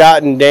might have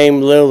gotten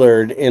Dame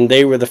Lillard, and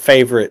they were the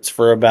favorites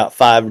for about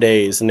 5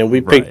 days. And then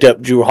we picked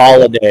up Drew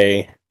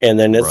Holiday, and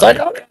then it's like,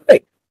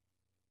 okay,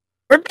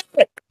 we're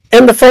back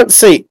in the front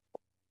seat.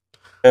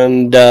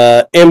 And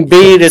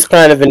Embiid is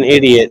kind of an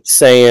idiot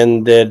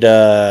saying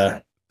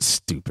that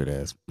stupid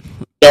ass.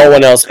 No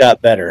one else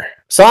got better.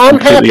 So I'm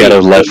happy. Out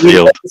of left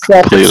field.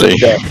 Completely.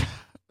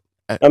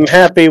 I'm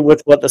happy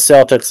with what the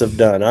Celtics have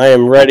done. I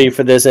am ready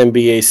for this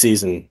NBA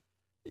season.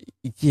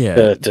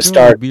 Yeah, to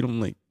start. Beat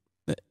them like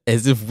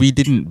as if we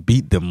didn't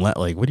beat them.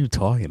 Like, what are you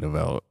talking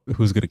about?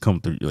 Who's gonna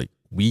come through? Like,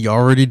 we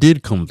already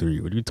did come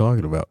through. What are you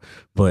talking about?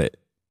 But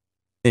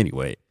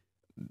anyway,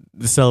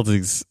 the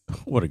Celtics.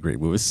 What a great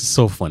move! It's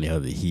so funny how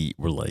the Heat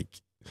were like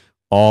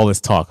all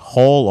this talk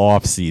whole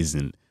off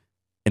season,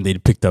 and they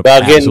picked up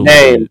about getting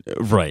Dame.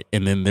 Right,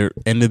 and then their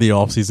end of the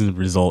off season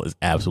result is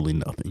absolutely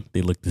nothing.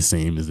 They look the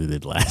same as they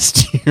did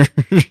last year.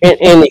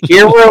 and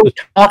Hero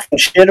talking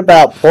shit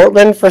about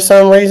Portland for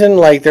some reason,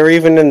 like they're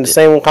even in the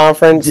same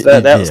conference.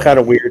 That was kind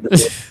of weird.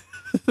 That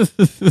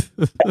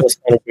was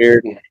kind of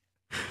weird.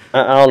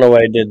 I don't know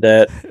why he did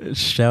that.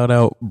 Shout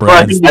out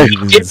Brad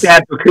Stevens. He did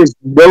that because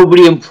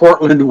nobody in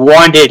Portland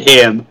wanted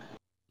him.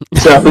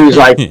 So he was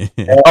like,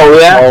 "Oh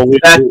yeah,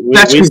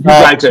 that's because you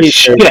guys are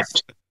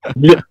shit."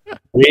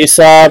 We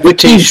saw the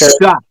t-shirt.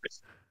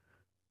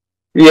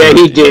 Yeah,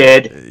 he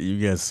did.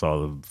 You guys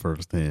saw them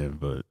firsthand,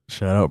 but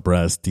shout out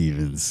Brad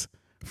Stevens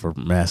for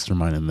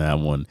masterminding that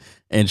one.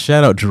 And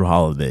shout out Drew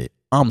Holiday.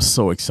 I'm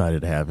so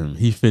excited to have him.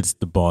 He fits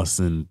the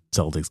Boston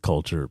Celtics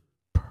culture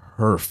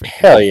perfect.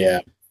 Hell yeah.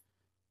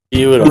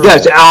 He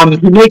does.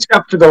 He makes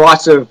up for the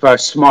loss of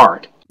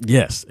Smart.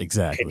 Yes,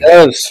 exactly. He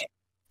does.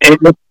 And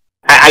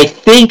I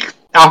think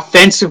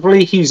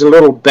offensively, he's a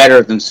little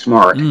better than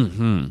Smart.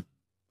 Mm-hmm.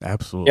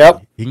 Absolutely.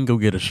 Yep. He can go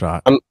get a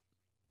shot.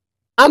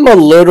 I'm a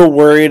little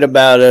worried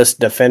about us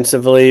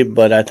defensively,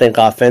 but I think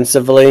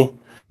offensively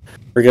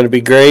we're going to be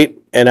great.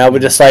 And I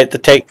would just like to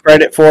take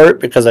credit for it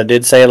because I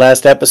did say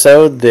last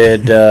episode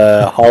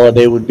that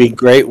Holiday would be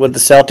great with the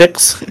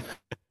Celtics.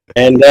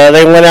 And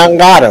they went out and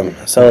got him.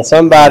 So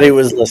somebody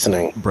was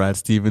listening. Brad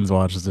Stevens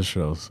watches the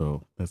show,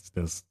 so that's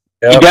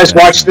He does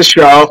watch the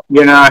show,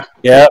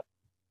 Yep.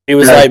 He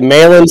was like,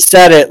 Malin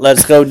said it,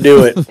 let's go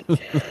do it.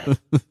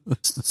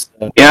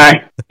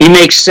 Yeah, he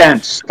makes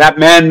sense. That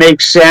man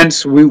makes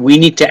sense. We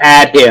need to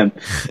add him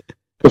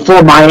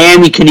before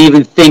Miami can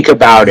even think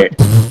about it.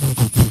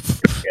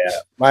 Yeah,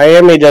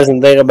 Miami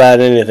doesn't think about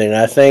anything.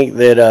 I think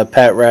that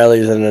Pat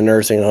Riley's in a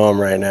nursing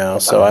home right now,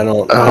 so I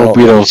hope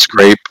we don't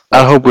scrape.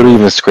 I hope we don't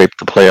even scrape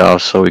the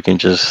playoffs, so we can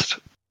just,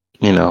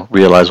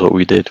 realize what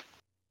we did.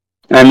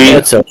 I mean,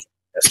 it's okay,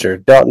 Mister.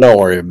 Don't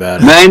worry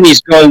about it. Miami's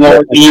going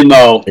all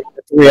emo.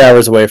 3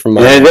 hours away from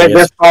Miami.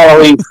 They're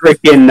following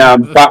freaking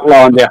Butler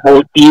on the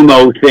whole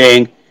emo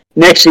thing.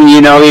 Next thing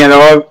you know,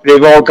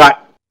 they've all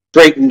got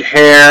straightened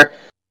hair.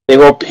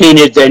 They've all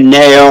painted their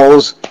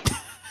nails.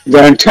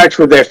 They're in touch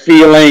with their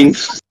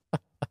feelings,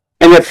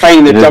 and they're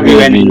playing the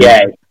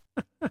WNBA.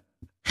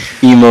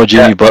 Emo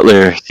Jimmy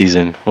Butler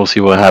season. We'll see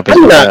what happens.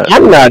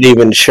 I'm not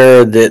even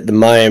sure that the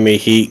Miami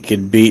Heat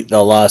could beat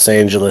the Los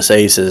Angeles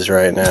Aces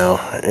right now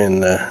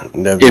in the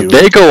WNBA. If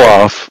they go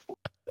off,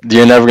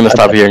 you're never going to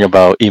stop hearing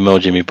about emo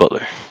Jimmy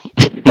Butler.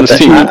 I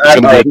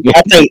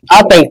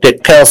think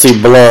that Kelsey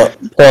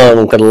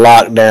Plum could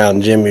lock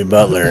down Jimmy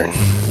Butler.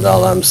 Is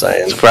all I'm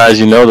saying. Surprised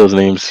you know those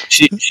names.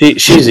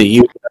 She's a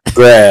UF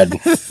grad.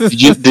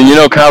 Did you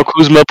know Kyle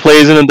Kuzma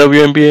plays in the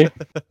WNBA?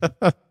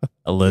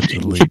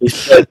 Allegedly.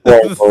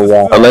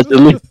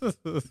 Allegedly.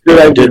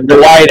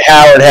 Dwight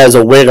Howard has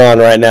a wig on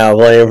right now,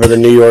 playing for the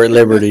New York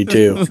Liberty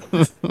too.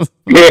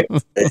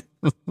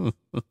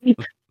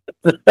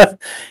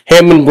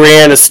 Him and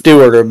Brianna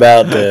Stewart are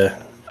about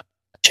to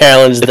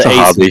challenge the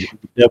Aces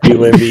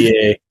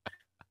WNBA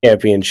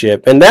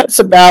championship, and that's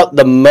about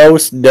the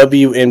most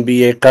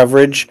WNBA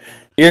coverage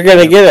you're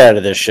gonna get out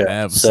of this show.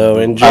 Absolutely. So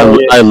enjoy.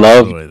 I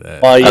love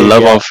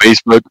on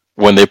Facebook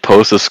when they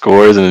post the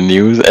scores in the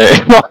news,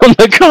 and on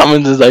the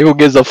comments is like, "Who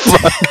gives a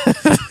fuck?"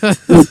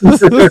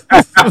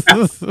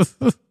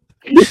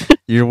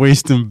 You're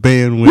wasting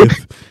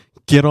bandwidth.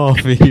 Get off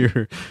of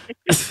here.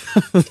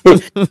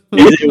 With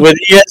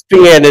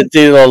ESPN, it's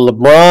either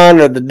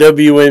LeBron or the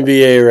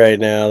WNBA right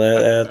now.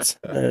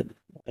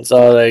 That's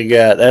all they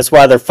got. That's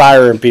why they're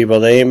firing people.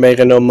 They ain't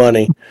making no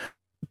money.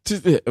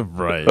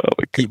 Right.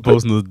 Keep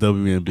posting the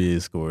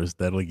WNBA scores.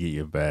 That'll get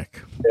you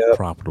back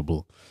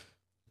profitable.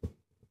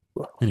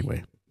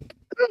 Anyway,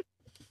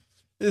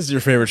 this is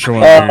your favorite show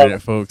on the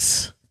internet,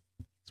 folks.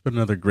 It's been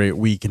another great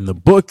week in the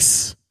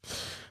books.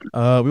 We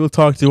will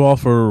talk to you all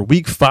for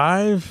week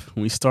 5.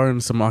 We start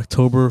in some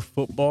October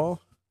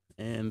football.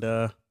 And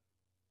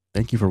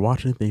thank you for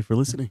watching. Thank you for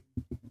listening.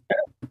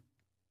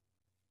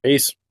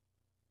 Peace.